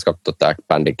bändi, tai mennäisi katsoa tämä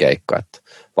bändin keikka,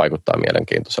 että vaikuttaa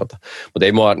mielenkiintoiselta. Mutta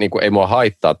ei mua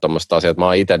haittaa tuommoista asiaa, että mä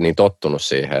oon itse niin tottunut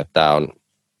siihen, että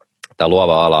tämä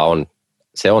luova ala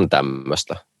on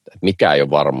tämmöistä, että mikä ei ole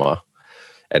varmaa.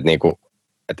 Että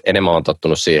enemmän on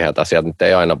tottunut siihen, että asiat nyt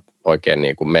ei aina oikein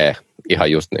niin kuin mene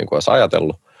ihan just niin kuin olisi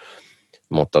ajatellut.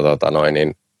 Mutta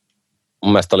niin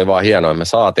mun mielestä oli vaan hienoa, että me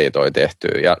saatiin toi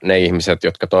tehtyä. Ja ne ihmiset,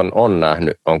 jotka ton on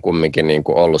nähnyt, on kumminkin niin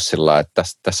kuin ollut sillä, että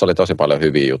tässä oli tosi paljon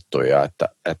hyviä juttuja,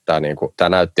 että niin kuin, tämä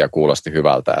näytti ja kuulosti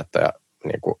hyvältä, että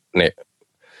niin kuin, niin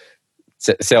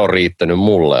se on riittänyt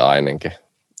mulle ainakin.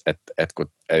 Että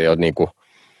kun ei ole niin kuin,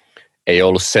 ei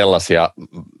ollut sellaisia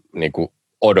niin kuin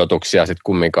odotuksia sitten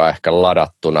kumminkaan ehkä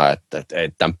ladattuna, että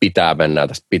tämän pitää mennä ja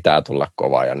tästä pitää tulla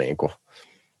kova ja niin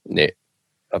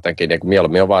jotenkin niin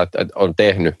mieluummin on vaan, että on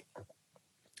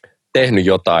tehnyt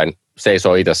jotain,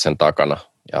 seisoo itse sen takana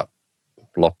ja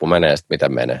loppu menee sitten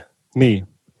miten menee. Niin.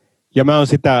 Ja mä oon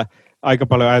sitä aika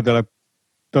paljon ajatellut,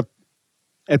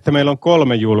 että meillä on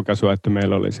 3 julkaisua, että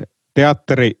meillä oli se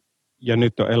teatteri ja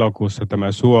nyt on elokuussa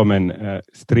tämä Suomen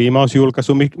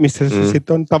striimausjulkaisu, missä se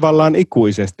sitten on tavallaan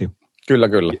ikuisesti. Kyllä,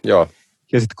 joo.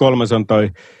 Ja sitten 3 on toi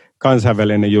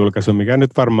kansainvälinen julkaisu, mikä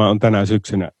nyt varmaan on tänä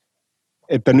syksynä.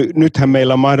 Että nythän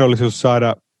meillä on mahdollisuus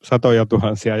saada satoja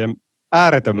tuhansia ja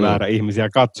ääretön määrä ihmisiä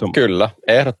katsomaan. Kyllä,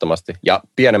 ehdottomasti. Ja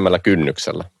pienemmällä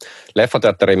kynnyksellä.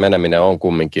 Leffateatteriin meneminen on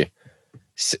kumminkin,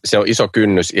 se on iso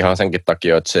kynnys ihan senkin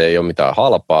takia, että se ei ole mitään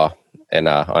halpaa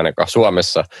enää ainakaan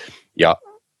Suomessa. Ja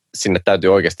sinne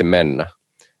täytyy oikeasti mennä.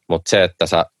 Mutta se, että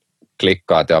sä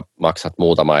klikkaat ja maksat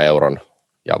muutaman euron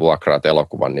ja vuokraat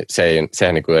elokuvan, niin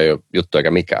sehän niin kuin ei ole juttu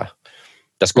eikä mikään.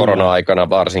 Tässä korona-aikana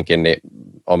varsinkin, niin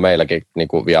on meilläkin niin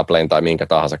kuin Viaplayn tai minkä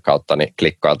tahansa kautta niin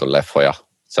klikkailtu leffoja.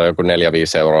 Se on joku 4-5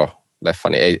 euroa leffa,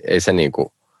 niin ei se niin kuin,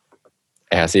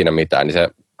 eihän siinä mitään. Niin se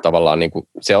tavallaan niin kuin,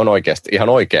 se on oikeasti ihan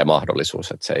oikea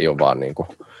mahdollisuus, että se ei ole vaan niin kuin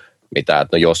mitään,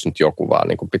 että no jos nyt joku vaan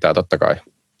niin kuin pitää totta kai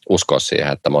uskoa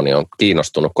siihen, että moni on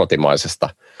kiinnostunut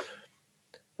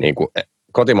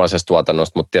kotimaisesta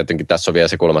tuotannosta, mutta tietenkin tässä on vielä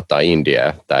se kulma, että tämä on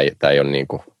India. Tämä ei ole niin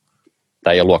kuin,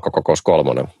 tämä ei ole luokkakokous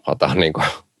 3, vaan tämä on niin kuin,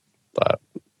 tai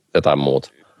jotain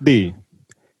muuta. Niin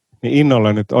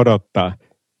innolla nyt odottaa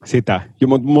sitä.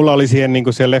 Mutta mulla oli siihen niin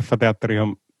kuin se leffateatteri,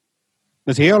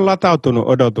 no siihen on latautunut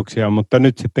odotuksia, mutta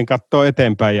nyt sitten katsoo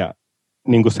eteenpäin ja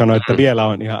niin kuin sanoin, että vielä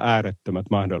on ihan äärettömät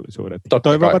mahdollisuudet.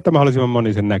 Toivon, että mahdollisimman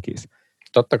moni sen näkisi.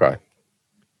 Totta kai.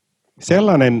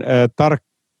 Sellainen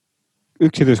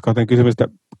yksityiskohtainen kysymys, että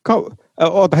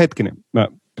oota hetkinen.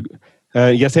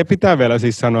 Ja se pitää vielä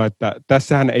siis sanoa, että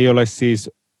tässähän ei ole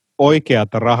siis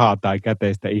oikeata rahaa tai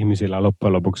käteistä ihmisillä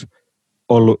loppujen lopuksi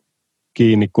ollut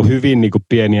kiinni, kuin hyvin niin kuin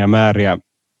pieniä määriä,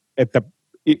 että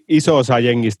iso osa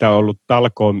jengistä on ollut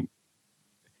talkoon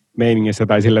meiningissä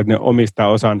tai sillä, että ne omistaa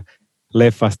osan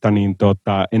leffasta, niin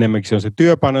enemmänkin se on se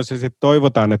työpanos ja sitten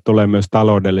toivotaan, että tulee myös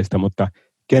taloudellista, mutta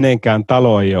kenenkään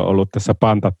talo ei ole ollut tässä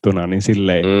pantattuna, niin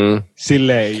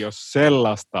sille ei ole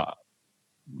sellaista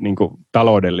niin kuin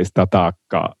taloudellista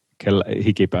taakkaa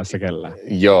hikipäässä kellään.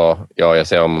 Joo, ja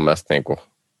se on mun mielestä niin kuin,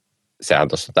 sehän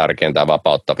tuossa tärkeintä ja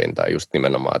vapauttavinta just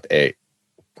nimenomaan, että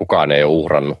kukaan ei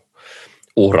ole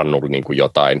uhrannut niin kuin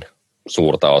jotain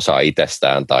suurta osaa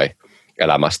itsestään tai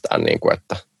elämästään, niin kuin,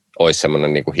 että olisi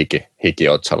semmoinen niin kuin hiki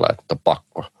otsalla, että on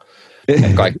pakko.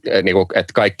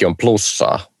 Että kaikki on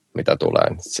plussaa, mitä tulee.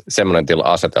 Semmoinen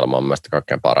asetelma on mielestäni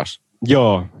kaikkein paras.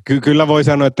 Joo, kyllä voi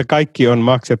sanoa, että kaikki on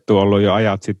maksettu ollut jo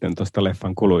ajat sitten tuosta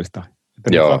leffan kuluista.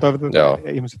 Että joo.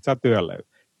 Ihmiset saa työlle.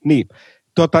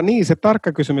 Niin, se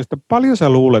tarkka kysymys, että paljon sä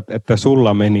luulet, että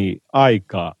sulla meni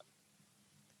aikaa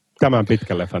tämän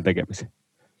pitkän leffan tekemiseen?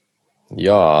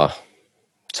 Jaa,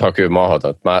 se on kyllä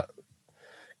mahdoton.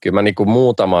 Kyllä mä niin kuin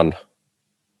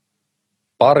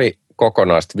pari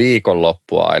kokonaista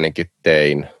viikonloppua ainakin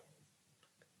tein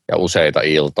ja useita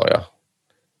iltoja.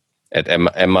 Et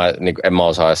en mä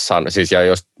osaa edes sanoa. Siis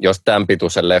jos tämän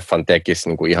pituisen leffan tekisi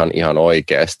niin kuin ihan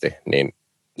oikeasti, niin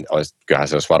kyllähän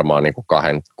se olisi varmaan niin kuin 2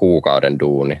 kuukauden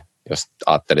duuni, jos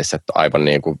ajattelisi, että aivan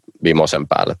niin kuin vimosen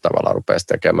päälle tavallaan rupeaisi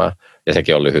tekemään. Ja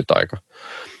sekin on lyhyt aika.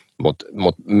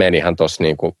 Mut menihän tuossa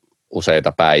niin kuin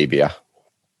useita päiviä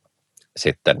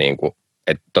sitten niin kuin,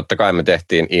 että totta kai me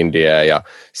tehtiin Indiaa ja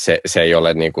se ei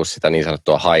ole niin kuin sitä niin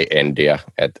sanottua high-endia,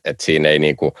 että siinä ei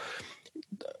niin kuin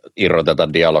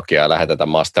irroteta dialogia ja lähetetä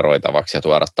masteroitavaksi ja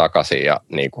tuoda takaisin ja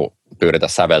niin kuin pyydetä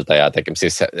säveltäjää tekemään.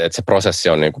 Siis se prosessi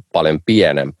on niin kuin paljon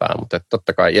pienempää, mutta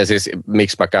totta kai, ja siis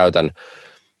miksi mä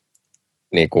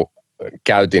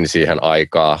käytin siihen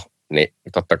aikaa, niin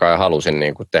totta kai halusin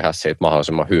niin kuin tehdä siitä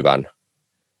mahdollisimman hyvän.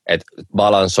 Että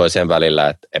balansoi sen välillä,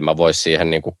 että en mä voi siihen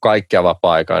niin kuin kaikkea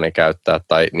vapaa-aikaani käyttää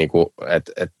tai niin kuin,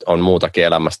 että on muutakin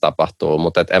elämässä tapahtuu,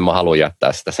 mutta en mä halua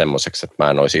jättää sitä semmoiseksi, että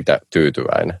mä en olisi itse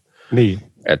tyytyväinen. Niin.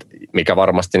 Mikä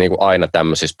varmasti niin kuin aina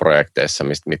tämmöisissä projekteissa,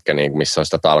 missä on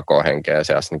sitä talkoohenkeä ja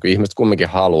seassa, niin kuin ihmiset kumminkin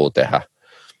haluaa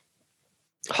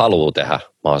tehdä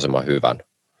mahdollisimman hyvän.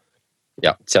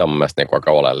 Ja se on mun mielestä niin kuin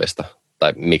aika oleellista.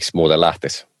 Tai miksi muuten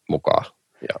lähtisi mukaan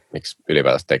ja miksi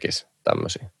ylipäätään tekisi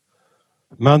tämmöisiä.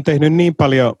 Mä oon tehnyt niin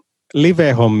paljon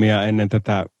live-hommia ennen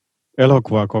tätä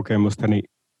elokuvakokemusta, niin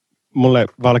mulle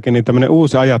valkeni tämmöinen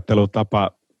uusi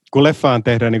ajattelutapa. Kun leffaan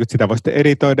tehdään, niin sitä voi sitten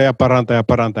editoida ja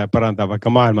parantaa vaikka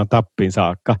maailman tappiin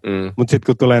saakka. Mutta sitten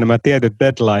kun tulee nämä tietyt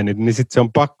deadlineit, niin sitten se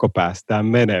on pakko päästää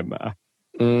menemään.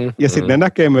 Ja sitten ne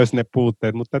näkee myös ne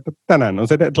puutteet, mutta että tänään on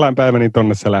se deadline-päivä, niin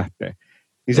tonne se lähtee.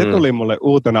 Niin se tuli mulle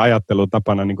uutena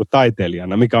ajattelutapana niin kuin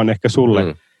taiteilijana, mikä on ehkä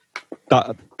sulle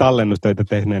tallennustöitä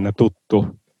tehneenä tuttu.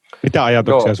 Mitä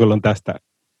ajatuksia sulla on tästä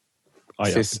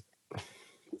ajasta? Siis,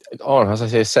 onhan se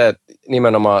siis se, että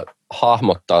nimenomaan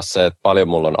hahmottaa se, että paljon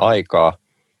mulla on aikaa.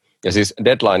 Ja siis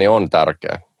deadline on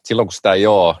tärkeä. Silloin kun sitä ei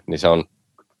ole, niin se on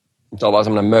vaan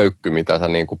semmoinen möykky, mitä sä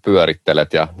niin kuin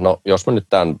pyörittelet. Ja no, jos mä nyt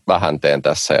tämän vähän teen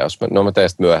tässä, ja jos mä teen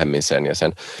sitten myöhemmin sen ja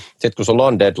sen. Sitten kun sulla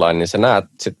on deadline, niin sä näet,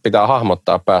 sit pitää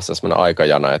hahmottaa päässä semmoinen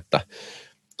aikajana, että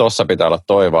tossa pitää olla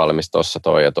toi valmis, tossa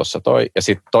toi ja tossa toi. Ja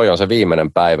sitten toi on se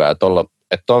viimeinen päivä.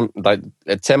 Että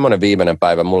semmoinen viimeinen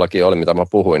päivä mullakin oli, mitä mä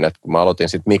puhuin, että kun mä aloitin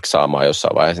sitten miksaamaan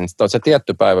jossain vaiheessa, niin sitten on se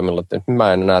tietty päivä, milloin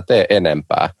mä en enää tee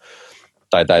enempää.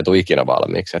 Tai tämä ei tule ikinä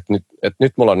valmiiksi.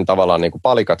 Nyt mulla on niin tavallaan niin kuin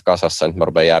palikat kasassa, nyt mä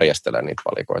rupean järjestelemään niitä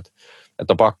palikoita.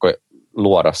 Että on pakko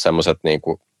luoda semmoiset niin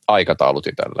kuin aikataulut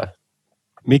itselleen.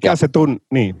 Mikä se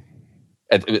niin?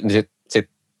 Sit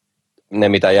ne,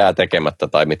 mitä jää tekemättä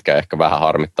tai mitkä ehkä vähän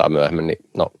harmittaa myöhemmin, niin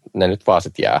no, ne nyt vaan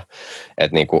sit jää.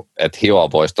 Että niinku,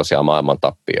 hioa voisi tosiaan maailman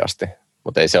tappiin asti,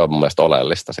 mutta ei se ole mun mielestä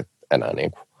oleellista sit enää.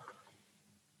 Niinku.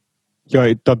 Joo,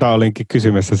 olinkin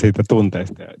kysymässä siitä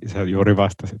tunteista ja sä juuri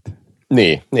vastasit.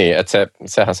 Niin että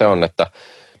sehän se on, että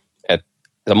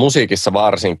musiikissa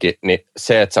varsinkin, niin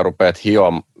se, että sä rupeat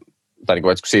hioamaan, tai niinku,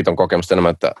 että siitä on kokemusta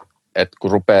enemmän, että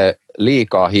kun rupeaa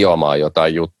liikaa hiomaan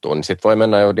jotain juttua, niin sit voi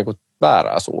mennä jo niinku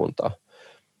väärää suuntaan.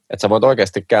 Että sä voit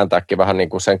oikeasti kääntääkin vähän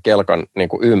niinku sen kelkan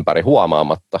niinku ympäri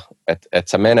huomaamatta,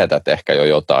 että sä menetät ehkä jo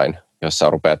jotain, jos sä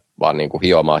rupeat vaan niinku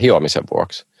hiomaan hiomisen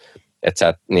vuoksi. Että sä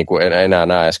et niinku enää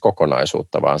näe edes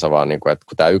kokonaisuutta, vaan sä vaan, niinku, että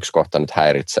kun tää yksi kohta nyt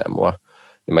häiritsee mua,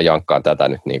 niin mä jankkaan tätä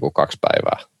nyt niinku 2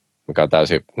 päivää, mikä on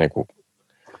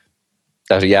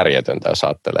täysin järjetöntä, jos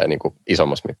ajattelee niinku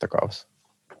isommassa mittakaavassa.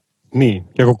 Niin,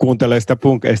 ja kun kuuntelee sitä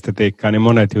punk-estetiikkaa, niin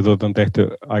monet jutut on tehty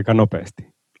aika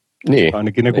nopeasti. Niin.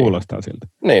 Ainakin ne kuulostaa siltä.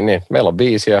 Niin. Meillä on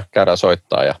biisiä, käydään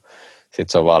soittaa ja sitten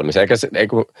se on valmis.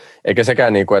 Eikä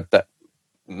sekään niinku, että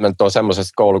mä nyt oon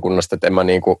semmoisesta koulukunnasta, että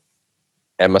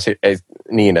ei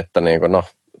niin, että niinku, no,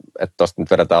 että tosta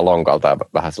nyt vedetään lonkalta ja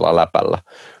vähän sillä läpällä.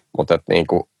 Mutta että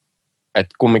niinku, et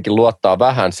kumminkin luottaa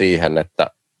vähän siihen, että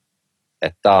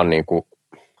tää on niinku,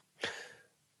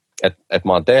 että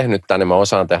mä oon tehnyt tän ja mä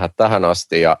osaan tehdä tähän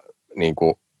asti ja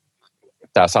niinku,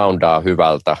 tää soundaa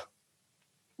hyvältä.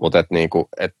 Mutta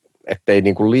ettei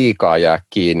niinku liikaa jää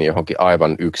kiinni johonkin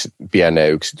aivan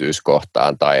pieneen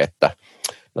yksityiskohtaan tai että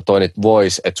no toi nyt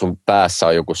vois, että sun päässä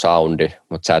on joku soundi,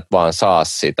 mutta sä et vaan saa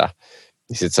sitä.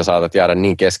 Niin sit sä saatat jäädä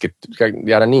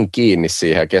niin kiinni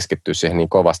siihen ja keskittyä siihen niin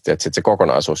kovasti, että sit se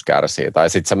kokonaisuus kärsii. Tai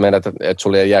sit sä menet, että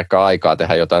sulla ei jääkään aikaa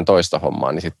tehdä jotain toista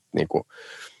hommaa, niin sit niinku,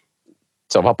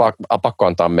 se on vaan pakko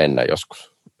antaa mennä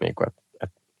joskus. Niinku,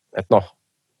 no,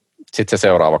 sit se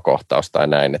seuraava kohtaus tai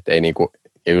näin, että ei niinku,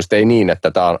 ja just ei niin,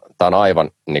 että tämä on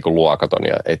aivan niin kuin luokaton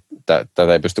ja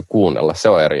tätä ei pysty kuunnella, se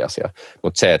on eri asia.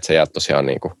 Mutta se, että sä jäät tosiaan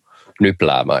niin kuin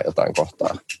nypläämään jotain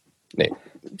kohtaa, niin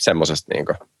semmoisesta niin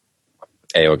kuin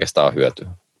ei oikeastaan ole hyötyä.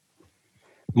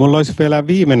 Mulla olisi vielä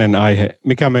viimeinen aihe.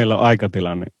 Mikä meillä on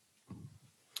aikatilanne?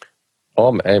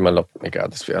 Ei meillä ole mikään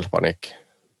tässä vielä paniikki.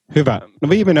 Hyvä. No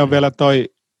viimeinen on vielä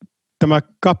tämä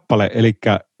kappale, eli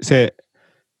se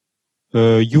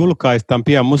julkaistaan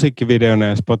pian musiikkivideona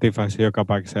ja Spotifyssa joka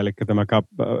paikassa, eli tämä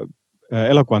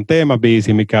elokuvan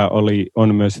teemabiisi, mikä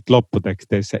on myös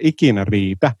lopputeksteissä Ikinä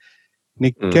riitä.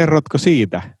 Niin kerrotko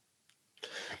siitä?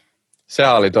 Se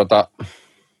oli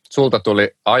sulta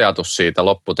tuli ajatus siitä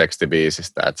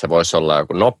lopputekstibiisistä, että se voisi olla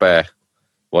joku nopea,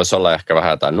 voisi olla ehkä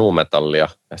vähän jotain nu-metallia.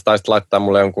 Ja sä taisit laittaa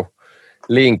mulle jonkun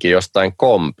linkin jostain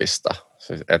kompista,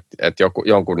 siis että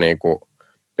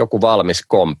joku valmis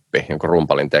komppi, jonkun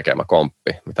rumpalin tekemä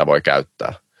komppi, mitä voi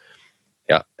käyttää.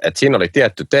 Ja että siinä oli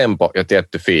tietty tempo ja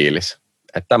tietty fiilis,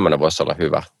 että tämmöinen voisi olla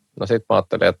hyvä. No sit mä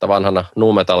ajattelin, että vanhana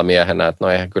nu-metal-miehenä, että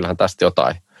no eihän kyllähän tästä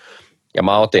jotain. Ja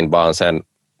mä otin vaan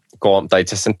tai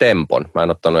itse asiassa sen tempon. Mä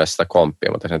en ottanut edes sitä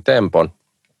komppia, mutta sen tempon.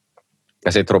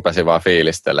 Ja sit rupesin vaan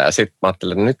fiilistelemään. Ja sit mä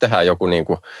ajattelin, että nyt tehdään joku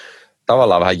niinku,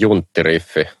 tavallaan vähän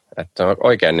junttiriffi. Että on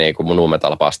oikein niinku mun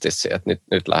nu-metal-pastissi, että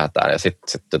nyt lähdetään. Ja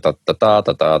sitten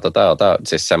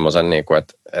siis semmoisen niinku,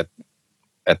 että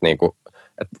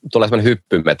tulee semmoinen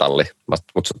hyppymetalli. Mä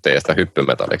kutsuttiin sitä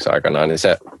hyppymetalliksi aikanaan, niin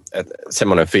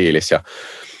semmoinen fiilis. Ja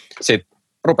sitten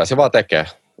rupesin vaan tekemään.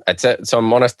 Että se on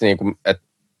monesti niinku, että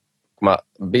kun mä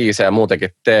biisejä muutenkin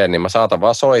teen, niin mä saatan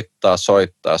vaan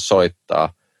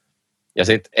soittaa. Ja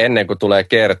sitten ennen kuin tulee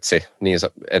kertsi, niin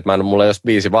että mulla ei olisi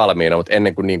biisi valmiina, mutta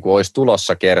ennen kuin niinku olisi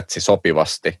tulossa kertsi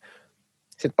sopivasti,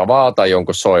 sitten mä vaan otan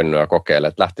jonkun soinnun ja kokeilen,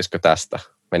 että lähtisikö tästä,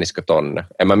 menisikö tonne.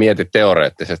 En mä mieti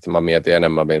teoreettisesti, mä mietin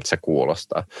enemmän, miltä se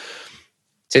kuulostaa.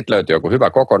 Sitten löytyi joku hyvä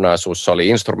kokonaisuus, se oli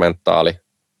instrumentaali.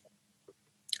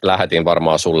 Lähetin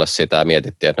varmaan sulle sitä ja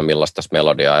mietittiin, että no millaista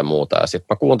melodiaa ja muuta. Ja sitten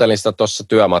mä kuuntelin sitä tuossa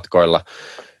työmatkoilla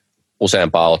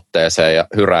useampaan otteeseen ja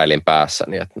hyräilin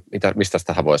päässäni, että mistä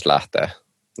tähän voisi lähteä.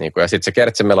 Ja sitten se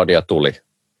kertsimelodia tuli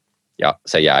ja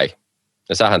se jäi.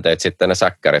 Ja sähän teit sitten ne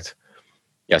säkkärit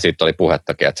ja sitten oli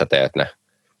puhettakin, että sä teet ne.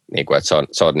 Että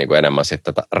se on enemmän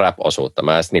sitten tätä rap-osuutta.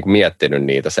 Mä en sitten miettinyt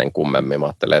niitä sen kummemmin. Mä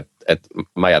ajattelin, että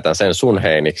mä jätän sen sun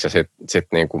heiniksi.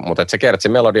 Mutta se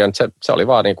kertsimelodia, se oli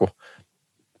vaan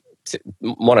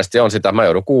monesti on sitä, että mä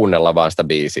joudun kuunnella vaan sitä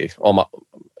biisiä.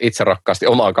 Itse rakkaasti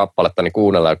omaa kappalettani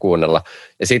kuunnella.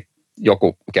 Ja sitten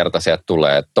joku kerta sieltä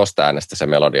tulee, että tosta äänestä se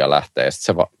melodia lähtee. Ja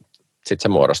sitten se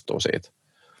muodostuu siitä.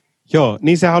 Joo,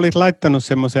 niin sä olit laittanut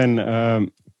semmoisen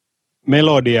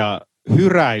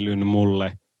melodia-hyräilyn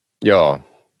mulle. Joo.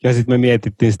 Ja sitten me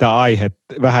mietittiin sitä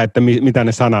aihetta vähän, että mitä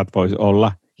ne sanat vois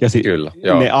olla. Ja Kyllä,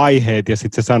 joo. Ne aiheet ja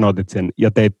sitten sä sanotit sen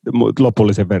ja teit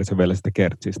lopullisen version vielä sitä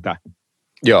kertsistä.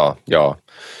 Joo.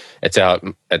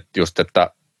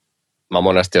 Että mä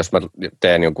monesti, jos mä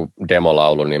teen jonkun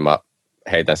demolaulun, niin mä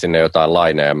heitän sinne jotain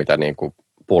laineja, mitä niinku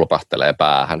pulpahtelee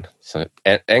päähän.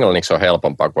 Englanniksi on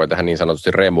helpompaa, kun voi tehdä niin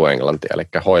sanotusti remuenglantia, eli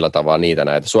hoilata vaan niitä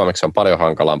näitä. Suomeksi on paljon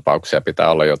hankalampaa, kun siellä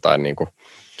pitää olla jotain niinku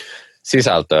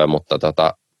sisältöä, mutta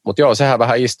joo, sehän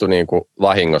vähän istui niinku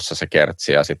vahingossa se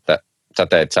kertsi, ja sitten sä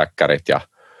teit säkkärit, ja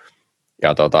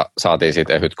saatiin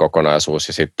siitä ehyt kokonaisuus,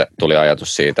 ja sitten tuli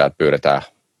ajatus siitä, että pyydetään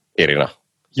Irina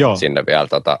sinne vielä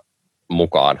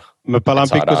mukaan. Mä palaan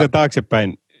pikkusen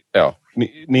taaksepäin. Joo.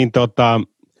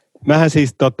 Mähän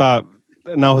siis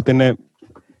nauhoitin ne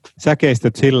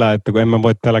säkeistöt sillä, että kun en mä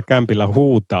voi täällä kämpillä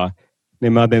huutaa,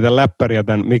 niin mä otin tämän läppärin ja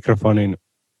tämän mikrofonin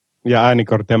ja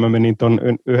äänikortin ja mä menin ton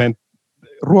yhden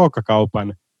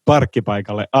ruokakaupan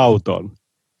parkkipaikalle autoon.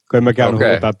 Kun en mä käynyt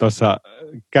huutaa tuossa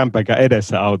kämpäkään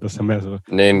edessä autossa. Mä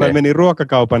menin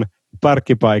ruokakaupan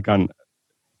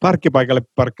parkkipaikalle,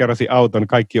 parkkeerasin auton,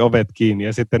 kaikki ovet kiinni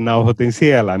ja sitten nauhoitin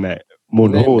siellä ne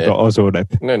mun huuto-osuudet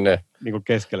niin kuin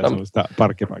keskellä sellaista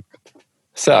parkkipaikkaa.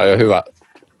 Se on jo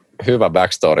hyvä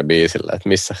backstory biisille, että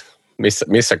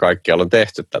missä kaikkialla on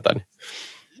tehty tätä. Niin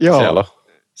joo.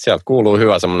 Sieltä kuuluu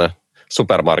hyvä semmoinen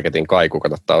supermarketin kaiku,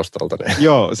 kato taustalta. Niin.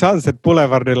 Joo, Sunset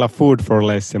Boulevardilla Food for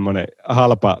Less, semmoinen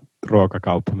halpa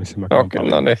ruokakauppa, missä mä käyn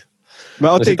paljon. No niin.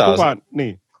 Mä otin kuvan,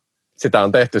 niin. Sitä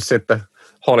on tehty sitten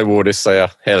Hollywoodissa ja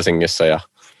Helsingissä ja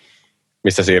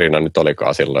missä Irina nyt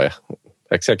olikaan silloin. Ja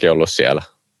eikö sekin ollut siellä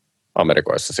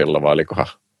Amerikoissa silloin vai olikohan?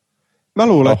 Mä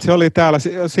luulen, että se oli täällä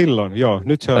silloin, joo.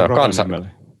 Nyt se on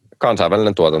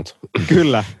kansainvälinen tuotanto.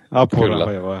 Kyllä,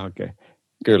 apurahoja voi hakea.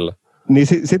 Kyllä. Niin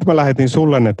sit mä lähetin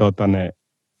sulle ne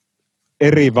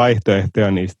eri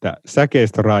vaihtoehtoja niistä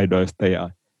säkeistöraidoista ja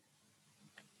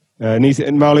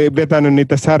mä olin vetänyt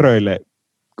niitä säröille,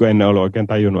 kun en ollut oikein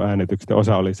tajunnut äänityksestä,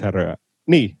 osa oli säröjä.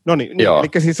 Niin.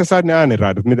 Eli siis sä sait ne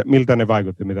ääniraidot, miltä ne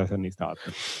vaikutti, mitä sä niistä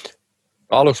ajattelit?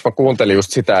 Aluksi mä kuuntelin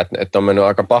just sitä, että on mennyt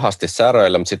aika pahasti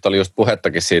säröillä, mutta sitten oli just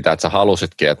puhettakin siitä, että sä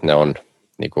halusitkin, että ne on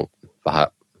niinku vähän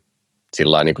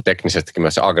sillain niinku teknisestikin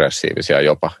myös aggressiivisia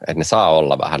jopa, että ne saa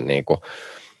olla vähän niinku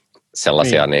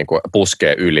sellaisia niinku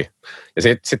puskee yli. Ja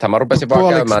sittenhän mä rupesin vaan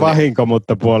käymään... Puoliksi vahinko,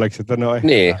 mutta puoliksi, että no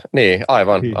Niin,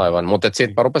 aivan. Mutta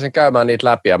sitten mä rupesin käymään niitä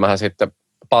läpi ja mähän sitten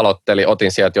palottelin,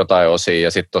 otin sieltä jotain osia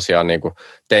ja sitten tosiaan niinku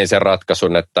tein sen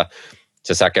ratkaisun, että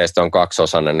se säkeistö on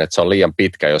kaksiosainen, että se on liian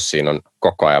pitkä, jos siinä on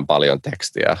koko ajan paljon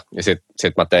tekstiä. Ja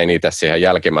sit mä tein itse siihen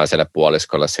jälkimmäiselle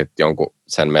puoliskolle sitten jonkun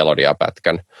sen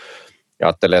melodiapätkän. Ja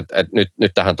ajattelin, että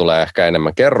nyt tähän tulee ehkä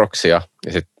enemmän kerroksia.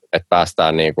 Ja sitten, että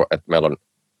päästään niinku, että meillä on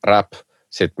rap,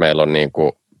 sitten meillä on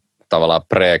niinku tavallaan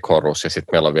pre-korus ja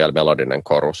sitten meillä on vielä melodinen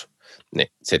korus. Niin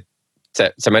sitten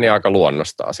se meni aika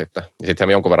luonnostaan sitten. Ja sitten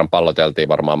me jonkun verran palloteltiin,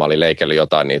 varmaan mä olin leikellyt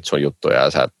jotain niitä sun juttuja ja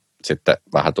sitten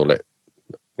vähän tuli...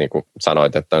 Niin kuin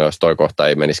sanoit, että jos toi kohta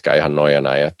ei menisikään ihan noin ja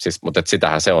näin. Mutta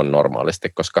sitähän se on normaalisti,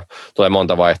 koska tulee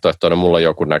monta vaihtoehtoa, no mulla on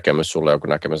joku näkemys, sulla on joku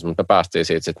näkemys, mutta me päästiin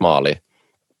siitä sitten maaliin.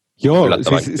 Joo,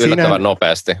 yllättävän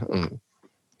nopeasti.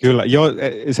 Kyllä, joo,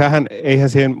 eihän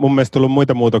siihen mun mielestä tullut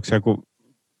muita muutoksia kuin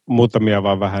muutamia,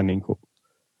 vaan vähän niin kuin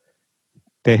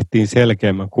tehtiin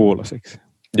selkeämmän kuuloseksi.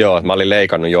 Joo, mä olin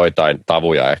leikannut joitain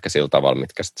tavuja ehkä sillä tavalla,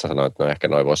 mitkä sitten sanoit, että no ehkä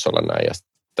noi voisi olla näin ja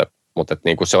mutta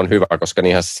niin se on hyvä, koska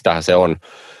sitähän se on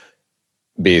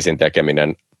biisin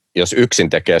tekeminen. Jos yksin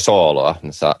tekee sooloa,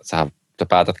 niin sähän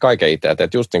että päätät kaiken itse ja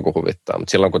teet just niin kuin huvittaa.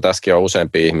 Mutta silloin kun tässäkin on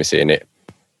useampia ihmisiä, niin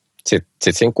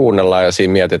sitten siinä kuunnellaan ja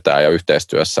siinä mietitään ja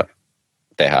yhteistyössä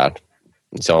tehdään.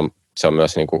 Se on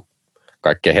myös niin kuin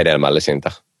kaikkein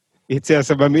hedelmällisintä. Itse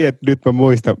asiassa nyt mä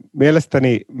muistan.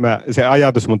 Mielestäni se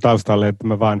ajatus mun taustalle, että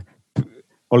mä vaan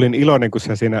olin iloinen, kun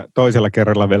sä siinä toisella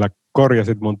kerralla vielä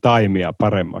korjasit mun taimia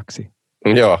paremmaksi.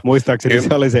 Joo. Muistaakseni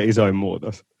se oli se isoin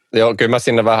muutos. Joo, kyllä mä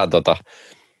sinne vähän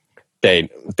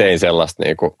tein sellaista,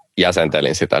 niin kuin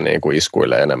jäsentelin sitä niin kuin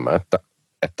iskuille enemmän, että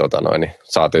niin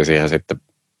saatiin siihen sitten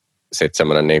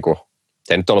semmoinen, niin kuin,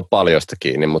 ei nyt ollut paljosta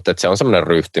kiinni, mutta se on semmoinen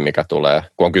ryhti, mikä tulee,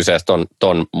 kun on kyseessä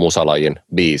ton musalajin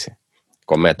biisi,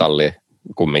 kun on metalli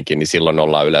kumminkin, niin silloin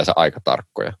ollaan yleensä aika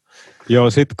tarkkoja. Joo,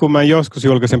 sitten kun mä joskus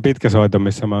julkaisen pitkäsoiton,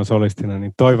 missä mä oon solistina,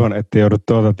 niin toivon, että joudut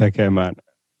tekemään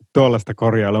tuollaista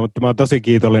korjailua, mutta mä oon tosi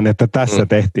kiitollinen, että tässä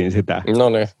tehtiin sitä. No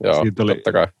niin, joo, siitä oli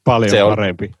totta kai. Paljon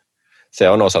parempi. Se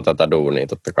on osa tätä duunia,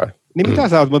 totta kai. Niin mitä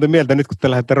sä oot muuten mieltä, nyt kun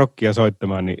te lähdette rockia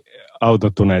soittamaan, niin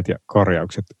autotuneet ja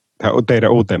korjaukset,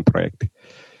 teidän uuteen projektiin?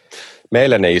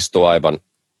 Meille ne istuu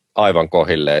aivan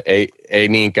kohilleen. Ei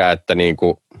niinkään, että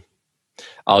niinku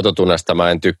autotunesta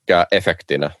mä en tykkää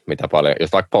efektinä, mitä paljon.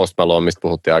 Jos vaikka Post Malone, mistä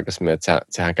puhuttiin aikaisemmin, että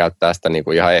sehän käyttää sitä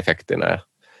niinku ihan efektinä ja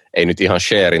ei nyt ihan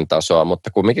sharein tasoa,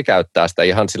 mutta kumminkin käyttää sitä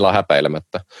ihan sillä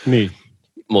häpeilemättä. Niin.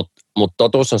 Mut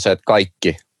totuus on se, että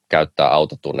kaikki käyttää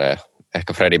autotunea.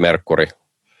 Ehkä Freddie Mercury,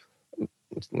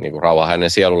 niin kuin rauha hänen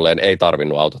sielulleen, ei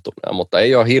tarvinnut autotunea, mutta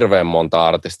ei ole hirveän monta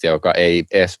artistia, joka ei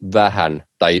edes vähän,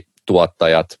 tai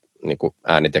tuottajat, niin kuin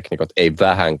ääniteknikot, ei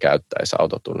vähän käyttäisi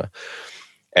autotunea.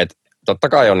 Et totta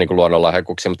kai on niin kuin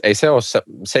luonnonlahjakkuuksia, mutta ei se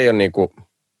ole niin kuin,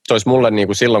 se olisi mulle niin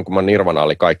kuin silloin, kun mä Nirvana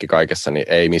oli kaikki kaikessa, niin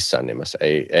ei missään nimessä,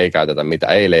 ei käytetä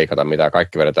mitään, ei leikata mitään,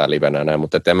 kaikki vedetään livenä ja näin,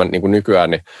 mutta niin kuin nykyään,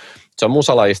 niin se on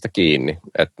musalajista kiinni,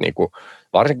 että niin kuin,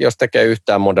 varsinkin jos tekee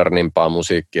yhtään modernimpaa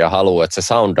musiikkia ja haluaa, että se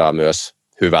soundaa myös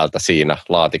hyvältä siinä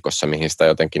laatikossa, mihin sitä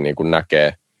jotenkin niin kuin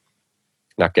näkee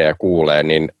ja kuulee,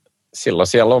 niin silloin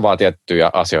siellä on vaan tiettyjä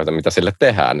asioita, mitä sille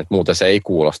tehdään, että muuten se ei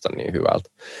kuulosta niin hyvältä.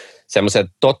 Semmoiseen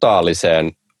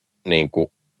totaaliseen niin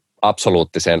kuin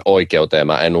absoluuttiseen oikeuteen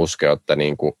mä en usko,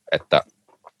 että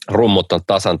rummut on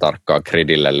tasan tarkkaan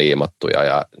gridille liimattuja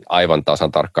ja aivan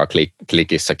tasan tarkkaan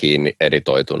klikissä kiinni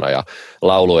editoituna ja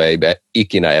laulu ei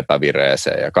ikinä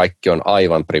epävireeseen ja kaikki on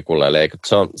aivan prikulle leikattu.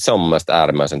 Se on mun mielestä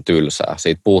äärimmäisen tylsää.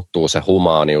 Siitä puuttuu se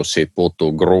humaanius, siitä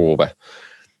puuttuu groove,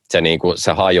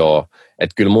 se hajoaa.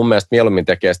 Että kyllä mun mielestä mieluummin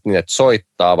tekee niin, että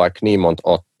soittaa vaikka niin monta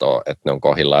ottoa, että ne on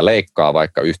kohdillaan ja leikkaa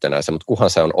vaikka yhtenäisen, mutta kunhan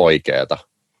se on oikeeta.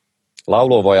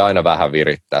 Laulu voi aina vähän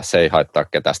virittää, se ei haittaa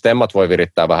ketään. Stemmat voi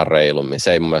virittää vähän reilummin,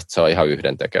 se ei mun mielestä se on ihan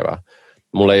yhdentekevää.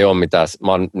 Mulla ei ole mitään,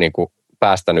 mä oon niin kuin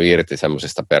päästänyt irti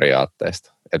semmoisista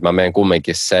periaatteista. Että mä menen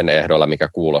kumminkin sen ehdolla, mikä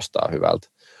kuulostaa hyvältä.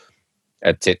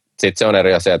 Sitten se on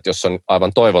eri asia, että jos on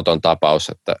aivan toivoton tapaus,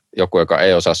 että joku, joka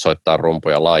ei osaa soittaa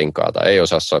rumpuja lainkaan tai ei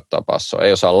osaa soittaa bassoa,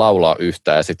 ei osaa laulaa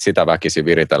yhtään ja sitten sitä väkisin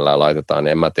viritellään ja laitetaan,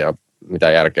 niin en mä tiedä,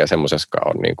 mitä järkeä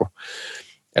semmoisessakaan on. Niin kuin.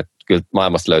 Että kyllä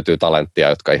maailmasta löytyy talenttia,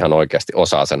 jotka ihan oikeasti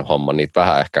osaa sen homman. Niitä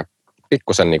vähän ehkä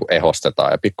pikkusen niin kuin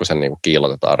ehostetaan ja pikkusen niin kuin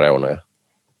kiilotetaan reunoja.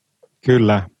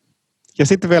 Kyllä. Ja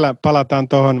sitten vielä palataan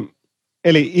tuohon,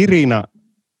 eli Irina,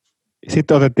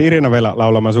 sitten otettiin Irina vielä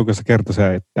laulamaan sun kanssa, kertoi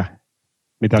se, että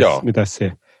mitäs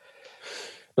se?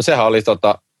 No sehän oli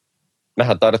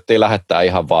mehän taidettiin lähettää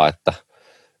ihan vaan,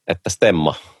 että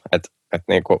stemma, että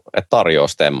tarjoaa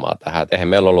stemmaa tähän. Et eihän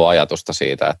meillä ollut ajatusta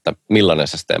siitä, että millainen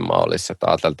se stemma olisi. Että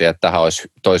ajateltiin, että tähän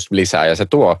toisi lisää ja se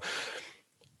tuo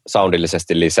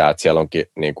soundillisesti lisää, että siellä onkin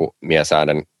niin kuin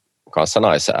miesäänen kanssa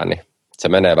naisääni. Se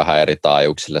menee vähän eri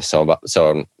taajuuksille,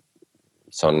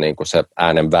 se on niin kuin se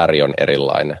äänen väri on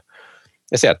erilainen.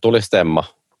 Ja sieltä tuli stemma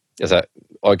ja se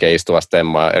oikein istuva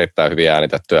stemma ja erittäin hyvin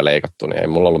äänitetty ja leikattu, niin ei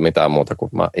mulla ollut mitään muuta kuin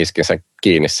mä iskin sen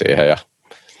kiinni siihen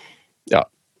ja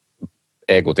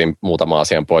eekutin muutama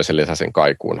asian pois ja lisäsin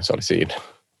kaikuun, se oli siinä.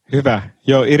 Hyvä.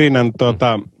 Joo, Irinan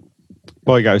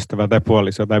poikaystävä tai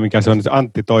puoliso, tai mikä se on,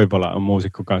 Antti Toivola on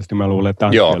muusikko kanssa, niin mä luulen, että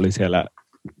Antti oli siellä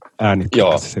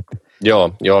äänittämässä.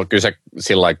 Joo, kyllä se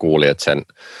sillä lailla kuuli, että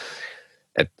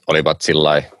olivat sillä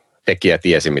lailla, tekijä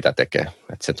tiesi mitä tekee,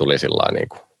 että se tuli sillä lailla niin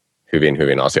kuin hyvin,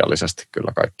 hyvin asiallisesti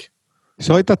kyllä kaikki.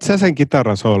 Soitat sä sen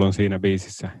kitarasoolon siinä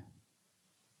biisissä?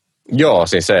 Joo,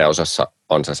 siis C-osassa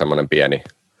on se semmoinen pieni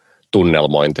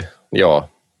tunnelmointi, joo.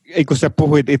 Ei kun sä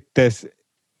puhuit ittees,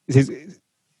 siis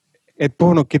et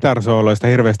puhunut kitarasooloista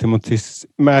hirveästi, mutta siis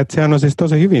sehän on siis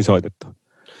tosi hyvin soitettu.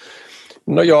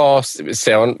 No joo,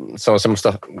 se on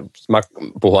semmoista, mä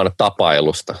puhun aina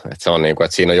tapailusta, että se on niin kuin,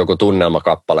 että siinä on joku tunnelma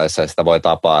kappaleessa ja sitä voi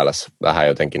tapailla vähän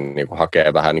jotenkin niin kuin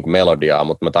hakea vähän niin kuin melodiaa,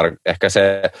 mutta ehkä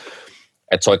se,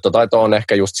 Et soittotaito on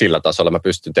ehkä just sillä tasolla, mä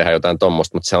pystyn tehdä jotain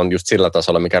tommoista, mutta se on just sillä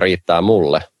tasolla, mikä riittää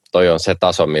mulle. Toi on se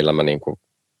taso, millä mä niinku,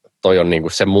 toi on niinku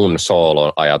se mun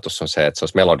soolon ajatus on se, että se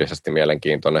olisi melodisesti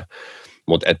mielenkiintoinen.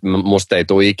 Mutta musta ei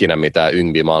tule ikinä mitään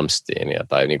Yngwie Malmsteenia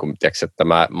tai niinku, tiiäks, että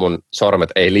mun sormet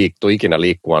ei ikinä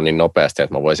liikkumaan niin nopeasti,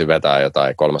 että mä voisin vetää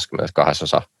jotain 32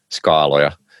 osa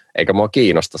skaaloja. Eikä mua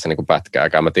kiinnosta se niinku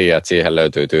pätkääkään. Mä tiedän, että siihen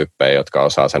löytyy tyyppejä, jotka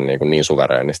osaa sen niin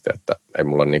suvereenisti, että ei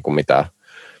mulla niinku mitään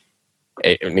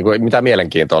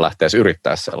mielenkiintoa lähteä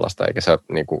yrittää sellaista, eikä se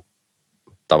niinku,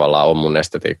 tavallaan ole mun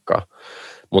estetiikkaa.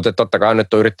 Mutta totta kai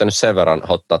nyt on yrittänyt sen verran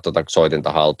ottaa tuota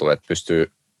soitinta haltuun, että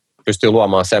pystyy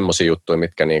luomaan semmoisia juttuja,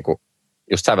 mitkä niinku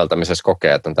just säveltämisessä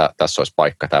kokee, että tässä olisi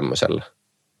paikka tämmöiselle.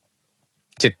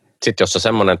 Sitten jos on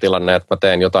semmoinen tilanne, että mä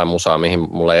teen jotain musaa, mihin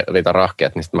mulle ei riitä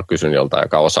rahkeet, niin sitten mä kysyn joltain,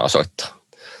 joka osaa soittaa.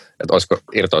 Että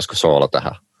irtoisiko soolo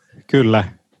tähän. Kyllä.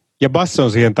 Ja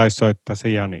basson siihen taisi soittaa se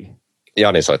Jani.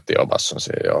 Jani soitti jo basson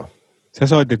siihen, joo. Sä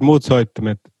soitit muut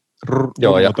soittimet,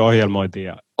 rummut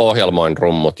ohjelmoitiin. Ohjelmoin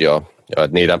rummut, joo.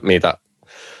 Että niitä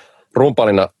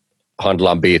rumpalina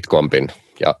handlaan beatcompin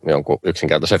ja jonkun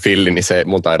yksinkertaisen fillin, niin se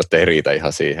mun taidot ei riitä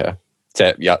ihan siihen.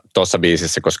 Ja tuossa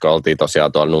biisissä, koska oltiin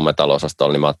tosiaan tuolla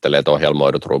nu-metal-osastolla, niin mä ajattelin, että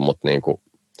ohjelmoidut rummut niin kuin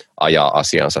ajaa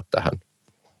asiansa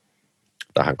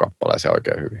tähän kappaleeseen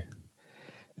oikein hyvin.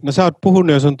 No sä oot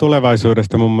puhunut jo sun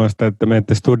tulevaisuudesta mun mielestä, että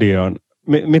menette studioon.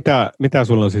 Mitä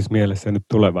sulla on siis mielessä nyt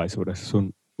tulevaisuudessa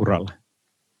sun uralla?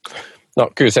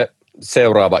 No kyllä se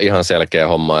seuraava ihan selkeä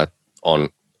homma, että on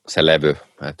se levy,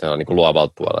 että on niin kuin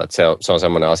luovalta puolella. Että se on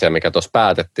semmoinen asia, mikä tuossa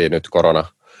päätettiin nyt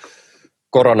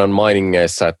koronan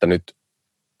mainingeissa, että nyt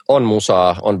on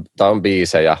musaa, on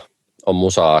biisejä, on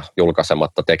musaa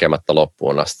julkaisematta, tekemättä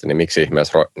loppuun asti, niin miksi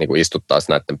ihmeessä niin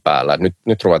istuttaisiin näiden päällä.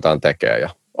 Nyt ruvetaan tekemään ja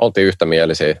oltiin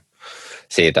yhtämielisiä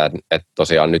siitä, että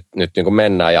tosiaan nyt niin kuin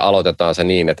mennään ja aloitetaan se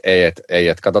niin, että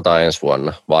että katsotaan ensi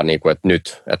vuonna, vaan niin kuin, että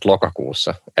nyt, että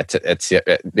lokakuussa, että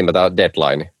nimetään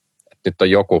deadline. Että nyt on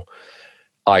joku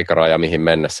aikaraja, mihin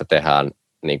mennessä tehdään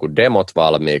niin kuin demot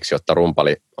valmiiksi, jotta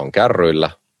rumpali on kärryillä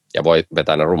ja voi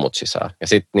vetää ne rummut sisään. Ja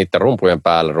sitten niiden rumpujen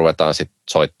päälle ruvetaan sitten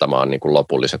soittamaan niin kuin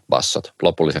lopulliset bassot,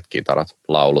 lopulliset kitarat,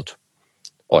 laulut,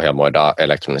 ohjelmoidaan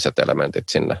elektroniset elementit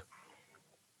sinne.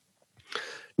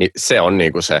 Niin se on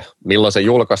niin kuin se, milloin se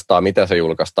julkaistaan, mitä se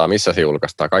julkaistaan, missä se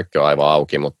julkaistaan, kaikki on aivan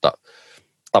auki, mutta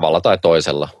tavalla tai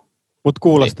toisella. Mutta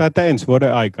kuulostaa, että ensi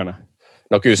vuoden aikana.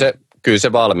 No kyllä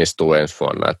se valmistuu ensi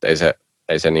vuonna, että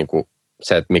ei se niin kuin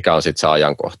se, että mikä on sitten se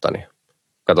ajankohta, niin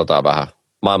katsotaan vähän.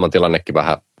 Maailmantilannekin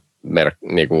vähän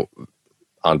niin kuin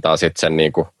antaa sitten sen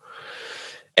niin kuin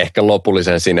ehkä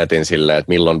lopullisen sinetin silleen, että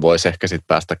milloin voisi ehkä sitten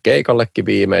päästä keikallekin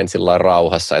viimein sillä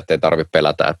rauhassa, ettei tarvitse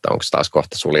pelätä, että onko taas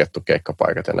kohta suljettu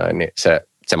keikkapaikat ja näin, niin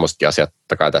semmoisetkin asiat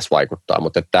totta kai tässä vaikuttaa,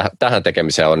 mutta tähän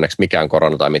tekemiseen onneksi mikään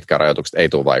korona tai mitkään rajoitukset ei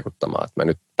tule vaikuttamaan, että me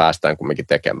nyt päästään kumminkin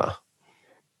tekemään.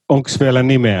 Onko vielä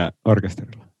nimeä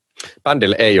orkesterilla?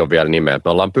 Bändille ei ole vielä nimeä.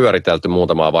 Me ollaan pyöritelty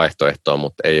muutamaa vaihtoehtoa,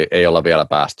 mutta ei olla vielä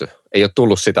päästy. Ei ole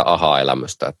tullut sitä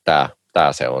aha-elämystä, että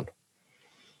tämä se on.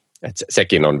 Et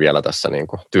sekin on vielä tässä niin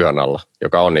kuin työn alla,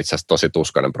 joka on itse asiassa tosi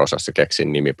tuskainen prosessi keksiä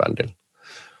nimi bändille.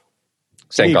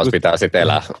 Sen niin, kanssa pitää sitten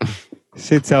elää.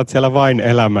 Sitten sä oot siellä vain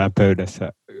elämää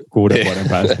pöydässä 6 vuoden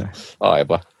päästä.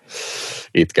 Aivan.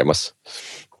 Itkemässä.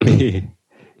 Niin.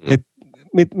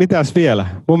 Mitäs vielä?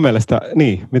 Mun mielestä,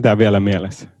 mitä vielä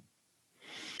mielessä?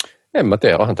 En mä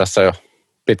tiedä, onhan tässä jo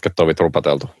pitkät tovit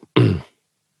rupateltu.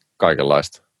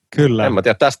 Kaikenlaista. Kyllä. En mä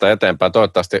tiedä, tästä eteenpäin.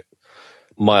 Toivottavasti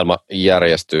maailma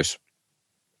järjestyisi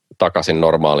takaisin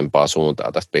normaalimpaa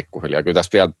suuntaan tästä pikkuhiljaa.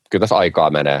 Kyllä tässä aikaa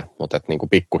menee, mutta niin kuin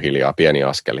pikkuhiljaa, pieni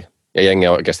askeli. Ja jengi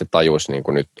oikeasti tajuisi niin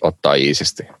kuin nyt ottaa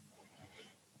iisisti.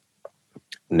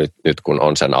 Nyt kun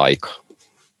on sen aika.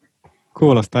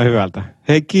 Kuulostaa hyvältä.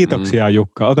 Hei, kiitoksia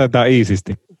Jukka. Otetaan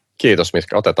iisisti. Kiitos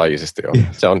Miska, otetaan iisisti jo.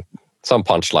 Se on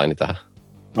punchline tähän.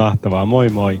 Mahtavaa, moi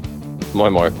moi. Moi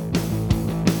moi.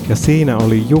 Ja siinä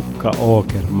oli Jukka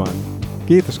Åkerman.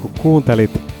 Kiitos kun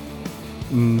kuuntelit.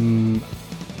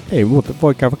 Ei muuta,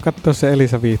 voi käydä katsoa se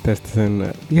Elisa-viihteestä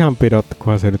sen ihanpidot,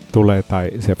 kunhan se nyt tulee,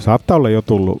 tai se saattaa olla jo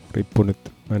tullut, riippuu nyt,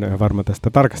 mä en ole varma tästä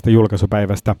tarkasta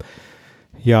julkaisupäivästä.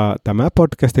 Ja tämä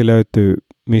podcasti löytyy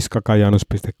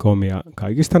miskakajanus.com ja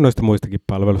kaikista noista muistakin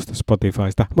palvelusta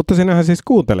Spotifysta, mutta sinähän siis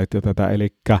kuuntelet jo tätä,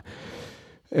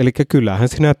 eli kyllähän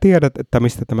sinä tiedät, että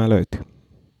mistä tämä löytyy.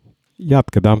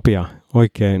 Jatketaan pian.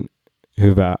 Oikein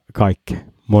hyvää kaikkea.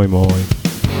 Moi moi!